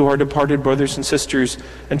 To our departed brothers and sisters,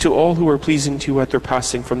 and to all who are pleasing to you at their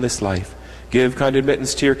passing from this life, give kind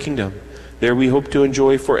admittance to your kingdom. There we hope to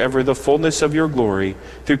enjoy forever the fullness of your glory,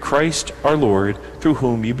 through Christ our Lord, through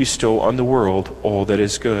whom you bestow on the world all that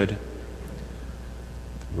is good.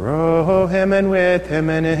 Through him and with him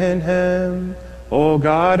and in him, O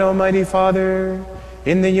God, Almighty Father,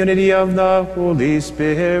 in the unity of the Holy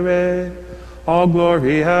Spirit, all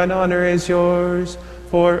glory and honor is yours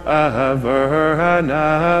forever and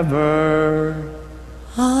ever.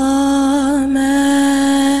 Amen.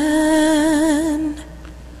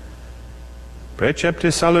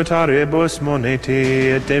 Preceptus salutaribus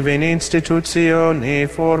moniti et divin institutione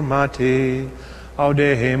formati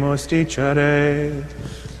audemus dicere.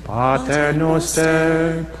 Pater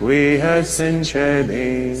noster, qui es in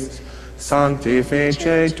celis,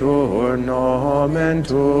 sanctificetur nomen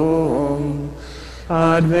tuum,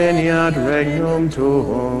 adveniat regnum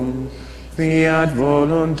tuum, fiat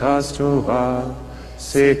voluntas tua,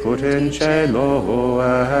 sicut in cielo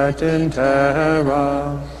et in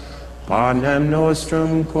terra. Panem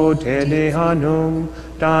nostrum quotidianum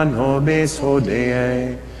da nobis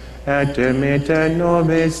hodie, et dimitte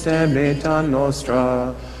nobis debita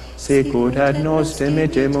nostra, sicut et nos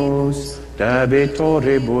dimittimus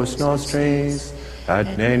debitoribus nostris,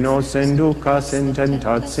 et ne nos inducas in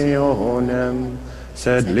tentationem,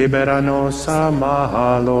 sed libera nos a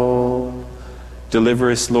malo.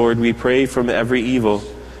 Deliver us, Lord, we pray, from every evil.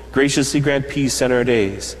 Graciously grant peace in our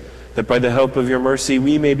days, that by the help of your mercy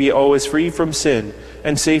we may be always free from sin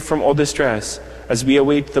and safe from all distress, as we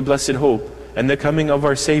await the blessed hope and the coming of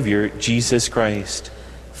our Savior, Jesus Christ.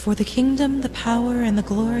 For the kingdom, the power, and the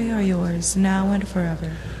glory are yours, now and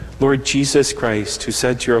forever. Lord Jesus Christ, who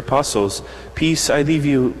said to your apostles, "Peace I leave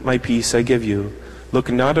you, my peace I give you," look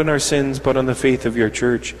not on our sins, but on the faith of your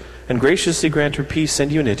church, and graciously grant her peace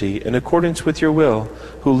and unity in accordance with your will,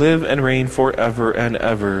 who live and reign forever and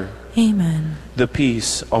ever. Amen. The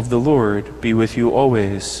peace of the Lord be with you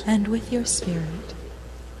always. And with your spirit.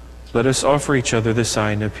 Let us offer each other the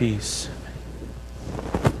sign of peace.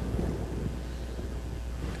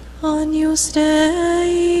 Agnus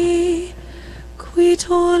Dei, qui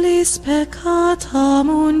tollis peccata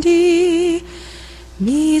mundi,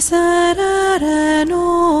 miserere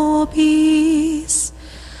nobis.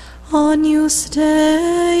 Agnus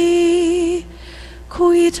Dei,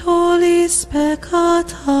 qui tollis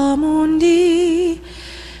peccata mundi,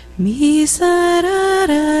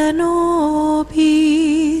 miserere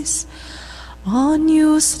nobis.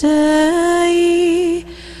 Agnus Dei,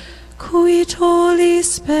 qui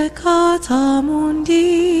tollis peccata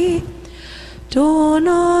mundi,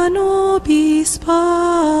 dona nobis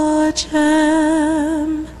pacem.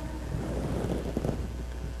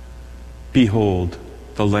 Behold,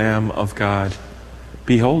 the Lamb of God.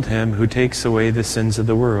 Behold him who takes away the sins of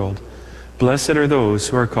the world. Blessed are those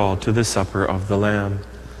who are called to the supper of the Lamb.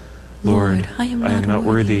 Lord, I am not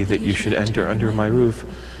worthy that you should enter under my roof,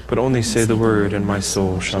 but only say the word, and my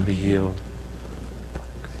soul shall be healed.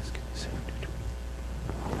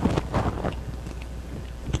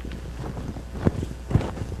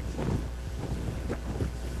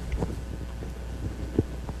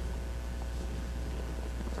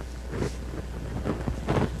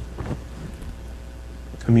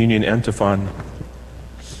 Communion Antiphon.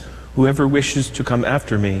 Whoever wishes to come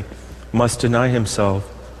after me must deny himself,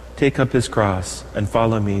 take up his cross, and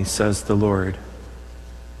follow me, says the Lord.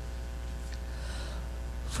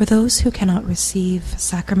 For those who cannot receive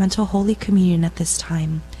sacramental Holy Communion at this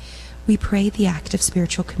time, we pray the act of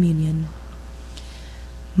spiritual communion.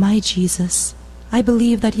 My Jesus, I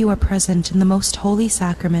believe that you are present in the most holy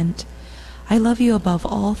sacrament. I love you above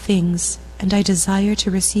all things, and I desire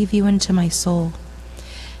to receive you into my soul.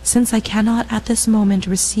 Since I cannot at this moment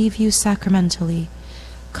receive you sacramentally,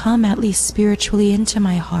 come at least spiritually into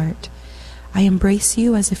my heart. I embrace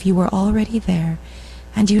you as if you were already there,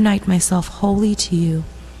 and unite myself wholly to you.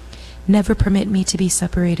 Never permit me to be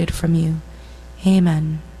separated from you.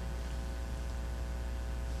 Amen.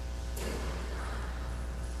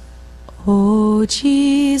 O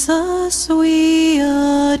Jesus, we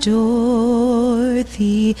adore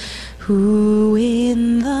thee, who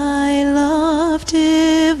in thy love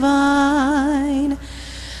divine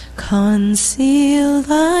conceal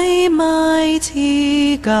thy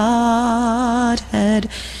mighty Godhead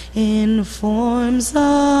in forms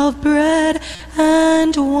of bread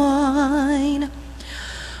and wine.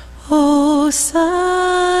 O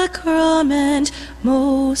sacrament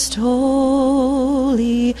most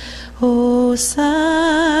holy, O sacrament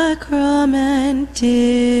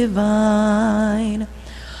divine,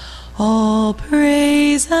 all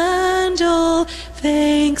praise and all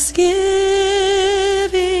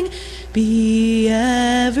thanksgiving be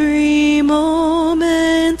every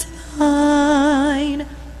moment thine.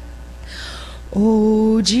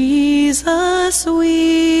 O Jesus,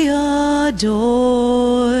 we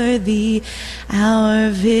adore thee, our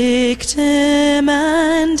victim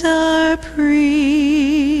and our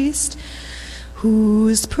priest,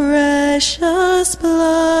 whose precious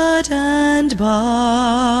blood and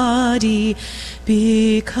body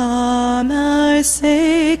become our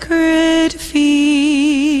sacred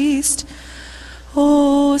feast.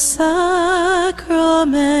 O sacrament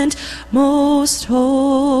most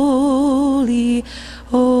holy,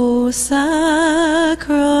 O sacrament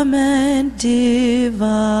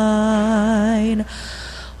divine,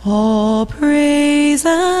 all praise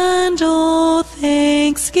and all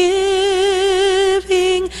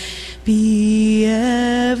thanksgiving be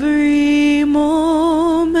every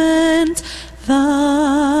moment thine.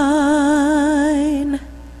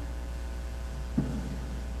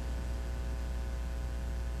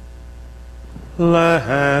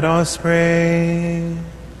 Let us pray.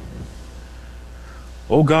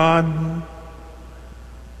 O God,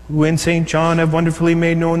 who in St. John have wonderfully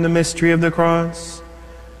made known the mystery of the cross,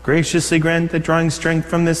 graciously grant that, drawing strength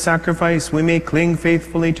from this sacrifice, we may cling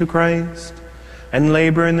faithfully to Christ and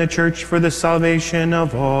labor in the Church for the salvation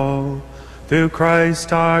of all, through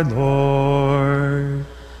Christ our Lord.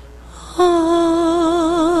 Amen.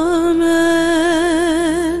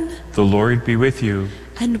 The Lord be with you.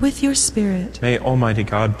 And with your spirit. May Almighty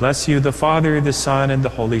God bless you, the Father, the Son, and the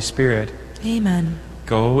Holy Spirit. Amen.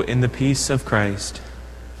 Go in the peace of Christ.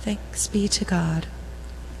 Thanks be to God.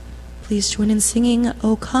 Please join in singing,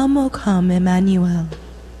 O come, Emmanuel.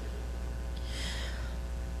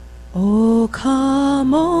 O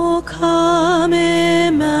come,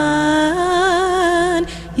 Emmanuel,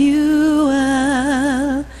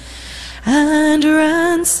 and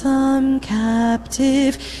ransom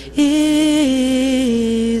captive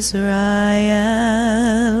Israel,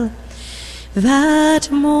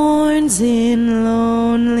 that mourns in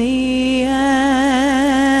lonely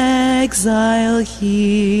exile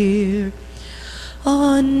here,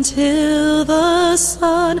 until the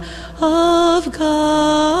Son of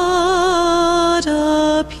God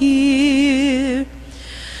appear.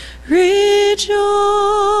 Rejoice,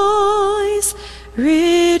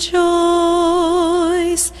 rejoice,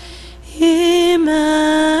 Emmanuel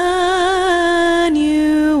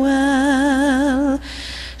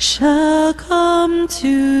shall come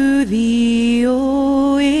to thee, O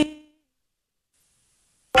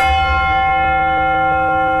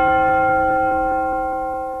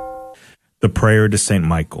The Prayer to Saint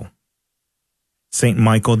Michael. Saint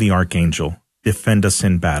Michael the Archangel, defend us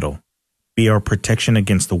in battle. Be our protection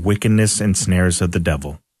against the wickedness and snares of the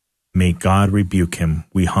devil. May God rebuke him,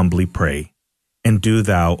 we humbly pray. And do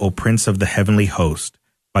thou, O Prince of the heavenly host,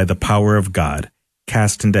 by the power of God,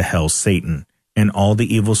 cast into hell Satan and all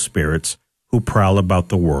the evil spirits who prowl about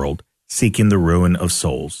the world, seeking the ruin of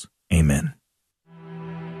souls. Amen.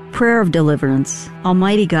 Prayer of Deliverance.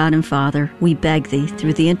 Almighty God and Father, we beg Thee,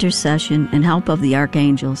 through the intercession and help of the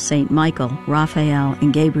archangels, Saint Michael, Raphael,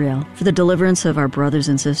 and Gabriel, for the deliverance of our brothers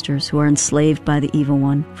and sisters who are enslaved by the evil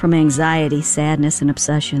one, from anxiety, sadness, and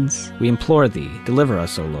obsessions. We implore Thee, deliver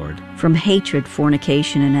us, O Lord, From hatred,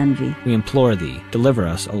 fornication, and envy. We implore Thee, deliver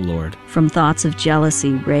us, O Lord. From thoughts of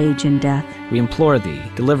jealousy, rage, and death. We implore Thee,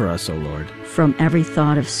 deliver us, O Lord. From every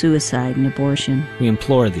thought of suicide and abortion. We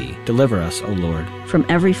implore Thee, deliver us, O Lord. From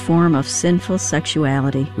every form of sinful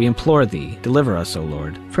sexuality. We implore Thee, deliver us, O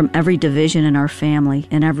Lord. From every division in our family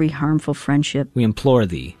and every harmful friendship. We implore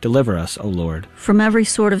Thee, deliver us, O Lord. From every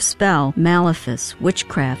sort of spell, malefice,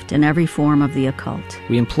 witchcraft, and every form of the occult.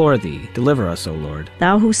 We implore Thee, deliver us, O Lord.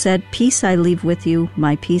 Thou who said, Peace I leave with you,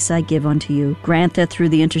 my peace I give unto you, grant that through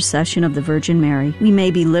the intercession of the Virgin Mary, we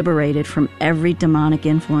may be liberated from every demonic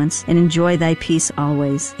influence and enjoy Thy peace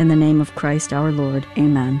always. In the name of Christ our Lord.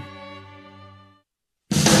 Amen.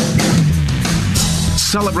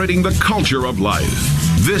 Celebrating the culture of life.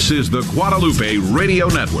 This is the Guadalupe Radio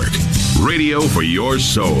Network. Radio for your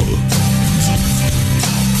soul.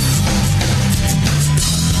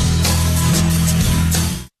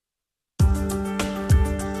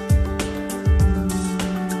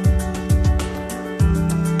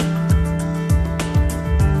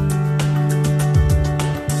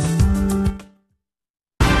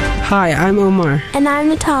 Hi, I'm Omar. And I'm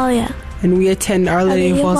Natalia. And we attend Our Lady of